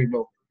this very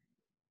moment?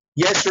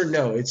 Yes or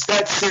no? It's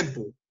that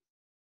simple.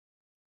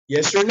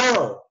 Yes or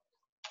no?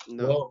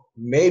 No. Well,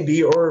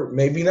 maybe or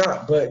maybe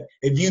not. But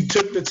if you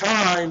took the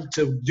time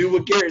to do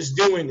what Garrett's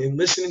doing and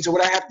listening to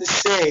what I have to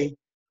say,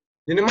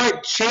 then it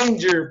might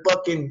change your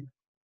fucking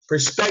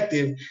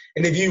perspective.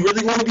 And if you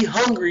really want to be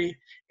hungry,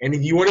 and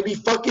if you want to be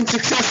fucking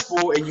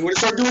successful, and you want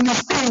to start doing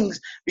these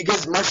things,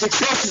 because my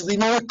success is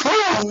leaving you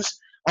clues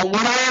on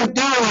what I am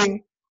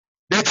doing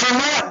that you're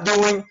not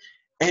doing,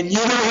 and you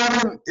don't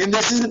have an, and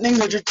this is the things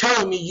that you're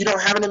telling me, you don't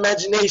have an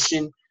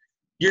imagination,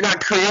 you're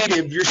not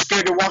creative, you're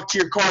scared to walk to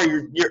your car,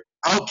 you're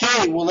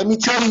okay. Well, let me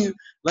tell you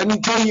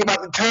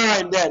about the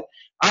time that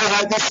I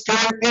had this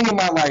scary thing in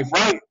my life,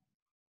 right?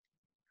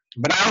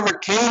 But I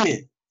overcame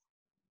it.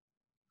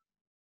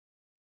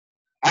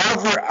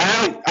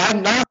 I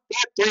knocked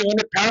that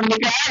 300-pound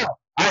nigga out.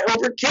 I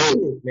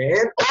overcame it,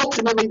 man.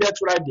 Ultimately, that's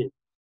what I did.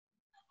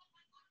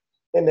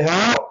 And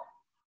how?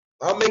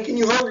 I'm making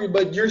you hungry,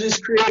 but you're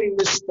just creating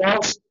this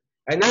false.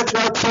 And that's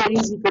why it's so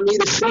easy for me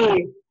to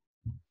say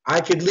I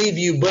could leave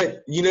you,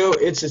 but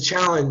it's a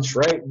challenge,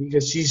 right?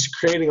 Because she's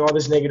creating all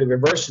this negative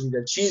adversity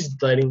that she's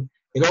letting,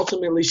 and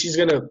ultimately it's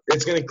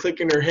gonna click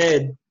in her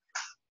head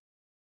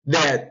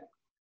that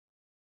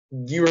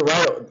you were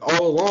right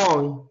all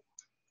along.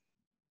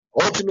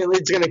 Ultimately,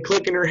 it's going to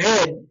click in her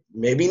head,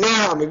 maybe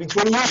now, maybe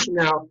 20 years from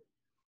now,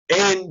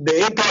 and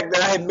the impact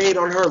that I had made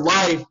on her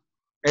life,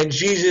 and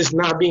she's just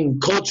not being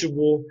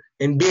coachable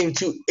and being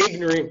too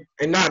ignorant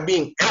and not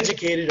being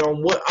educated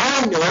on what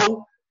I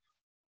know,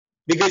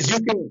 because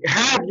you can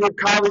have your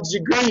college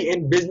degree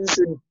in business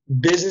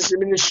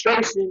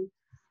administration,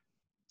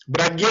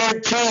 but I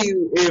guarantee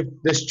you, if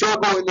the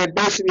struggle and the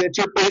adversity that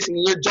you're facing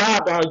in your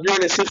job, how you're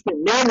an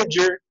assistant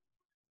manager,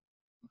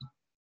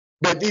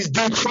 but these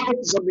dudes say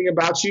something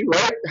about you,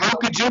 right? How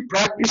could you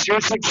practice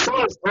your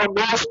success on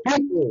those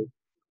people?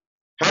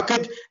 If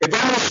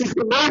I'm an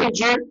assistant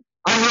manager,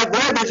 I have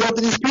leverage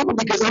over these people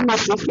because I'm an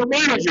assistant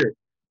manager.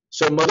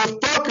 So,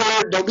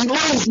 motherfucker, don't be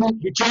lazy.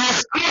 Get your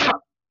ass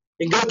up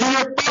and go do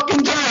your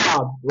fucking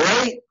job,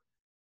 right?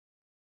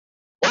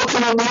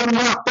 Ultimately, I'm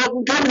not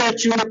fucking coming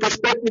at you in a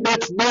perspective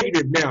that's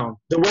negative now.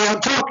 The way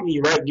I'm talking to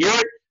you, right,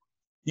 Garret?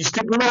 You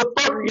stupid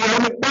motherfucker, get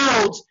on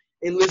McDonald's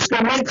and let's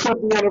go make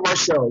something out of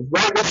ourselves,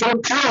 right? That's what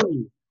I'm telling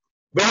you.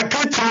 But I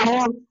could tell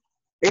you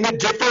in a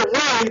different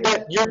way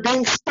that you're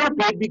being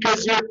stupid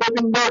because you're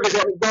flipping burgers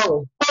at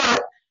McDonald's.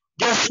 But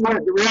guess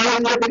what? The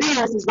reality of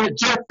it is that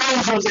Jeff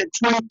Bezos at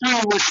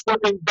 23 was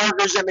flipping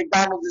burgers at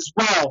McDonald's as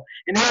well.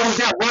 And how is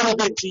that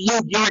relevant to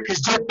you, Garrett?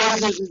 Because Jeff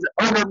Bezos is the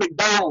owner of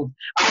McDonald's.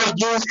 I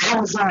use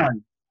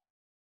Amazon.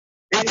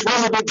 It's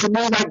relevant to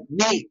me like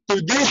me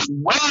through this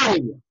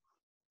way.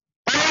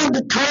 Find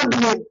the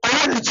content,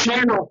 find the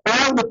channel,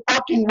 find the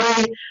fucking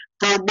way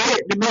for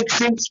it to make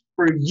sense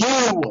for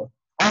you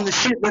on the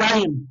shit that I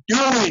am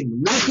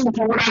doing. Listen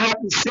to what I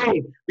have to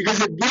say.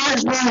 Because if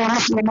Garrett's willing to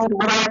listen to me to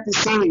what I have to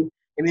say,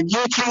 and if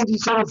you change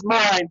each other's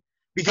mind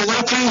because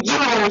I change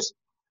yours,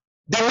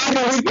 then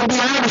maybe we can be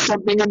out of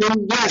something, and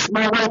then yes,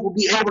 my life will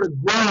be able to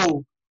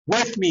grow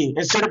with me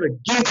instead of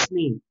against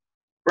me.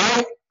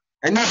 Right?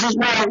 And this is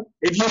why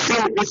if you say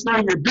it's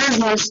not your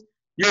business,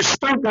 you're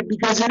stupid,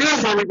 because it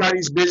is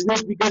everybody's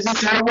business, because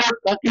it's how we're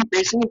fucking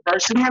facing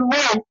adversity in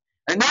life.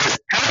 And there's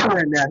power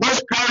in that.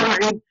 There's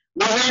power in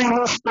letting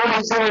those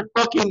stories that are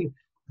fucking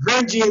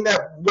grungy and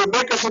that will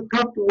make us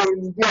uncomfortable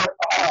and be like,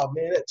 oh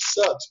man, that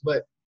sucks.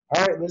 But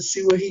all right, let's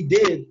see what he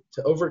did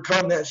to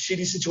overcome that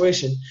shitty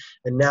situation.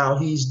 And now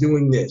he's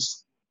doing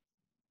this.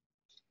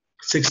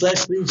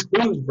 Success leaves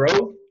clues,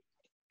 bro.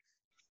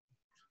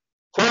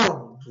 Come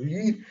on.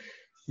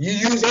 You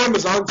use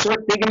Amazon, start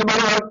thinking about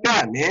it like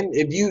that, man.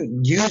 If you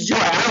use your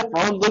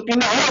iPhone, look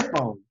into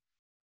iPhone.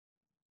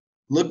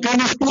 Look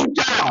into Steve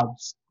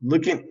Jobs.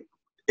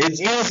 It's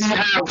easy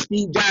how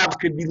Steve Jobs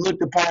could be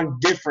looked upon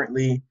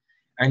differently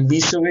and be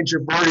so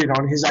introverted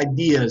on his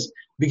ideas,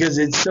 because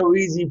it's so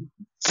easy.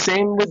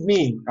 Same with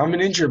me. I'm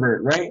an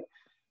introvert, right?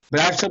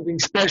 But I have something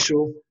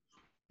special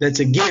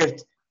that's a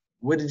gift.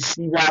 What did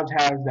Steve Jobs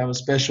have that was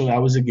special?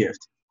 That was a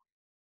gift.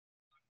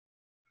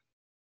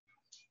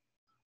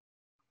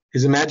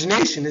 His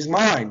imagination, his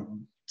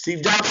mind.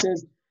 Steve Jobs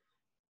says,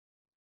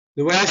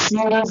 the way I see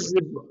it is,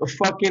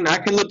 I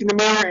can look in the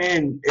mirror,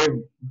 and if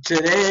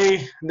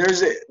today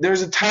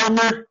there's a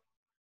timer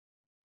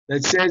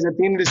that says at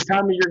the end of this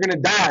timer you're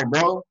gonna die,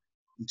 bro.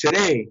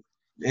 Today.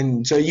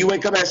 And so you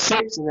wake up at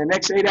 6, and the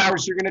next 8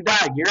 hours you're gonna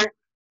die, Garrett.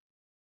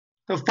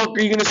 The fuck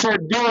are you gonna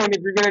start doing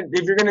if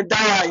you're gonna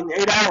die in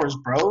 8 hours,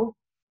 bro?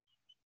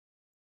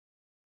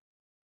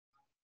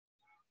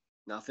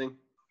 Nothing.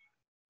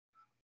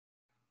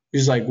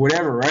 He's like,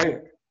 whatever,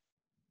 right?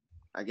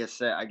 I guess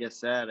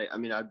sad. I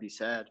mean, I'd be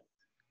sad.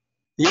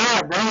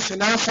 Yeah, bro. So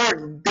now start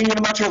thinking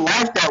about your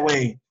life that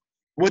way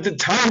with the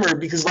timer,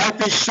 because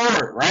life is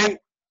short, right?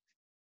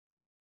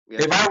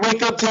 Yeah. If I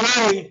wake up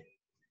today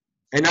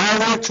and I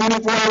have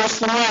 24 hours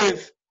to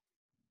live,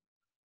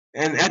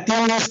 and at the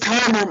end of this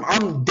timer,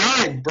 I'm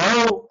dead,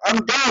 bro.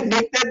 I'm dead.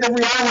 Make that the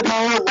reality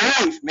of your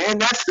life, man.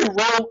 That's the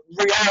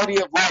real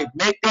reality of life.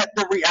 Make that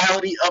the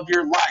reality of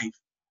your life.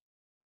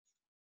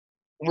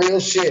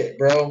 Real shit,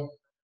 bro.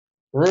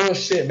 Real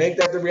shit. Make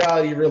that the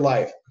reality of your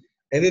life.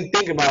 And then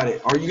think about it.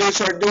 Are you going to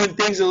start doing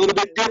things a little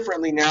bit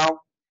differently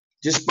now?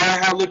 Just by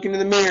how looking in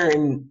the mirror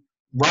and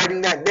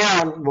writing that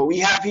down, what we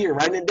have here,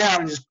 writing it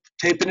down and just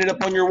taping it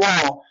up on your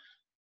wall.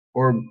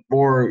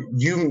 Or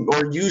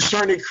you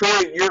starting to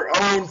create your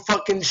own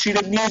fucking sheet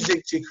of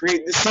music to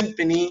create the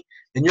symphony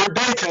and your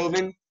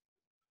Beethoven.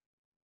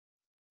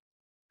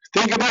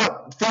 Think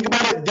about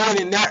it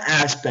done in that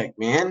aspect,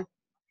 man.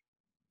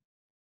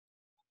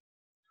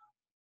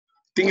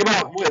 Think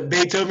about what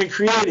Beethoven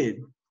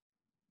created.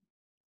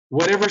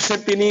 Whatever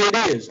symphony it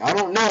is. I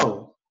don't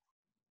know.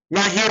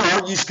 I'm not here to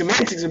argue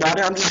schematics about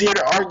it. I'm just here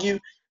to argue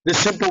the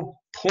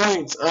simple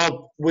points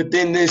of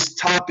within this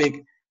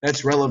topic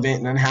that's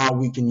relevant and how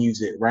we can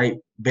use it, right?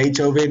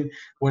 Beethoven,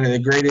 one of the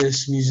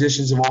greatest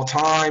musicians of all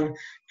time,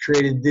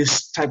 created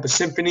this type of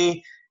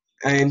symphony,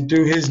 and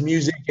through his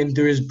music and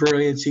through his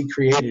brilliance, he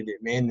created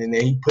it, man. And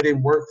then he put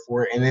in work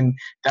for it. And then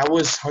that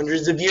was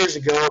hundreds of years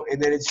ago,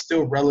 and then it's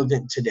still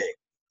relevant today.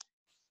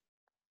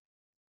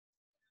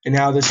 And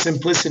now the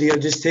simplicity of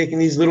just taking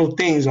these little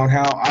things on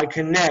how I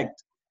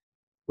connect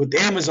with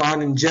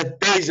Amazon and Jeff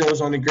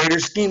Bezos on the greater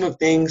scheme of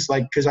things,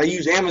 like, because I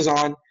use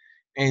Amazon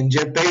and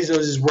Jeff Bezos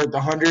is worth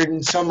 $100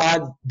 and some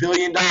odd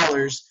billion,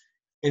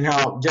 and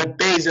how Jeff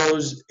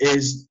Bezos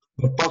is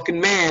the fucking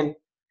man,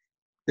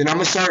 then I'm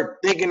going to start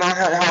thinking on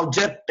how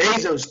Jeff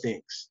Bezos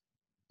thinks.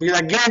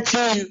 Because I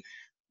guarantee you,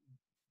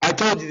 I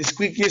told you the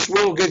squeakiest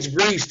wheel gets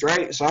greased,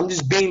 right? So I'm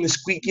just being the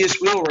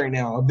squeakiest wheel right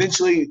now.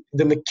 Eventually,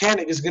 the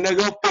mechanic is going to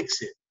go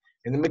fix it.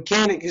 And the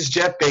mechanic is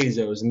Jeff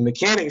Bezos. And the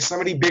mechanic is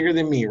somebody bigger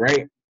than me,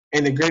 right?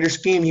 In the greater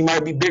scheme, he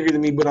might be bigger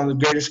than me, but on the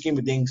greater scheme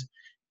of things,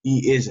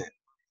 he isn't.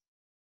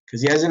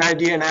 Because he has an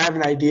idea and I have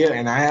an idea,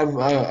 and I have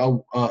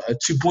a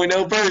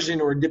 2.0 version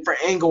or a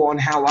different angle on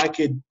how I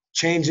could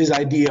change his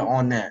idea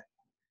on that.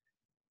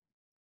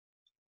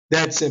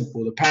 That's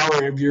simple. The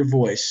power of your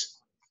voice.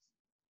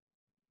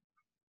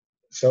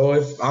 So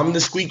if I'm the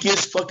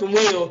squeakiest fucking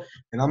wheel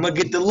and I'm going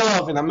to get the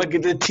love and I'm going to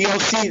get the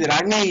TLC that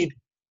I need,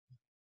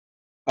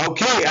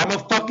 okay, I'm going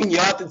to fucking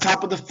yell at the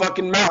top of the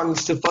fucking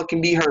mountains to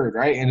fucking be heard,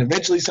 right? And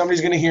eventually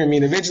somebody's going to hear me,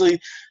 and eventually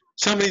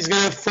somebody's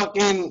going to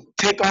fucking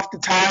take off the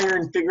tire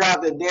and figure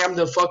out that damn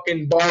the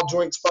fucking ball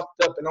joint's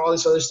fucked up and all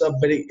this other stuff.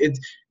 But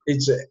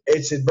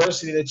it's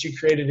adversity that you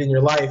created in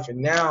your life, and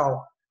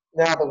now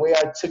now the way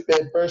I took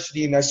the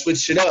adversity and I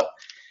switched it up.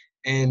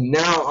 And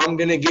now I'm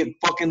going to get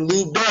fucking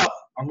lubed up.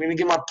 I'm going to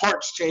get my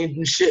parts changed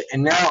and shit.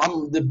 And now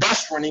I'm the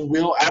best running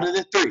wheel out of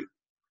the three.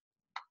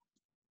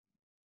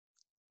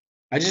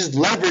 I just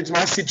leverage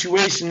my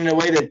situation in a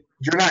way that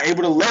you're not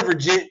able to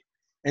leverage it.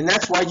 And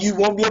that's why you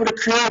won't be able to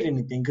create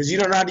anything, because you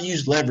don't know how to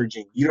use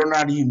leveraging. You don't know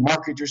how to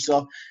market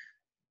yourself.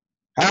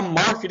 I'm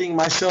marketing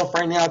myself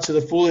right now to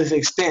the fullest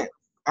extent.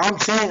 I'm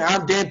saying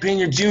I'm Dan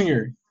Pena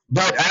Jr.,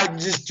 but I'm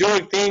just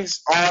doing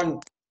things on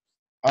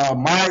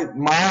my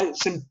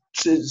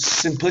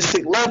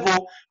simplistic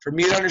level for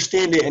me to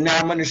understand it, and now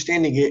I'm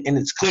understanding it, and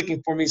it's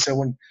clicking for me. So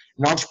when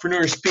an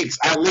entrepreneur speaks,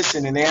 I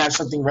listen, and they have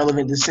something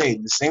relevant to say.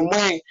 The same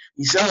way,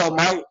 you say,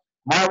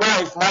 my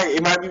wife,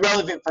 it might be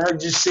relevant for her to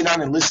just sit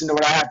down and listen to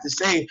what I have to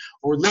say,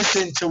 or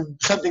listen to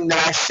something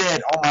that I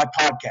said on my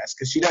podcast,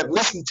 because she doesn't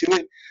listen to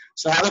it.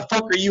 So how the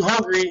fuck are you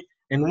hungry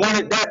and want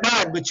it that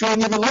bad, but you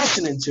ain't even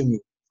listening to me?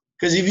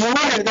 Because if you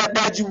wanted it that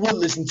bad, you would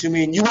listen to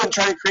me, and you wouldn't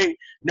try to create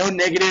no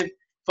negative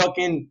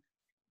fucking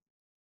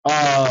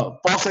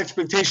false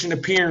expectation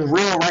appearing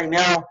real right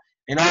now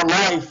in our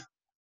life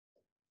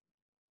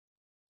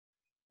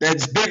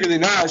that's bigger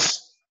than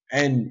us.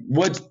 And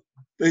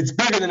it's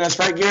bigger than us,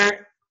 right,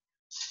 Garrett?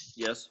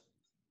 Yes.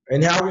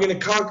 And how are we going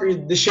to conquer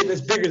the shit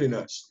that's bigger than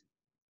us?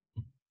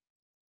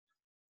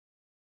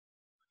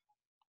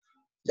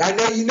 I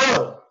know you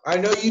know.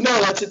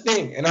 That's the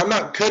thing. And I'm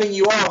not cutting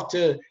you off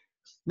to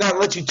not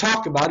let you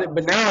talk about it,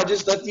 but now I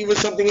just left you with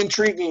something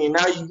intriguing, and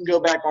now you can go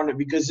back on it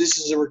because this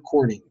is a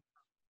recording.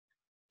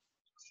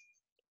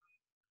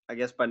 I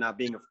guess by not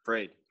being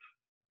afraid.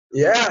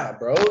 Yeah,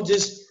 bro.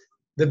 Just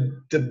the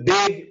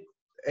big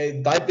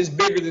life is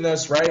bigger than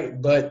us,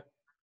 right? But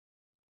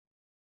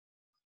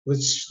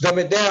let's dumb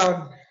it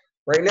down.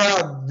 Right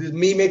now,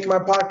 me making my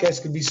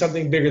podcast could be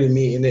something bigger than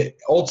me, and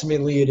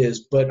ultimately it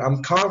is. But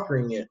I'm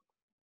conquering it,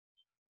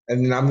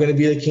 and then I'm going to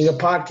be the king of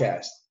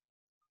podcasts,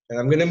 and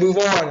I'm going to move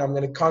on. I'm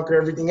going to conquer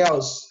everything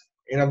else,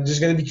 and I'm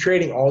just going to be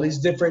creating all these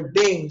different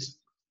things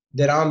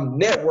that I'm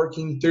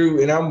networking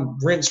through, and I'm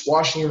rinse,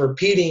 washing, and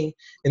repeating,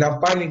 and I'm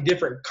finding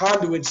different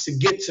conduits to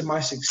get to my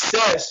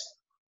success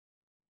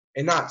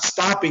and not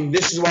stopping.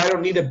 This is why I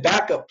don't need a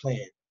backup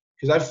plan,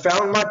 because I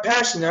found my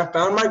passion. I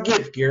found my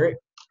gift, Garrett.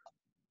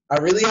 I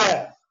really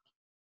have.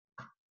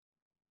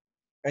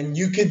 And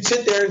you can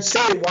sit there and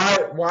say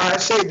why I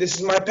say this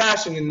is my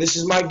passion and this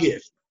is my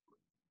gift,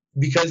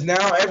 because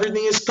now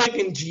everything is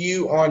clicking to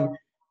you on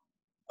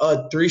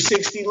a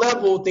 360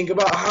 level. Think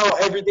about how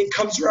everything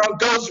comes around,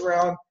 goes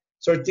around.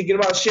 Start thinking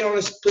about shit on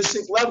a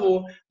simplistic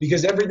level,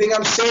 because everything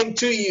I'm saying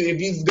to you,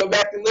 if you go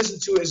back and listen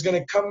to it, is going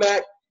to come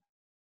back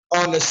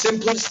on a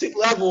simplistic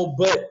level,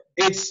 but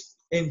it's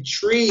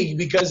intrigued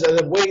because of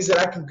the ways that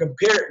I can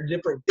compare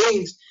different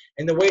things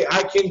and the way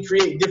I can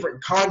create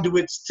different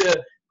conduits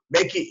to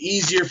make it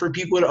easier for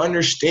people to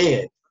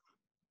understand.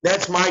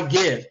 That's my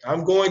gift. I'm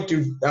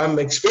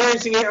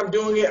experiencing it, I'm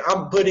doing it,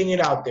 I'm putting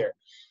it out there.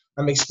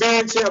 I'm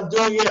experiencing it, I'm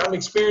doing it, I'm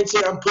experiencing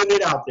it, I'm putting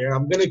it out there.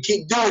 I'm going to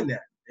keep doing that.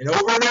 And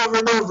over and over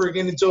and over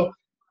again until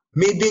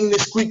me being the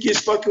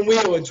squeakiest fucking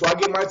wheel, until I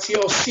get my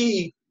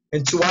TLC,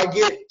 until I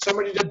get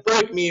somebody to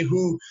break me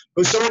who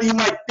somebody who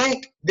might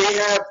think they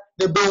have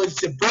the ability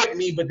to break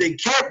me, but they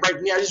can't break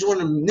me. I just want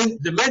them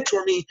to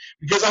mentor me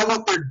because I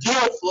want their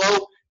deal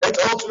flow.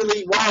 That's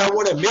ultimately why I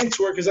want to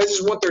mentor, because I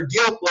just want their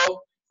deal flow,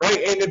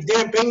 right? And if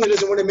Dan Pena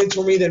doesn't want to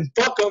mentor me, then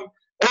fuck him,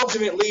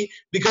 ultimately,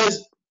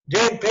 because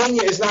Dan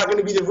Pena is not going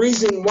to be the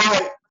reason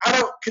why I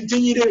don't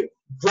continue to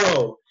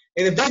grow.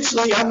 And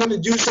eventually I'm going to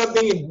do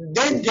something, and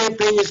then Dan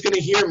Pena is going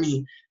to hear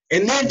me.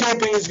 And then Dan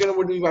Pena is going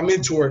to be my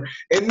mentor.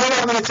 And then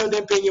I'm going to tell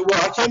Dan Pena,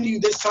 well, I came to you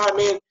this time,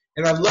 man,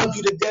 and I love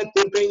you to death,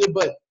 Dan Pena,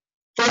 but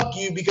fuck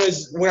you,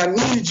 because when I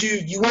needed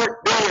you, you weren't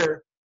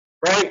there,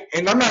 right?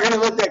 And I'm not going to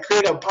let that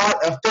create a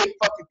fake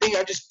fucking thing.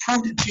 I just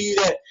proved it to you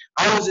that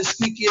I was the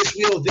squeakiest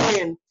wheel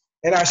then,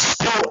 and I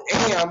still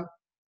am.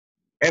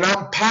 And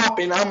I'm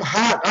popping, I'm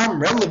hot,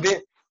 I'm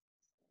relevant.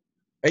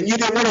 And you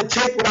didn't want to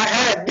take what I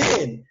had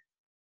then.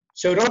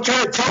 So don't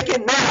try to take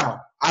it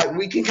now.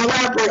 We can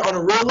collaborate on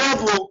a real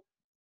level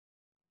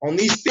on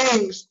these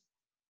things.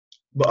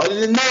 But other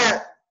than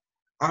that,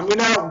 I'm going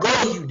to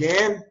outgrow you,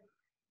 Dan.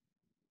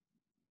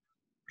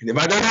 And if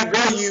I don't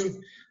outgrow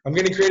you, I'm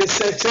going to create a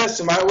success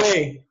in my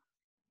way.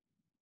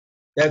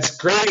 That's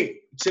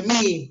great to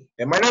me.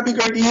 It might not be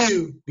great to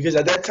you, because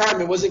at that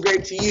time it wasn't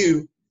great to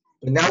you.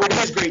 But now it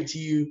is great to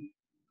you.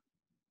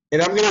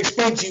 And I'm going to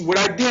explain to you what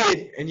I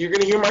did, and you're going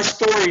to hear my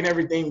story and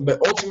everything, but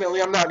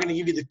ultimately I'm not going to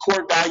give you the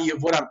core value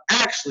of what I'm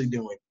actually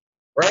doing,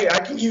 right? I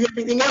can give you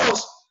everything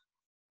else.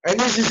 And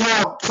this is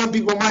how some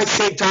people might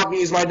say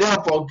talking is my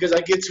downfall, because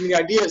I get too many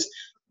ideas.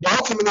 But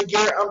ultimately,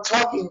 Garrett, I'm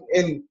talking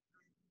and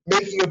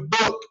making a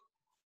book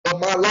of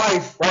my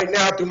life right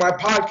now through my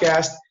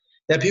podcast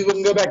that people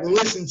can go back and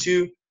listen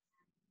to.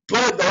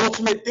 But the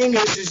ultimate thing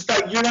is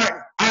like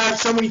I have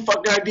so many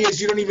fucking ideas,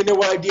 you don't even know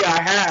what idea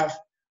I have,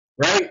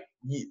 right?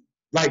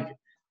 Like,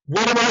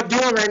 what am I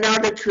doing right now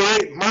to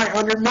create my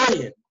 100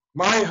 million,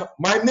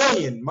 my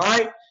million,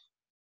 my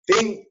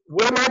thing?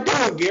 What am I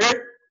doing,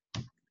 Garrett?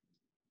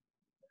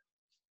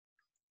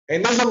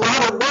 And there's a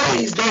lot of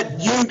ways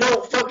that you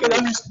don't fucking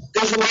understand.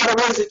 There's a lot of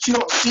ways that you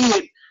don't see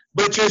it,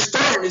 but you're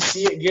starting to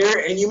see it,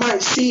 Garrett, and you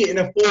might see it in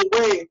a full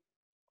way.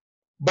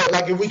 But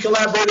like if we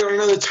collaborate on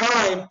another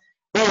time,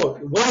 bro,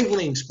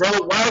 wavelengths, bro.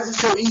 Why is it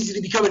so easy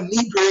to become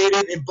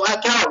inebriated and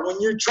black out when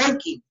you're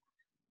drinking?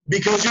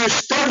 Because you're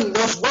studying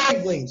those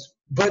wavelengths.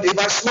 But if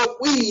I smoke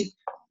weed,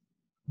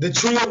 the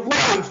tree of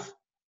life,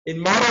 in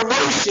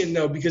moderation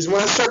though, because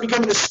when I start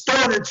becoming a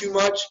stoner too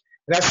much,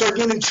 and I start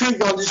getting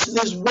intrigued on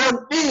this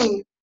one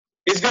thing,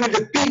 it's gonna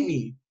defeat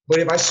me. But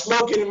if I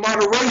smoke it in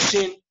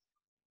moderation,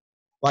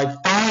 like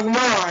fine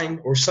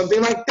wine or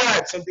something like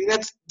that, something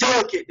that's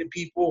delicate to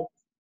people,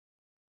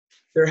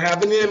 they're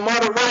having it in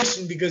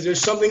moderation because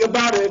there's something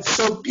about it that's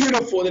so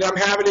beautiful that I'm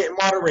having it in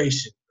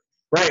moderation,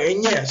 right?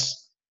 And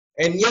yes,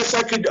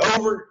 I could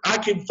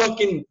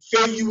fucking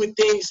fill you with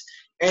things,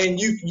 and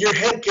your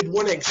head could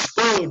want to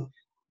explode.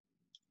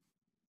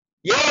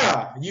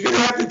 Yeah, you're gonna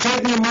have to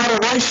take me in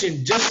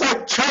moderation, just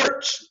like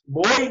church,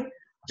 boy.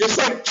 Just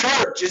like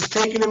church is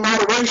taken in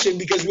moderation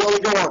because we only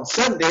go on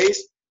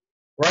Sundays,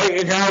 right?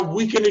 And how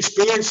we can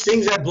experience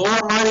things that blow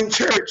our mind in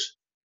church,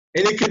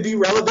 and it could be a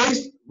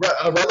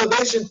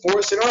revelation for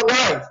us in our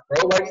life,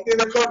 bro. Why do you think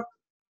they're called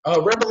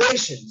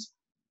revelations,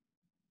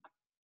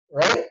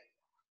 right?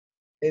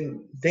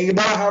 And think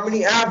about how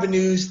many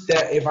avenues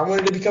that if I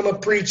wanted to become a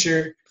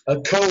preacher, a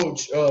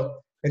coach,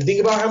 and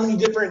think about how many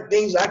different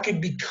things I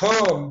could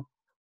become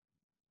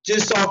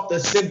just off the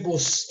simple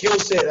skill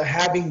set of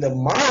having the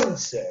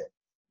mindset.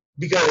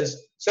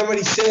 Because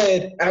somebody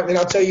said, and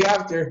I'll tell you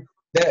after,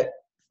 that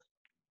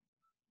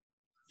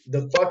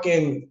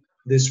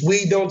this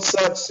weed don't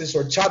suck, this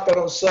horchata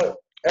don't suck,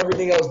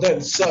 everything else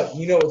doesn't suck.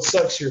 You know what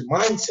sucks? Your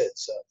mindset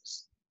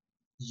sucks.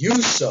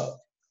 You suck.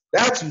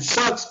 That's who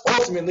sucks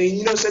ultimately. And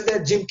you know, said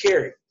that Jim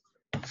Carrey.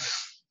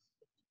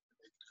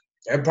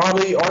 And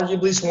probably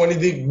arguably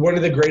one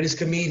of the greatest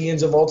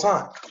comedians of all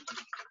time.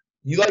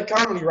 You like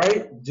comedy,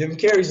 right? Jim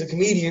Carrey's a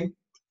comedian.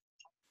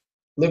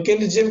 Look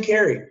into Jim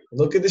Carrey.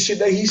 Look at the shit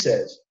that he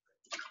says.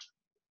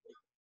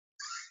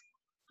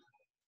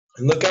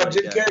 And look how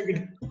Jim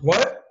Carrey.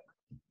 What?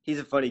 He's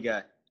a funny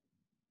guy.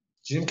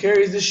 Jim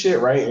Carrey's the shit,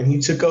 right? And he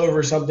took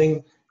over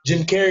something.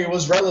 Jim Carrey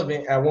was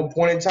relevant at one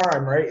point in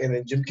time, right? And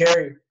then Jim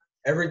Carrey,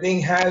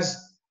 everything is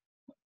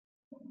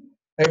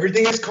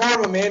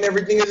karma, man.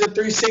 Everything is a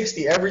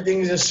 360.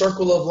 Everything is a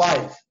circle of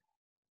life.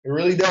 It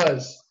really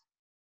does,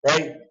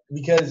 right?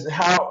 Because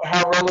how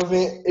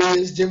relevant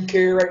is Jim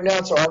Carrey right now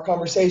to our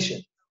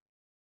conversation?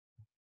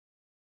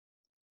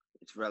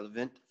 It's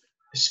relevant.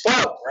 It's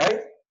fuck,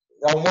 right?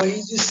 On what he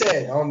just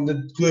said, on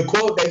the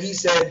quote that he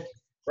said,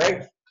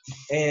 right?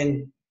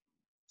 And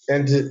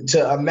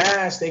to a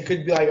mass, they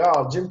could be like,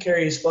 oh, Jim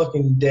Carrey is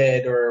fucking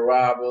dead or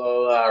blah, blah,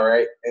 blah,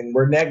 right? And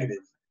we're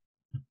negative.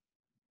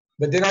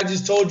 But then I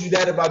just told you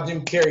that about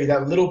Jim Carrey,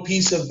 that little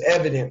piece of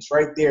evidence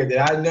right there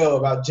that I know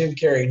about Jim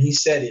Carrey, and he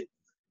said it.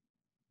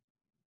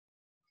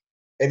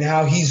 And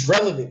how he's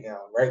relevant now,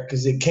 right?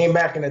 Because it came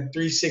back in a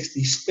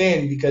 360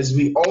 spin because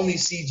we only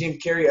see Jim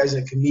Carrey as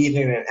a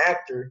comedian and an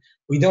actor.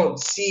 We don't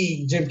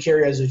see Jim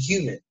Carrey as a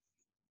human.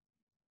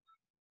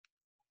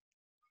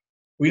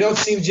 We don't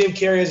see Jim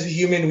Carrey as a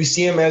human. We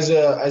see him as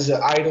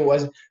an idol.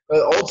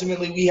 But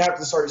ultimately, we have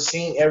to start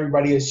seeing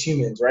everybody as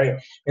humans, right?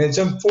 And it's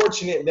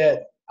unfortunate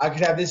that I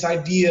could have this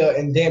idea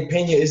and Dan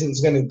Pena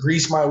isn't going to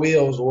grease my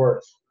wheels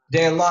or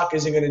Dan Locke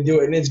isn't going to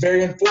do it. And it's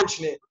very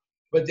unfortunate.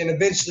 But then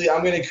eventually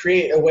I'm going to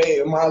create a way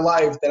in my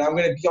life that I'm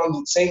going to be on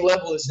the same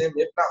level as them,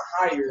 if not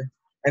higher.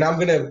 And I'm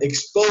going to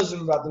expose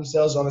them about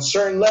themselves on a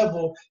certain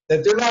level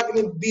that they're not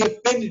going to be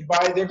offended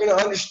by. They're going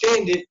to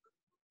understand it.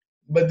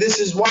 But this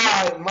is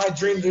why my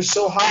dreams are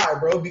so high,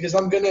 bro, because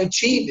I'm going to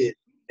achieve it.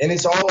 And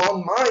it's all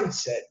on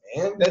mindset,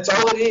 man. That's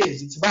all it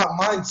is. It's about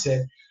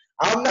mindset.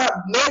 I'm not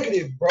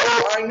negative, bro.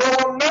 I know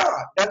I'm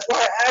not. That's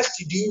why I asked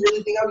you, do you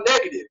really think I'm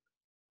negative?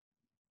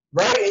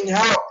 Right? And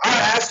how I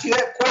asked you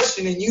that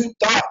question and you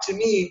thought to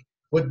me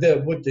with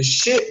the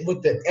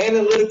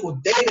analytical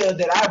data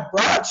that I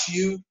brought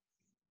you,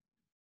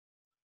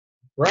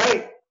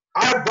 right?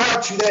 I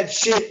brought you that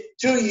shit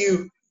to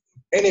you,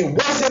 and it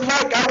wasn't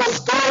like I was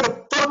going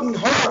to fucking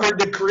Harvard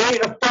to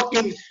create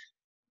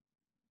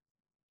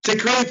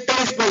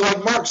Facebook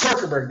like Mark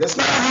Zuckerberg. That's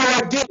not how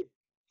I did it.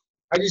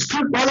 I just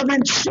took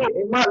relevant shit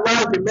in my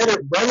life and made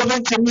it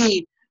relevant to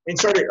me and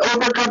started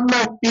overcoming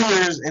my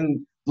fears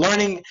and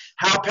learning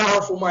how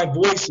powerful my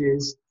voice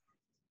is.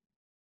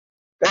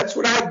 That's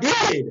what I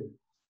did.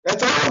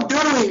 That's all I'm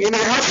doing. And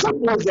how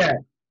simple is that?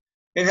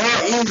 And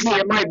how easy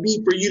it might be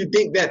for you to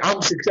think that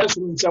I'm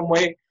successful in some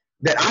way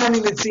that I don't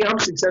even see I'm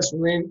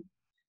successful in.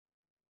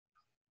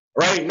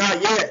 Right?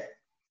 Not yet.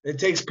 It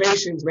takes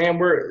patience, man.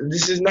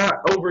 This is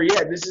not over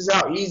yet. This is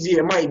how easy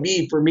it might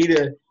be for me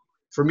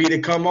to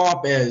come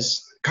off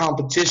as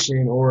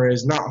competition or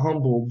as not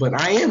humble. But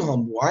I am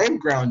humble. I am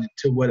grounded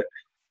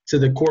to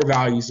the core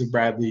values of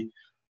Bradley.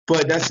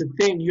 But that's the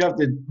thing. You have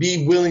to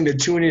be willing to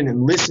tune in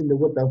and listen to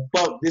what the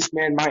fuck this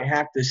man might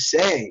have to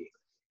say.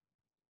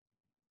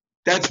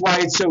 That's why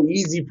it's so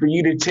easy for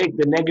you to take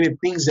the negative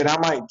things that I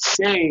might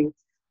say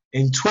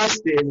and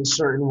twist it in a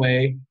certain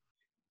way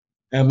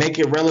and make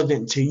it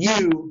relevant to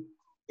you,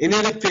 and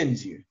it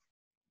offends you.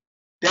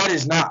 That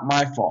is not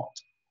my fault.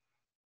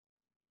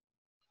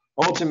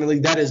 Ultimately,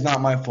 that is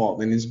not my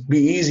fault. And it's be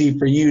easy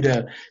for you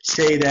to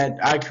say that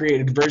I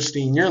created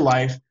adversity in your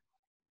life,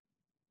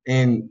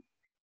 and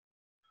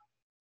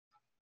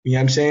you know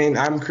what I'm saying?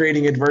 I'm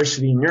creating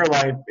adversity in your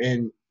life,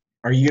 and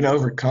are you going to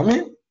overcome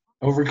it?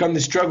 Overcome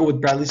the struggle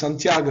with Bradley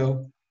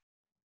Santiago.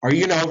 Are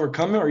you going to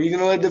overcome it, or are you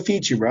going to let it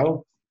defeat you,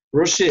 bro?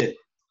 Real shit.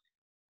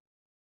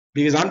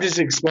 Because I'm just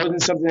exposing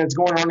something that's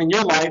going on in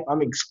your life.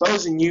 I'm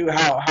exposing you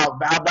how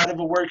bad of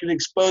a word can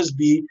expose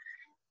be,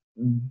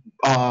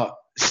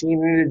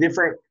 seen in a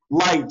different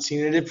light, seen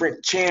in a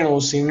different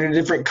channel, seen in a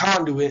different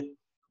conduit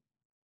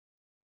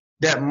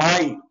that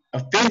might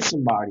offend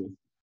somebody,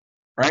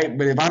 right?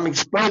 But if I'm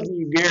exposing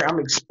you, Garrett, I'm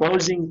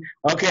exposing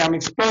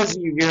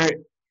you,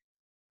 Garrett.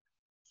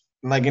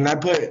 Like, and I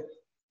put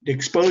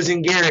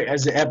exposing Garrett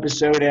as the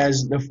episode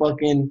as the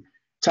fucking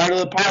title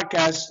of the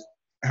podcast.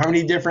 How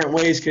many different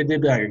ways could they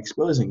be like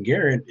exposing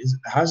Garrett?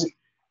 How's it?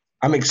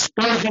 I'm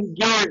exposing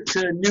Garrett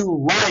to a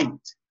new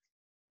light.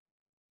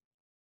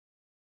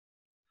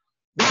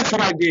 That's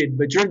what I did.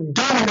 But you're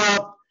dumb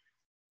enough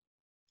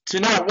to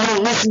not want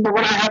to listen to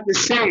what I have to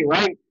say,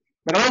 right?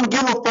 But I don't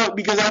give a fuck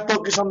because I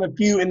focus on the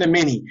few and the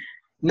many,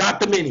 not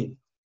the many.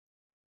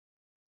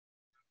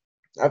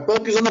 I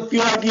focus on the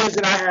few ideas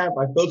that I have.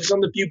 I focus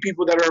on the few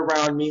people that are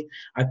around me.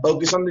 I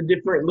focus on the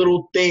different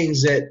little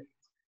things that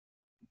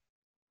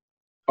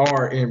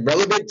are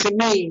relevant to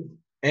me,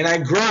 and I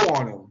grow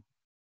on them.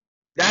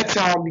 That's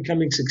how I'm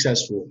becoming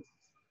successful.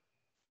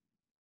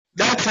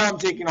 That's how I'm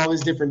taking all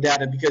this different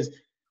data. Because,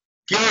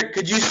 Garrett,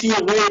 could you see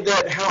a way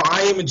that how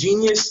I am a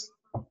genius?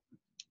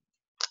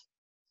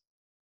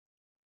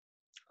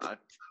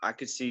 I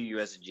could see you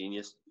as a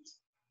genius.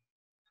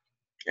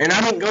 And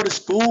I didn't go to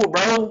school,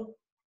 bro.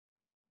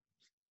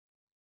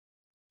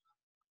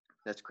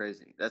 That's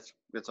crazy. That's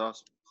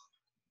awesome.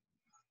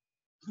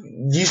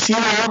 You see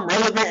how I'm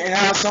relevant and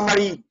how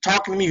somebody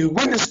talking to me who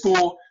went to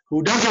school,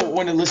 who doesn't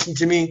want to listen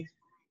to me,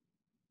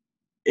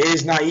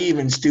 is naive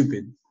and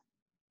stupid.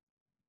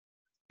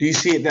 Do you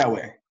see it that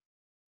way?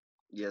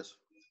 Yes.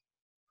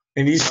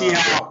 And you see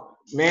how,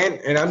 man,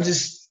 and I've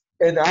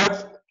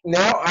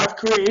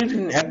created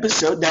an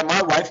episode that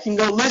my wife can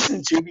go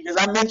listen to because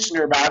I mentioned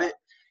her about it.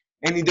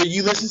 And either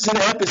you listen to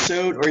the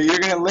episode or you're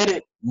going to let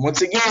it,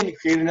 once again,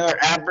 create another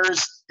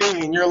adverse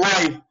thing in your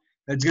life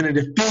that's going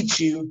to defeat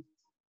you.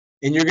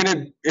 And you're going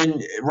to,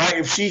 and right,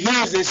 if she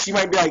hears this, she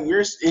might be like,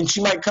 and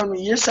she might come to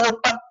you, you're so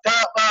fucked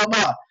up, blah,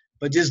 blah.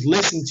 But just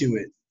listen to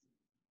it.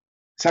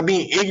 Stop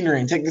being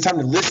ignorant. Take the time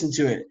to listen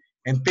to it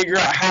and figure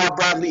out how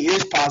Bradley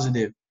is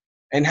positive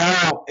and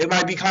how it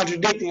might be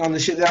contradicting on the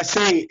shit that I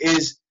say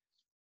is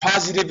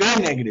positive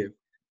and negative.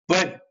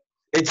 But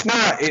it's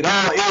not. It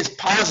all is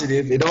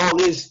positive. It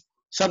all is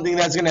something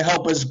that's going to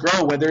help us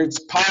grow, whether it's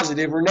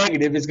positive or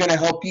negative. It's going to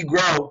help you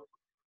grow.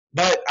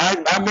 But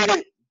I made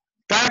it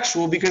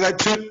factual because I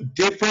took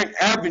different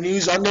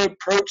avenues on the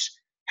approach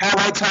how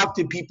I talk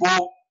to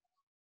people.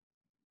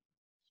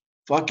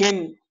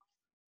 Fucking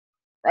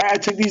right. I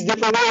took these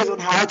different ways on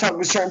how I talk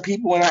to certain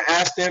people, and I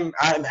asked them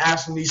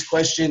these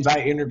questions. I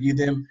interview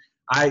them.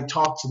 I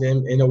talk to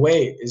them in a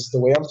way. Is the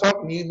way I'm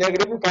talking to you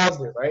negative or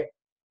positive, right?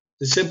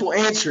 The simple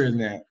answer in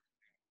that.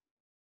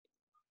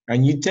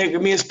 And you take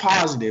me as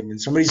positive,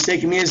 and somebody's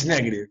taking me as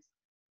negative.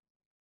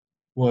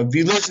 Well, if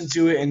you listen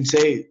to it and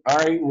say, all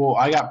right, well,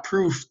 I got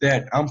proof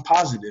that I'm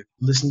positive.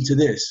 Listen to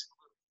this.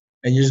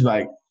 And you're just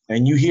like,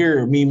 and you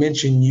hear me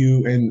mention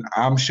you, and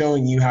I'm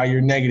showing you how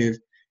you're negative,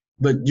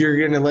 but you're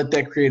going to let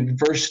that create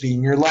adversity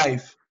in your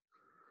life.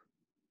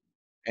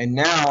 And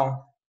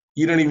now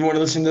you don't even want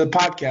to listen to the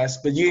podcast,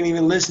 but you didn't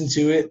even listen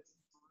to it,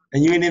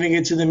 and you didn't even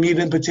get to the meat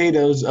and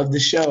potatoes of the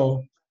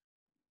show,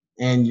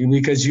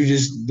 because you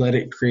just let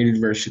it create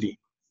adversity.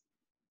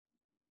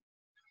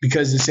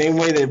 Because the same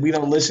way that we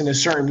don't listen to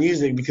certain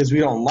music because we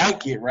don't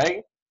like it,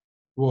 right?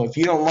 Well, if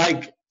you don't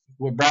like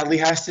what Bradley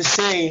has to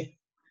say,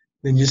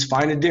 then just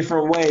find a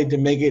different way to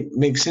make it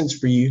make sense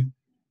for you.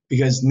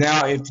 Because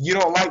now if you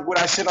don't like what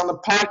I said on the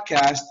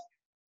podcast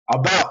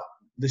about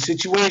the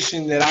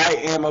situation that I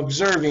am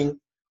observing,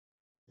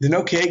 then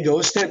okay, go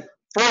a step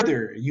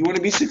further. You want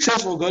to be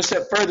successful, go a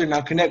step further.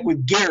 Now connect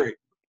with Garrett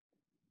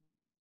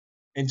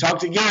and talk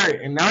to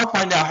Garrett. And now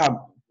find out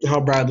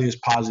how Bradley is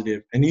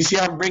positive. And you see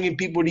how I'm bringing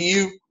people to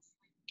you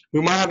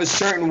who might have a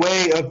certain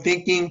way of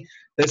thinking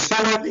that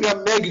somehow think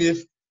I'm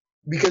negative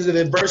because of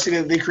the adversity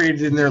that they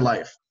created in their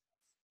life.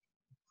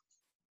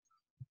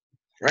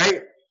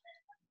 Right?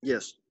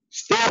 Yes.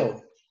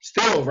 Still,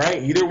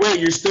 right? Either way,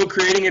 you're still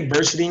creating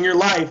adversity in your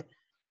life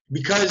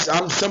because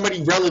I'm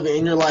somebody relevant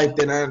in your life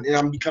and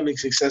I'm becoming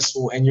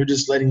successful, and you're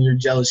just letting your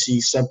jealousy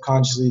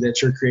subconsciously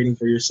that you're creating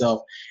for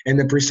yourself and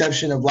the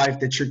perception of life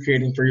that you're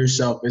creating for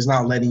yourself is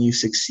not letting you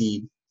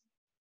succeed.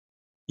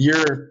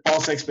 Your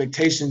false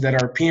expectations that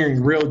are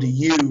appearing real to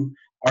you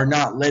are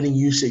not letting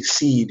you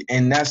succeed.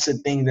 And that's the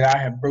thing that I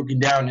have broken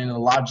down in a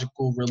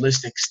logical,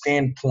 realistic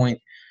standpoint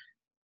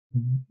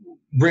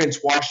rinse,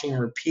 washing,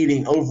 and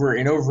repeating over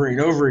and over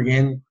and over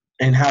again,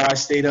 and how I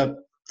stayed up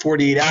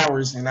 48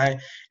 hours and I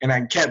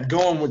kept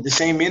going with the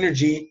same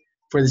energy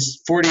for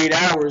this 48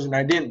 hours, and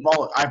I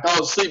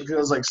fell asleep because I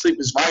was like, sleep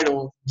is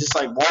vital, just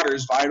like water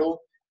is vital.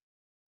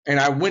 And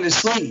I went to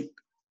sleep.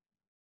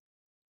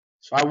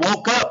 So I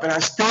woke up and I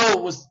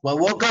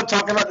woke up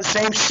talking about the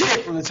same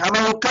shit from the time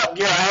I woke up.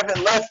 Yeah, I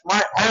haven't left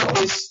my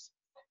office,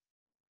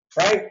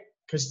 right?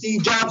 Because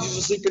Steve Jobs used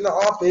to sleep in the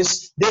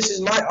office. This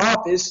is my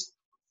office.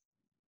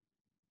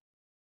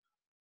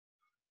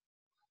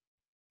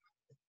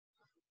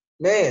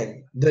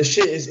 Man, the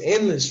shit is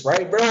endless,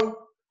 right, bro?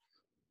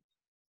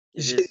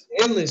 The shit is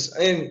endless.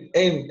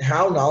 And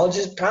how knowledge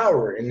is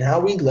power and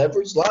how we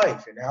leverage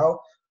life and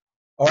how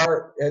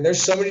and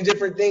there's so many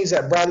different things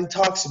that Bradley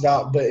talks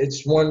about, but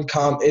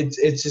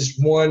it's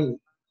just one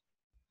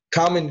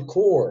common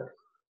core.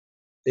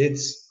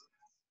 It's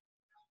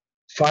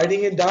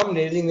fighting and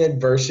dominating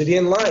adversity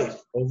in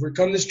life.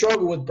 Overcome the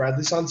struggle with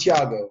Bradley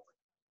Santiago.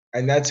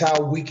 And that's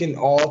how we can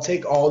all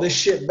take all this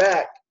shit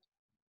back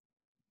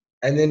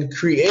and then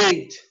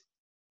create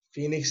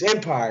Phoenix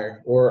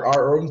Empire, or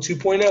our own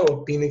 2.0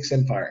 of Phoenix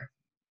Empire.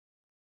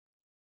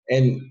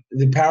 And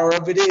the power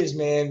of it is,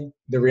 man,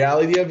 the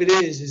reality of it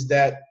is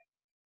that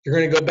you're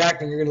going to go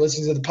back and you're going to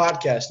listen to the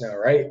podcast now,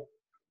 right?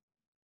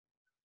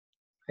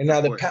 And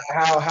now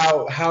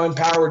how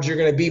empowered you're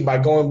going to be by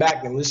going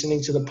back and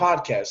listening to the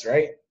podcast,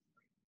 right?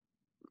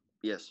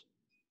 Yes.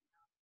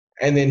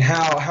 And then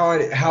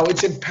how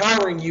it's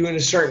empowering you in a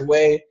certain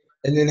way,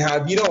 and then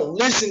how if you don't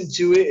listen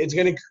to it,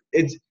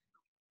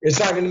 it's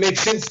not going to make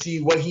sense to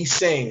you what he's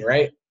saying,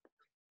 right?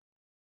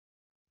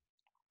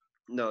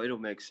 No, it'll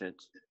make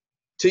sense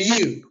to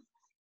you.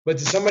 But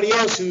to somebody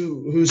else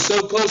who's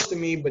so close to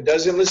me but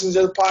doesn't listen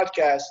to the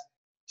podcast,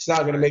 it's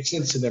not going to make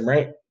sense to them,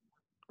 right?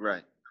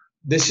 Right.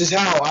 This is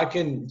how I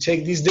can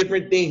take these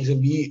different things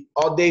and be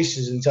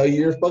audacious and tell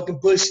you you're a fucking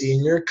pussy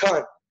and you're a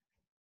cunt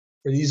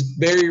for these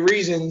very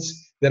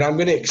reasons that I'm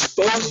going to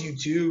expose you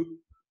to.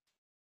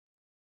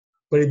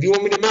 But if you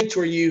want me to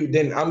mentor you,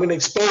 then I'm going to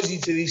expose you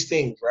to these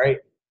things, right?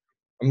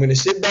 I'm going to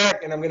sit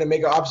back and I'm going to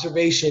make an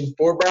observation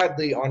for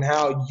Bradley on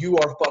how you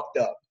are fucked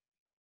up.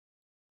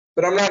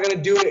 But I'm not going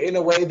to do it in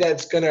a way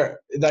that's going to,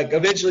 like,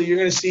 eventually you're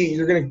going to see,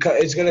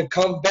 it's going to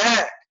come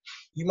back.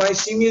 You might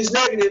see me as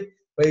negative,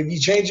 but if you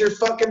change your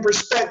fucking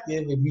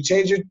perspective, if you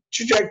change your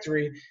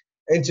trajectory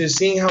into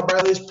seeing how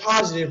Bradley is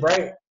positive,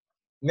 right?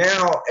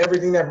 Now,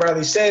 everything that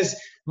Bradley says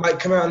might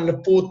come out in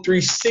the full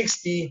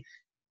 360,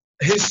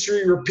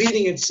 history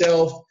repeating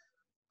itself.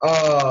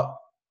 Karma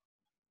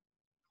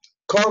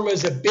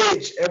is a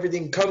bitch.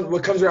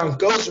 What comes around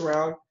goes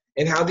around.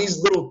 And how these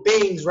little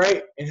things,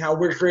 right? And how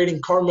we're creating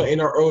karma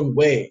in our own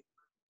way.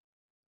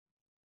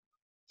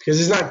 Because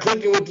it's not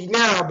clicking with you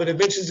now, but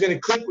eventually it's going to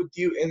click with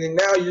you. And then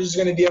now you're just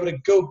going to be able to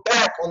go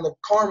back on the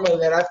karma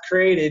that I've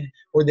created,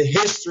 or the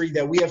history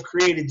that we have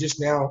created just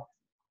now.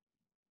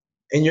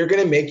 And you're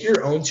going to make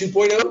your own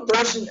 2.0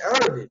 version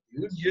out of it,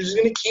 dude. You're just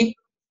going to keep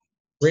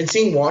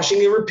rinsing,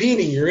 washing, and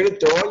repeating. You're going to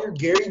throw on your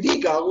Gary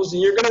Vee goggles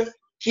and you're going to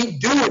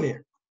keep doing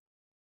it.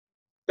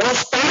 Don't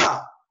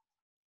stop.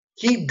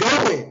 Keep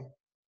going.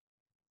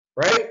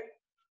 Right?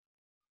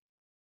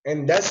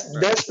 And that's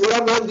what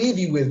I'm gonna leave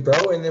you with,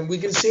 bro. And then we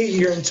can sit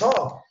here and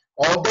talk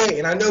all day.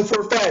 And I know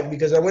for a fact,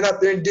 because I went out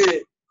there and did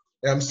it,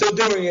 and I'm still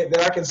doing it, that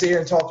I can sit here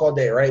and talk all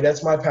day, right?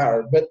 That's my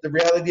power. But the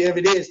reality of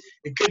it is,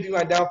 it could be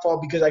my downfall,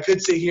 because I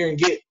could sit here and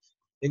get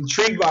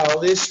intrigued by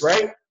all this,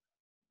 right?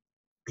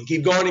 And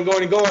keep going and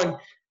going and going,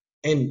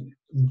 and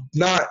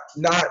not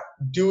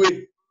do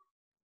it.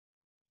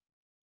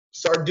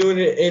 Start doing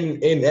it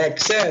in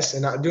excess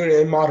and not doing it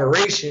in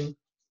moderation.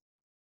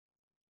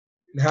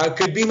 How it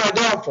could be my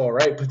downfall,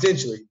 right?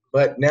 Potentially.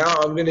 But now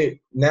I'm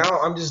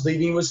just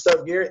leaving you with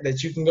stuff, Garrett,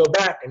 that you can go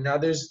back, and now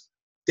there's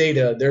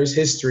data, there's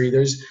history,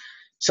 there's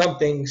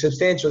something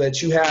substantial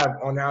that you have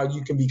on how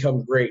you can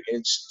become great, and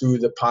it's through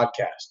the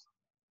podcast.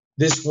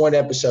 This one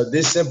episode,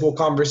 this simple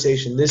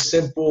conversation, this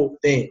simple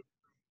thing.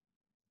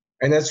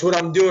 And that's what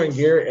I'm doing,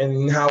 Garrett,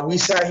 and how we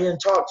sat here and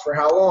talked for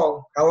how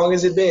long? How long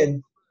has it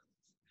been?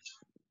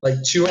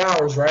 Like 2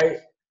 hours, right?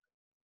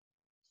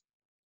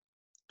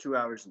 2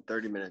 hours and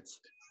 30 minutes.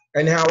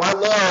 And how I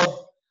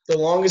love the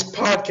longest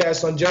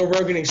podcast on Joe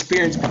Rogan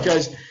Experience,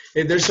 because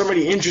if there's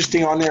somebody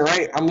interesting on there,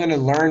 right, I'm going to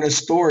learn a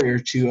story or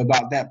two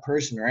about that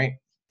person, right?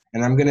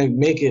 And I'm going to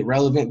make it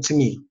relevant to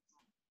me,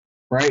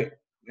 right?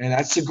 And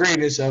that's the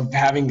greatness of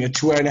having a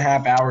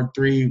 2.5 hour,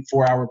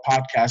 3-4 hour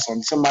podcast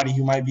on somebody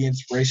who might be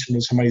inspirational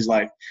to somebody's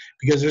life.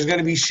 Because there's going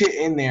to be shit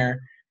in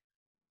there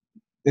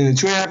in the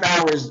 2.5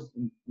 hours,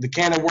 the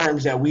can of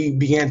worms that we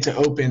began to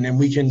open and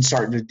we can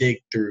start to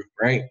dig through,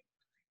 right?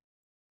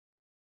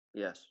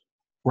 Yes.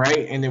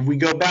 Right? And if we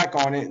go back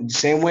on it, the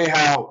same way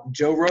how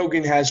Joe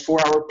Rogan has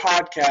 4-hour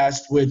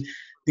podcast with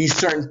these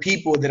certain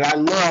people that I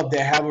love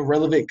that have a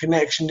relevant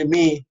connection to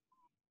me.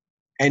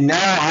 And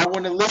now I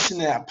want to listen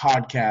to that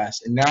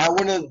podcast. And now I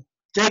want to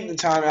take the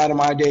time out of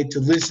my day to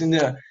listen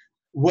to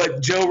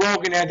what Joe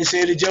Rogan had to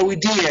say to Joey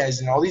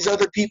Diaz and all these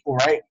other people,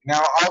 right?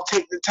 Now I'll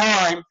take the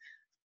time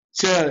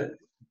to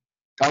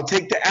I'll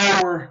take the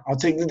hour. I'll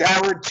take the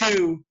hour or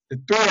two,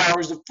 the 3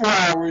 hours, the 4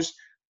 hours,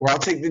 or I'll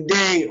take the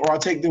day, or I'll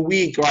take the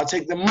week, or I'll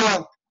take the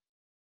month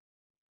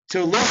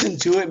to listen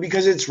to it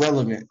because it's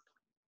relevant.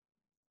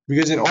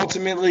 Because it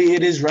ultimately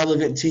it is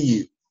relevant to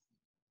you.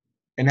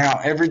 And how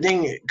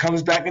everything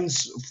comes back in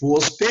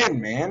full spin,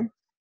 man.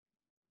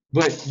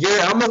 But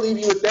yeah, I'm gonna leave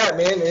you with that,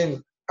 man.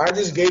 And I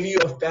just gave you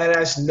a fat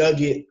ass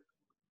nugget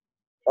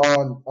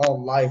on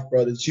life,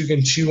 bro, that you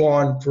can chew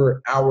on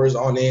for hours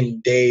on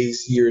end,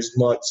 days, years,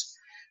 months,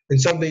 and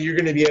something you're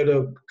gonna be able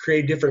to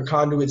create different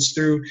conduits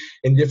through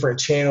and different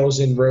channels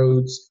and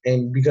roads.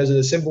 And because of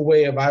the simple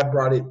way of I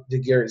brought it to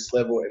Garrett's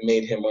level and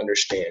made him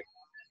understand.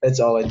 That's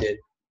all I did.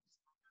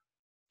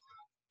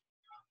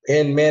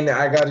 And man,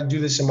 I got to do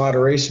this in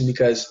moderation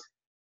because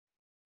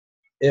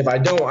if I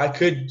don't, I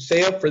could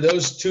stay up for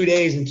those 2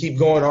 days and keep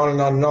going on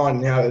and on and on.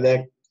 And how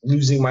that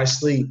losing my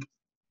sleep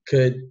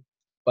could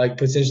like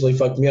potentially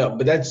fuck me up.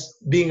 But that's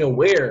being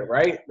aware,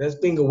 right? That's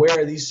being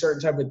aware of these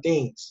certain type of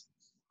things.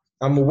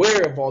 I'm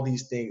aware of all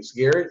these things,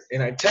 Garrett,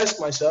 and I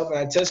test myself and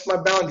I test my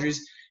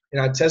boundaries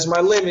and I test my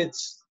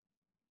limits.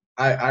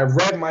 I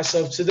rev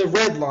myself to the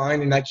red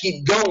line and I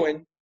keep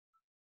going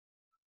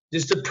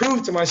just to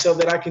prove to myself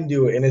that I can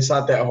do it. And it's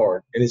not that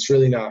hard, and it's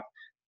really not.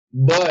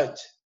 But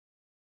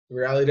the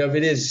reality of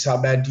it is how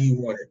bad do you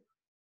want it?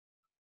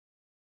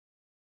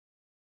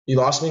 You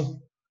lost me?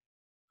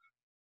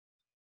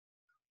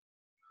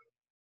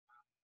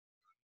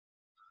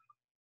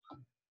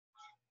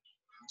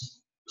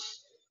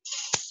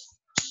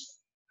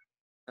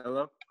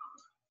 Hello?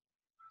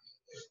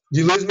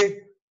 Did you lose me?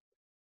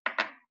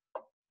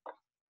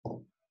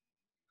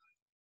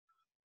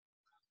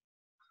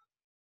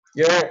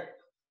 Yeah.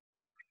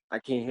 I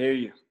can't hear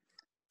you.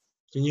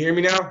 Can you hear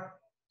me now?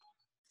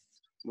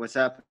 What's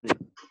happening?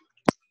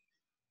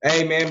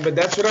 Hey, man, but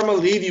that's what I'm going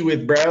to leave you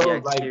with, bro. Yeah, I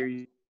can like, hear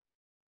you.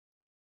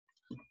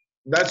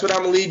 That's what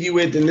I'm going to leave you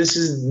with, and this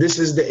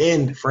is the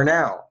end for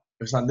now.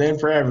 It's not the end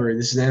forever.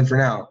 This is the end for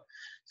now.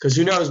 Because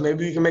who knows,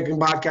 maybe we can make a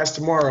podcast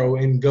tomorrow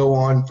and go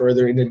on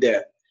further into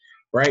depth,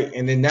 right?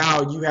 And then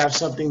now you have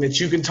something that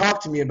you can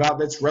talk to me about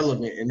that's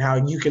relevant and how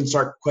you can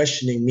start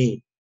questioning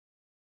me.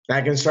 And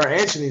I can start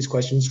answering these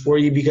questions for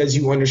you because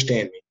you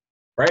understand me,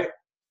 right?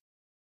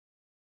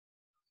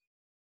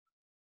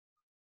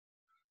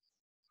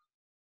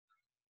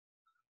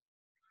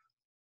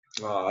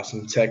 Oh,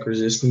 some tech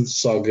resistance.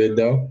 It's all good,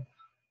 though.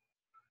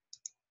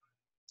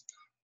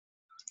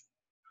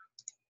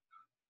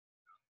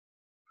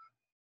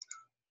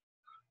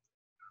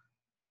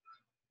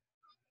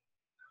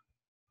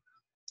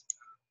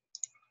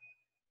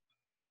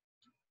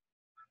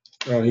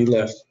 Oh, he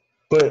left.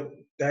 But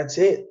that's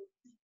it.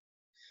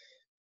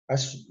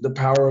 That's the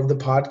power of the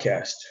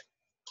podcast,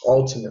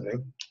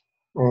 ultimately.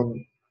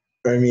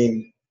 I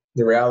mean,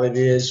 the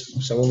reality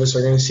is some of us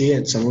are going to see it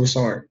and some of us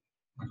aren't.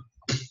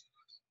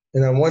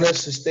 And I want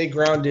us to stay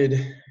grounded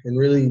and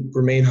really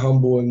remain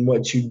humble in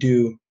what you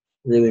do,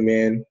 really,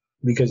 man,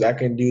 because I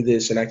can do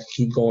this and I can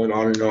keep going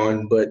on and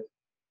on, but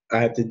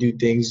I have to do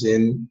things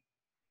in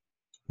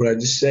what I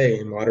just say,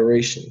 in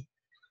moderation.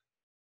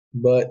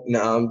 But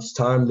now it's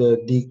time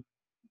to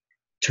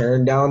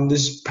turn down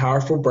this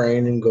powerful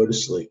brain and go to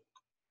sleep.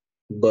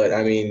 But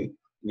I mean,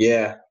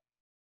 yeah.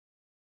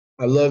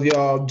 I love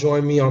y'all.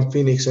 Join me on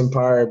Phoenix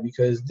Empire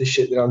because the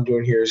shit that I'm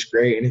doing here is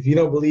great. And if you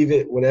don't believe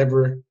it,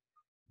 whatever.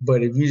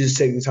 But if you just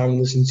take the time to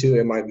listen to it,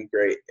 it might be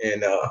great.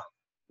 And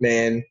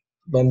man,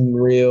 London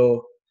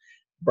Real,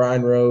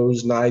 Brian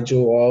Rose,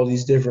 Nigel, all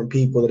these different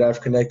people that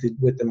I've connected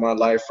with in my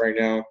life right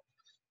now.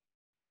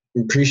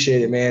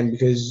 Appreciate it, man,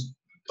 because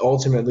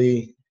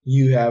ultimately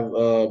you have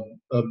a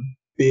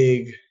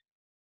big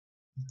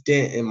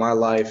dent in my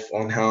life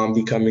on how I'm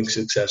becoming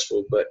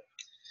successful. But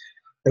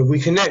if we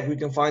connect, we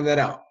can find that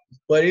out.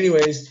 But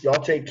anyways,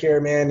 y'all take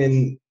care, man,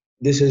 and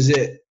this is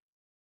it.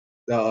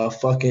 I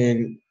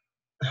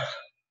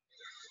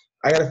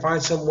gotta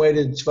find some way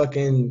to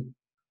fucking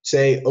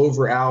say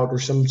over out or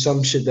some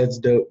shit that's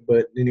dope.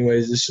 But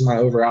anyways, this is my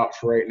over out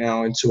for right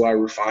now until I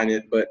refine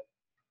it. But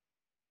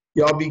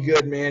y'all be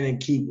good, man, and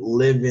keep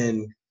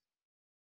living.